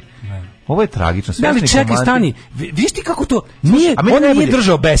besedu. Ovo je tragično. Ali čekaj, stani. Viš ti kako to nije, on nije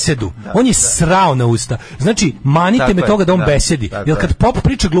držao besedu. On je srao na usta. Znači, manite me toga da on besedi. Jer kad pop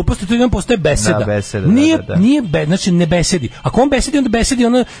priča gluposti, to jedan postaje beseda. Nije, znači ne besedi. Ako on besedi, onda besedi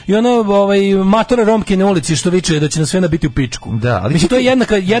ono matora Romke na ulici što viče da će nas sve nabiti u pičku. Mislim, to je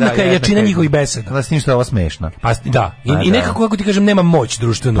jednaka jačina njihovih beseda. Da, s njim što je ovo smešno. Da, i nekako, kako ti kažem, nema moć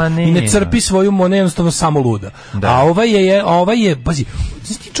društvenu. I ne crpi svoju, on je jednostavno samo luda. A ovaj je, pazi,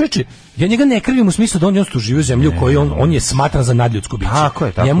 čovječe, ja njega ne krivim u smislu da on jednostavno živi u zemlji u kojoj on je smatran za nadljudsko biće. Tako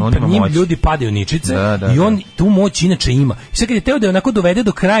je, njim ljudi padaju ničice i on tu moć inače ima. I sad kad je teo da je onako dovede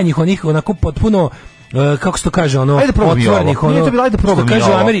do krajnjih onih onako potpuno kako se to kaže, otvorenih, što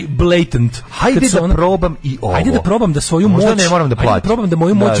kaže u Ameri, blatant. Hajde da probam i ovo. Hajde da probam da svoju moć, ne moram da platim. Hajde da probam da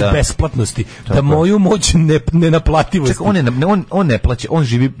moju moć besplatnosti, da moju moć nenaplativosti. Čekaj, on ne plaća, on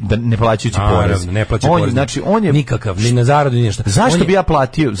živi ne plaćajući porez. Ne plaća porez. Znači, on je nikakav, ni na zaradu, ni ništa. Zašto bi ja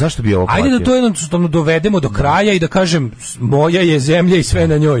platio? Zašto bi ovo platio? Ajde da to jednostavno dovedemo do kraja i da kažem, moja je zemlja i sve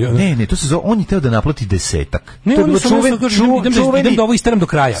na njoj. Ne, to se zove, on je teo da naplati 10. Ne, on je idem da ovo isteram do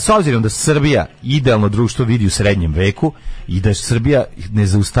kraja. S obzirom da Srbija idealno društvo vidi u srednjem veku i da Srbija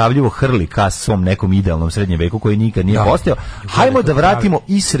nezaustavljivo hrli ka svom nekom idealnom srednjem veku koji nikad nije postojao, hajmo da vratimo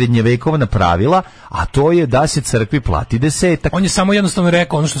i srednjevekovna pravila, a to je da se crkvi plati 10. On je samo jednostavno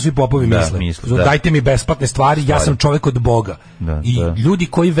rekao ono što svi popovi misle. Dajte mi besplatne stvari, ja sam čovjek od Boga. I ljudi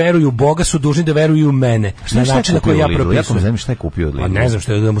koji veruju u Boga su dužni da veruju u mene. Na način na koji ja propisujem. Ja ne znam šta je kupio od Lidla. Ne znam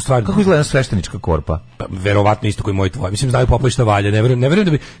šta je da mu stvari. Kako izgleda sveštenička korpa? Verovatno isto koji moj tvoj. Mislim znaju popovi šta valja. Ne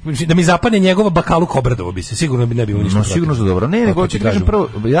verujem da mi zapadne njegova bakaluk ipak obradovao bi se, sigurno bi ne bi imao ništa protiv. Sigurno su dobro. Ne, nego ću kažem prvo,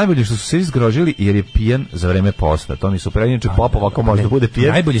 najbolje što su se izgrožili jer je pijan za vreme posta. To mi su inače pop ovako može da bude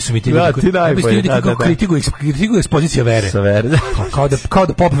pijan. Najbolji su mi ti ljudi kako kritikuju ekspozicija vere. Kao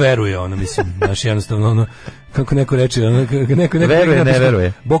da pop veruje, ono mislim, znaš, jednostavno ono kako neko reče, neko veruje, ne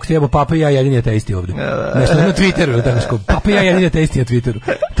veruje. Bog te jebo, papa i ja jedini ateisti ovde. Nešto na Twitteru, tako papa i ja jedini ateisti na Twitteru.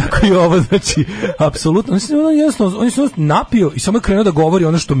 Tako i ovo, znači, apsolutno. On se napio i samo je krenuo da govori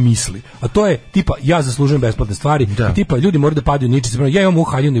ono što misli. A to je, tipa, ja zaslužujem besplatne stvari, i tipa, ljudi moraju da padaju ničice, ja imam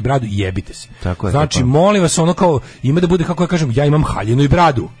haljinu i bradu, jebite se. Znači, molim vas, ono kao, ima da bude, kako ja kažem, ja imam haljinu i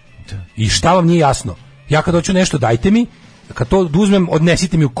bradu. I šta vam nije jasno? Ja kad hoću nešto, dajte mi, kad to uzmem,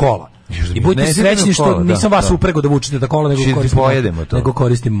 odnesite mi u kola. I budite srećni što nisam vas upregao da vučete ta kola, nego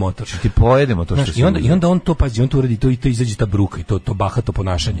koristim motor. Ti pojedemo to što I onda on to, pazi, on to uradi, to izađe ta bruka i to bahato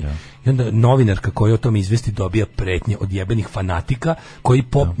ponašanje. I onda novinarka koja o tome izvesti dobija pretnje od jebenih fanatika koji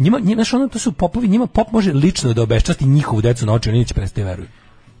pop, njima, znaš, ono, to su popovi, njima pop može lično da obeščasti njihovu decu na oči, oni neće prestati veruju.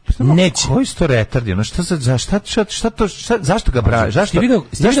 Neće. Koji su to retardi? Ono zašto ga braži? Zašto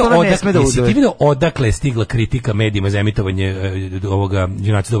ti video odakle je stigla kritika medijima za emitovanje ovoga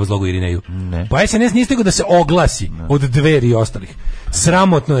Junaci doba zlogu Irineju? Pa SNS nije stigao da se oglasi od Dveri i ostalih.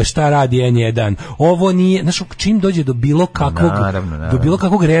 Sramotno je šta radi N1. Ovo nije, znaš, čim dođe do bilo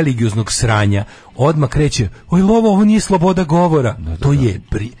kakvog religioznog sranja, odmah kreće, oj lovo, ovo nije sloboda govora. To je,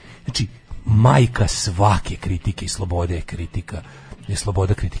 znači, majka svake kritike i slobode je kritika. Je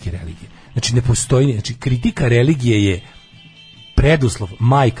sloboda kritike religije. Znači ne postoji, znači kritika religije je preduslov,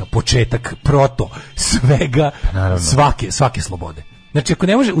 majka, početak, proto svega, svake slobode. Znači ako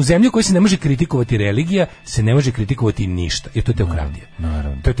ne može, u zemlji u kojoj se ne može kritikovati religija, se ne može kritikovati ništa. Jer to je teokratija.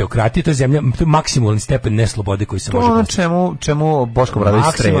 To je teokratija, to je zemlja, to je maksimalni stepen neslobode koji se može postići. Čemu Boško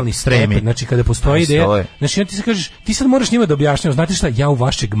Obradović stremi. Znači kada postoji ideja, znači ti se kažeš, ti sad moraš njima da objašnjavaš, znate šta, ja u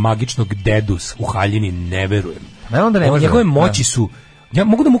vašeg magičnog dedus u haljini ne verujem. Njegove moći su, ja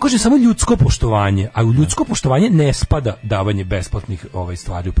mogu da mu kažem samo ljudsko poštovanje, a u ljudsko poštovanje ne spada davanje besplatnih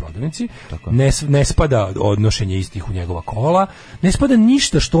stvari u prodavnici, ne spada odnošenje istih u njegova kola, ne spada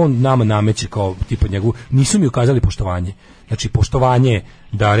ništa što on nama nameće kao tipa njegovu, nisu mi ukazali poštovanje. Znači poštovanje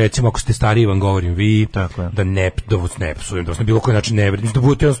da recimo ako ste stariji vam govorim vi, da ne psujem, da vas na bilo koji način ne vredim, da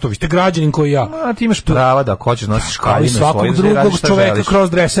budete jednostavno, vi ste građanin koji ja. A ti imaš prava da ako hoćeš nosiš haljinu svoju, svakog drugog čoveka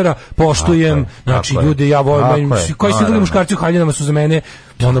kroz dresera poštujem, znači ljudi ja volim, koji svi drugi muškarci u haljinama su za mene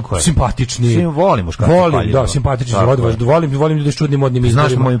simpatični. Svi volim muškarci u haljinama. Da, simpatični, volim ljudi s čudnim modnim izborima.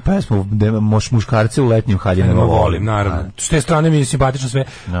 Znaš moju pesmu, muškarci u letnjim haljinama volim. Naravno, s te strane mi je simpatično sve.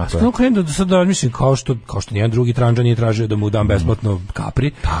 A stvarno krenem da sad razmišljam kao što nijedan drugi tranđa nije tražio da mu dam besplatno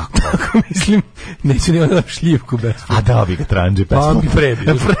Capri. Tako mislim, neću ni onda šljivku besplatno. A dao bi ga tranđe besplatno. Pa bi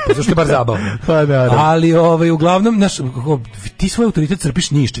prebio, zašto je bar zabavno. Ali uglavnom, ti svoj autoritet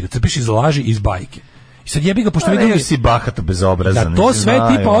crpiš ni iz čega, crpiš iz laži, iz bajke. I sad jebi ga, pošto vidim si bahato bezobrazan. Da to sve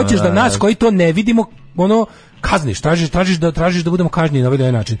tipa hoćeš da nas koji to ne vidimo, ono, kazniš, tražiš da budemo kažnjeni na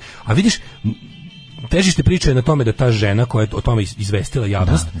ovaj način. A vidiš, težište priče je na tome da ta žena koja je o tome izvestila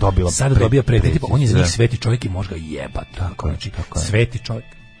javnost, sada dobija pretnje, tipa on je za njih sveti čovjek i može ga jebati. Znači, sveti čovjek.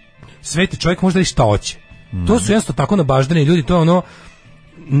 Sveti čovjek može da i šta hoće. To su jednostavno tako nabaždani ljudi, to je ono,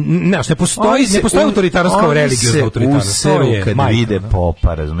 ne postoji autoritarnost kao religiozna autoritarnost. Oni se kad vide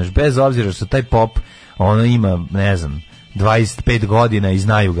popa, razumeš, bez obzira što taj pop, ono ima, ne znam, 25 godina i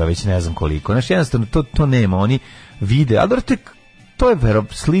znaju ga već ne znam koliko. Znaš, jednostavno, to nema, oni vide, ali to je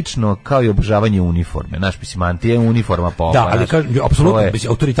slično kao i obožavanje uniforme. Naš mislim, anti-uniforma popa. Da, ali apsolutno,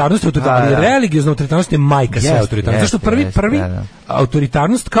 autoritarnost, ali religiozna autoritarnost je majka sve autoritarnosti. Zašto prvi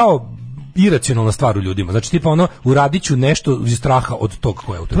autoritarnost kao iracionalna stvar u ljudima. Znači, tipa ono, uradit ću nešto iz straha od tog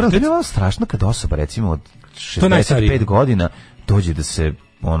koja je autoritet. To je bilo strašno kad osoba, recimo, od 65 godina dođe da se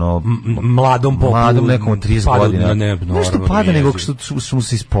mladom nekom od 30 godina. Nešto pada nego što mu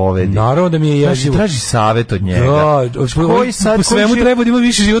se ispovedi. Naravno da mi je jezivo. Traži savjet od njega. Po svemu treba da ima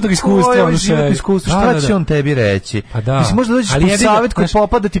više životnog iskustva. Šta će on tebi reći? Mislim, možda dođeš po savjet kod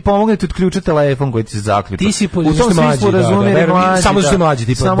popa da ti pomogne ti odključe telefon koji ti se zaključa. Ti si samo što mlađi,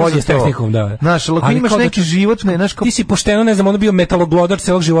 tipa, bolje s tehnikom, da. Znaš, ako imaš neki životne, znaš kao... Ti si pošteno, ne znam, ono bio metaloglodar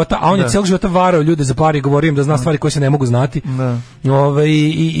celog života, a on je celog života varao ljude za pare i govorio im da zna stvari koje se ne mogu znati.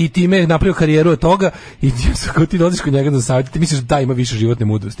 I time je napravio karijeru od toga i ti dolaziš kod njega da savjeti, ti misliš da ima više životne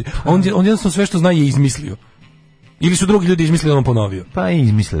mudrosti. On jednostavno sve što zna je izmislio. Ili su drugi ljudi izmislili, on ponovio? Pa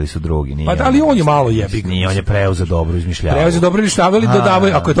izmislili su drugi, nije. Pa ali on je malo jebi. Nije, on je preuzeo dobro izmišljavao. Preuzeo dobro izmišljavali,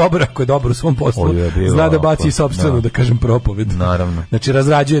 dodavaju, ako je dobar u svom poslu, zna da baci i sopstvenu, da kažem, propoved. Naravno. Znači,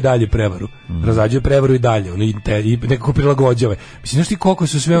 razrađuje dalje prevaru. Razrađuje prevaru i dalje. Oni i nekako prilagođava. Mislim, znaš ti koliko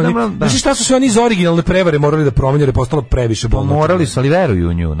su sve oni... Znaš šta su sve oni iz originalne prevare morali da promene, jer je postalo previše bolno. Morali su, ali veruju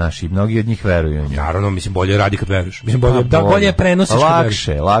u nju, naši, mnogi od njih veruju u nju. Naravno, mislim, bolje radi kad veruješ. Mislim, bolje je prenosiš kad veruješ.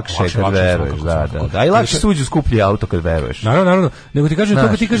 Lakše kad veruješ, da. A i lakše suđu skuplji auto kad veruješ. Naravno. Nego ti kažem, to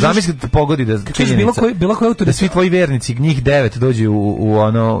kad ti kažeš... Zamisli da te pogodi da bilo koji auto da svi tvoji vernici, njih 9 dođu u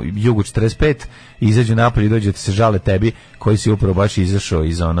ono Jugu 45 i izađu napolje i dođu da se žale tebi koji si upravo baš izašao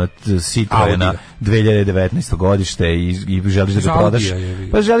iz ono Citroena 2019. godište i želiš da ga prodaš.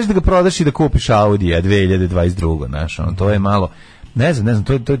 Pa želiš da ga prodaš i da kupiš Audija 2022. Znaš, ono, to je malo... Ne znam,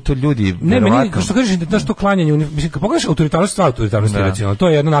 to ljudi... Ne, meni, što kažeš, da što klanjanje, mislim, kad pogledaš autoritarnost, recimo, to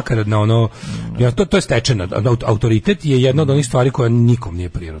je jedna nakaradna, ono, to je stečena, autoritet je jedna od onih stvari koja nikom nije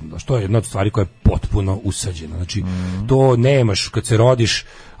prirodna, što je jedna od stvari koja je potpuno usađena, znači, to nemaš, kad se rodiš,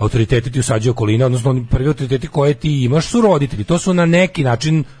 autoriteti ti usađuje okolina, odnosno prvi autoriteti koje ti imaš su roditelji, to su na neki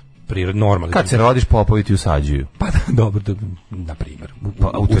način normalni. Kad se rodiš, popovi ti usađuju. Pa dobro, na primjer,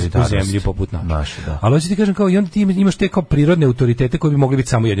 u zemlji poput naše. Da. Ali hoću ti kažem, kao i onda ti imaš te kao prirodne autoritete koji bi mogli biti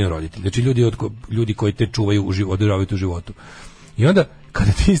samo jedin roditelj. Znači ljudi koji te čuvaju održavaju u životu. I onda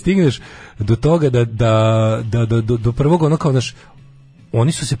kada ti stigneš do toga do prvog ono kao naš,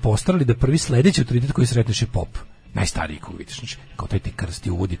 oni su se postarali da prvi sledeći autoritet koji sretneš je pop. Najstariji koji vidiš, znači, kao taj te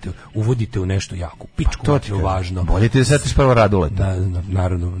krsti uvodite u nešto jako, pičku, to je važno. Bolje ti da sretneš prvo Raduleta. Da,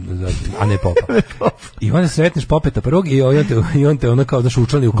 naravno, a ne popa. I onda sretneš popeta prvog i on te ono kao daš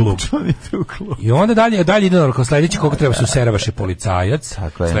učlani u klub. I onda dalje ide kao sledeći koga treba se useravaš je policajac,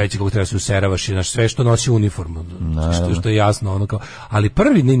 sledeći koga treba se useravaš je sve što nosi uniformu, što je jasno, ono kao, ali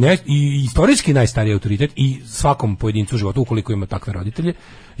prvi i istorijski najstariji autoritet i svakom pojedincu u životu, ukoliko ima takve roditelje,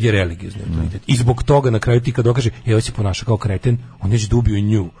 je religiozni autoritet. I zbog toga na kraju ti kad dokaže, ovo se ponaša kao kreten, on neće da ubiju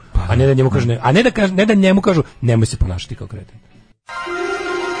nju. A ne da njemu kažu, ne da njemu kažu, nemoj se ponašati kao kreten.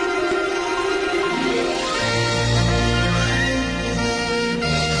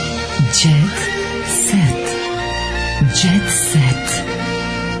 Jet set. Jet set.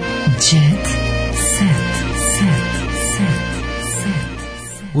 Jet set.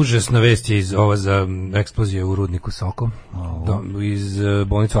 Užasna vest je za eksplozije u rudniku Soko. Iz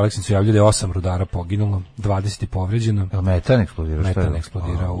bolnice u Aleksincu javljaju da je 8 rudara poginulo, 20 je povređeno. Metan eksplodirao. Metan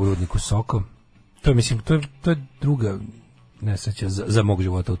eksplodirao u rudniku Soko. To je, mislim, to je druga nesreća za mog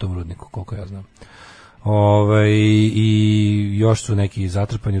života u tom rudniku, koliko ja znam. I još su neki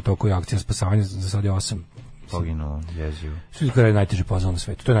zatrpani u toku akcija spasavanja, za sad je 8 poginulo, jezivo. To je najteži posao na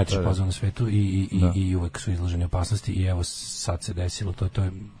svetu. To je najteži posao na svetu i uvek su izloženi opasnosti i evo sad se desilo, to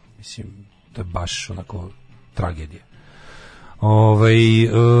je, mislim, to je baš onako tragedija.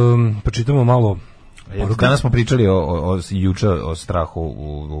 Pročitamo malo poruka. Danas smo pričali juče o strahu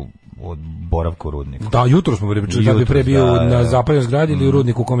od boravka u rudniku. Da, jutro smo pričali da bi pre bio na zapaljenoj zgradi ili u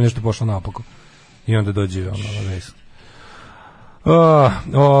rudniku u kome nešto pošlo naopako. I onda dođe vest.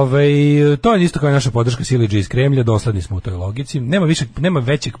 To je isto kao naša podrška Siliđe iz Kremlja, dosledni smo u toj logici. Nema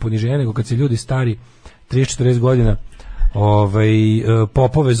većeg poniženja nego kad se ljudi stari 30-40 godina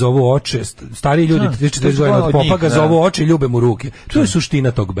popove zovu oče, stariji ljudi 30-40 godina od popa ga zovu oče i ljube mu ruke. To je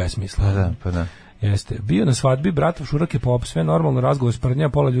suština tog besmisla. Pa da. Jeste. Bio na svadbi, bratov šurak je pop, sve normalno, razgovor sprdnja,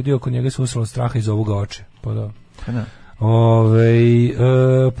 pola ljudi oko njega su usralo straha i zovu ga oče. Pa da.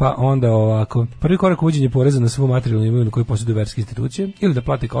 Pa onda ovako, prvi korak uvođenje poreza na svu materijalnu imovinu koju posjeduju verske institucije, ili da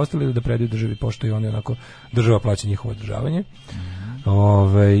plate kao ostali ili da predaju državi, pošto i oni onako država plaća njihovo održavanje.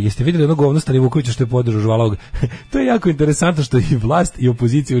 Jeste vidjeli ono govno Stani Vukovića što je podržao Žvalovog? To je jako interesantno što i vlast i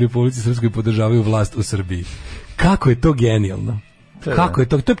opozicija u Republici Srpskoj podržavaju vlast u Srbiji. Kako je to genijalno? Kako je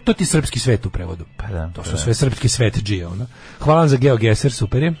to? To ti srpski svet u prevodu. To su sve srpski svetđije. Hvala vam za GeoGeser,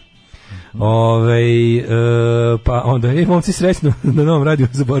 super je. Pa onda, momci, srećno na novom radiju,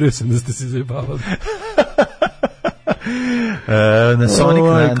 zaboravio sam da ste se zajebavali. Na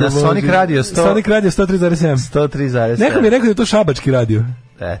Sonic radio 103,7. Neko mi je rekao da je to šabački radio.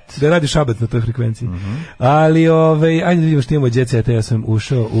 Da radi šabac na toj frekvenciji. Ali, ajde da vidimo što imamo Jet Set. Ja sam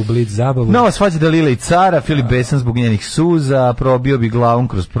ušao u Blitz zabavu. Nova svađa Dalila i Cara, Filip besan zbog njenih suza, probio bi glavom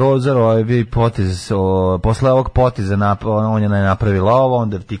kroz prozor, posle ovog poteza on je napravila ovo,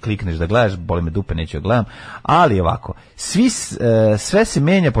 onda ti klikneš da gledaš, boli me dupe, neću da gledam, ali ovako, sve se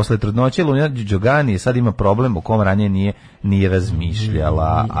menja posle trudnoće. Lunja Đogani sad ima problem u kom ranije nije nije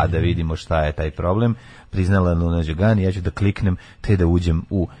razmišljala, a da vidimo šta je taj problem. Priznala Luna Đogani, ja ću da kliknem te da uđem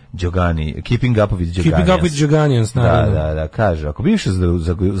u Đogani, Keeping Up with Đoganians. Keeping Up with Đoganians, naravno. Da, kaže, ako bivša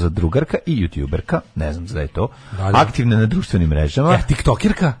za drugarka i youtuberka, ne znam da je to, aktivna na društvenim mrežama,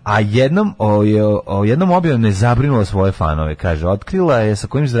 tiktokirka, a jednom objavom ne zabrinula svoje fanove, kaže, otkrila je sa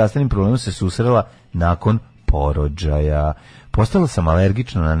kojim zdravstvenim problemom se susrela nakon porođaja. Postala sam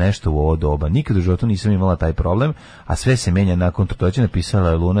alergična na nešto u ovo doba. Nikad u životu nisam imala taj problem, a sve se menja nakon trudnoće, napisala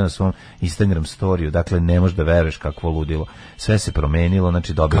je Luna na svom Instagram storiju. Dakle, ne možeš da veruješ kakvo ludilo. Sve se promenilo,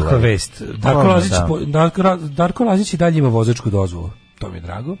 znači dobila je... Kakva vest. Darko Lazić i dalje ima vozačku dozvolu. To mi je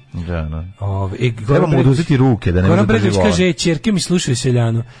drago. Da. Treba mu oduzeti ruke da ne može da drži volan. Kaže, ćerke mi slušaju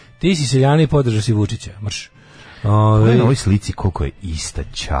Seljanu. Ti si Seljana i podržaš si Vučića. Mrš. Gledaj na ovoj slici koliko je ista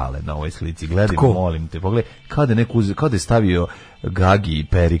Ćale na ovoj slici. Gledaj, molim te, pogledaj, kao da je stavio Gagi i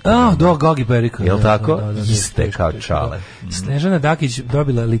Periku. Gagi i Perika. Jel tako? Iste kao Ćale. Snežana Dakić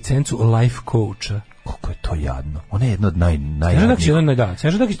dobila licencu life coacha. Koliko je to jadno. Ona je jedna od najjadnijih.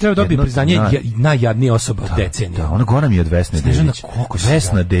 Snežana Dakić treba dobiti priznanje najjadnija osoba od decenije. Da, ona gora mi je od Vesne Dedić.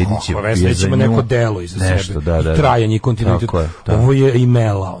 Vesna Dedić je... Vesna Dedić ima neko delo iza sebe. Trajanje i kontinuitet. Ovo je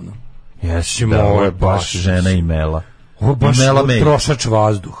imela, ono. Jesi, da, ovo je baš žena imela. Ovo baš trošač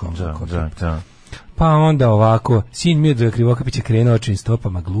vazduha. Da. Pa onda ovako, sin Miodraga Krivokapića krenuo očnim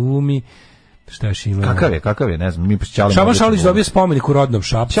stopama glumi. Šta još ima? Kakav je, ne znam. Šaban Šaulić dobio spomenik u rodnom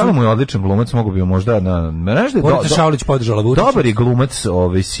Šapcu. Šaban mu je odličan glumac, mogu bi možda na... Borita Šaulić podržala Vučića. Dobar je glumac,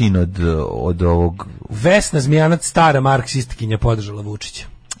 sin od ovog... Vesna Zmijanac, stara marksistkinja, podržala Vučića.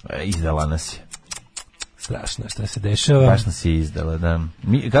 Izdala nas je. Strašno šta se dešava. Baš nas je izdala, da.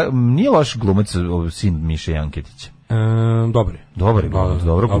 Nije loš glumac sin Miše Janketića. Dobar je glumac,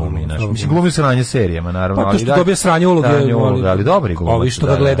 dobro glumi. Mislim, glumi se ranje serijama, naravno. Pa to što dobije sranje uloge, ali dobri glumac. Ovi što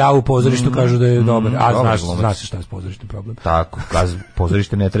ga gleda u pozorištu kažu da je dobar. A znaš šta je s pozorištem problem. Tako,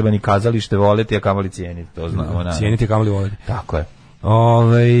 pozorište ne treba ni kazalište voleti, a kamoli cijeniti, to znamo. Cijeniti, a kamoli voleti. Tako je.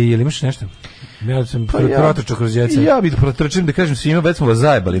 Jel imaš nešto? Ja sam protrčao kroz djeca. Ja bih protrčim da kažem svima, već smo vas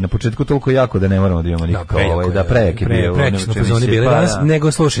zajebali na početku toliko jako da ne moramo da imamo nikako prejak je bio. Prekisno pozvoni bili danas,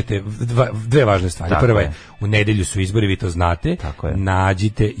 nego slušajte, dve važne stvari. Prva je, u nedelju su izbori, vi to znate,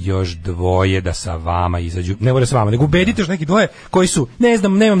 nađite još dvoje da sa vama izađu, ne mora sa vama, nego ubedite još neki dvoje koji su, ne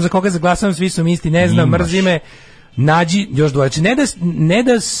znam, nemam za koga zaglasam, svi su mi isti, ne znam, mrzi me, nađi još dvoje. Znači, ne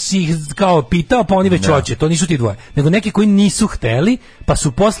da si ih kao pitao, pa oni već hoće, to nisu ti dvoje, nego neki koji nisu hteli, pa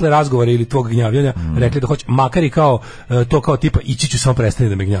su posle razgovora ili tvog gnjavljanja rekli da hoće, makar i kao to kao tipa, ići ću, samo prestani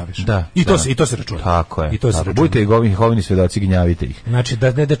da me gnjaviš. I to se računa. Tako je. Budite i govni svedoci, gnjavite ih. Znači,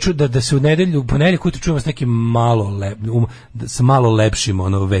 da se u nedelju, ponedjeljak ujutru čujemo s nekim malo lepšim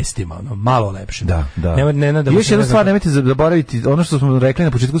vestima, malo lepšim. Da. Još jedna stvar, nemojte zaboraviti, ono što smo rekli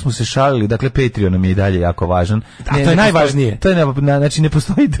na početku, smo se šalili, dakle Patreon nam je i dalje jako važan. A to je najvažnije. To je znači ne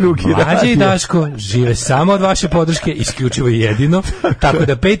postoji drugi. Mlađa i Daško žive samo od vaše podrške, isključivo i jedino. Tako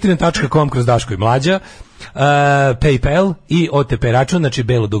da patreon.com kroz Daško i Mlađa, PayPal i OTP račun, znači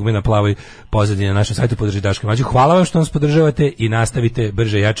belo dugme na plavoj pozadini na našem sajtu, podrži Daško i Mlađu. Hvala vam što nas podržavate i nastavite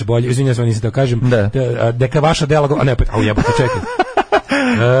brže, jače, bolje. Izvinjam se, nisam da kažem. Neka vaša dela... A ne, opet, jebote, čekaj.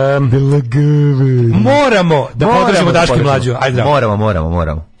 Moramo da podržimo Daško i Mlađu. Ajde zdravo.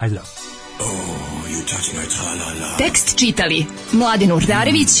 Moramo. Ajde zdravo. Tekst čitali Mladin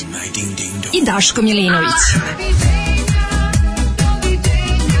Urdarević i Daško Milinović.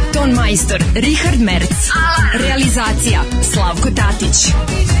 Ton majstor Richard Merc. Realizacija Slavko Tatić.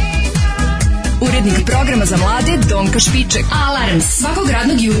 Urednik programa za mlade Donka Špiček. Alarms svakog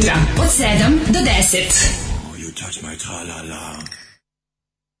radnog jutra od 7 do 10.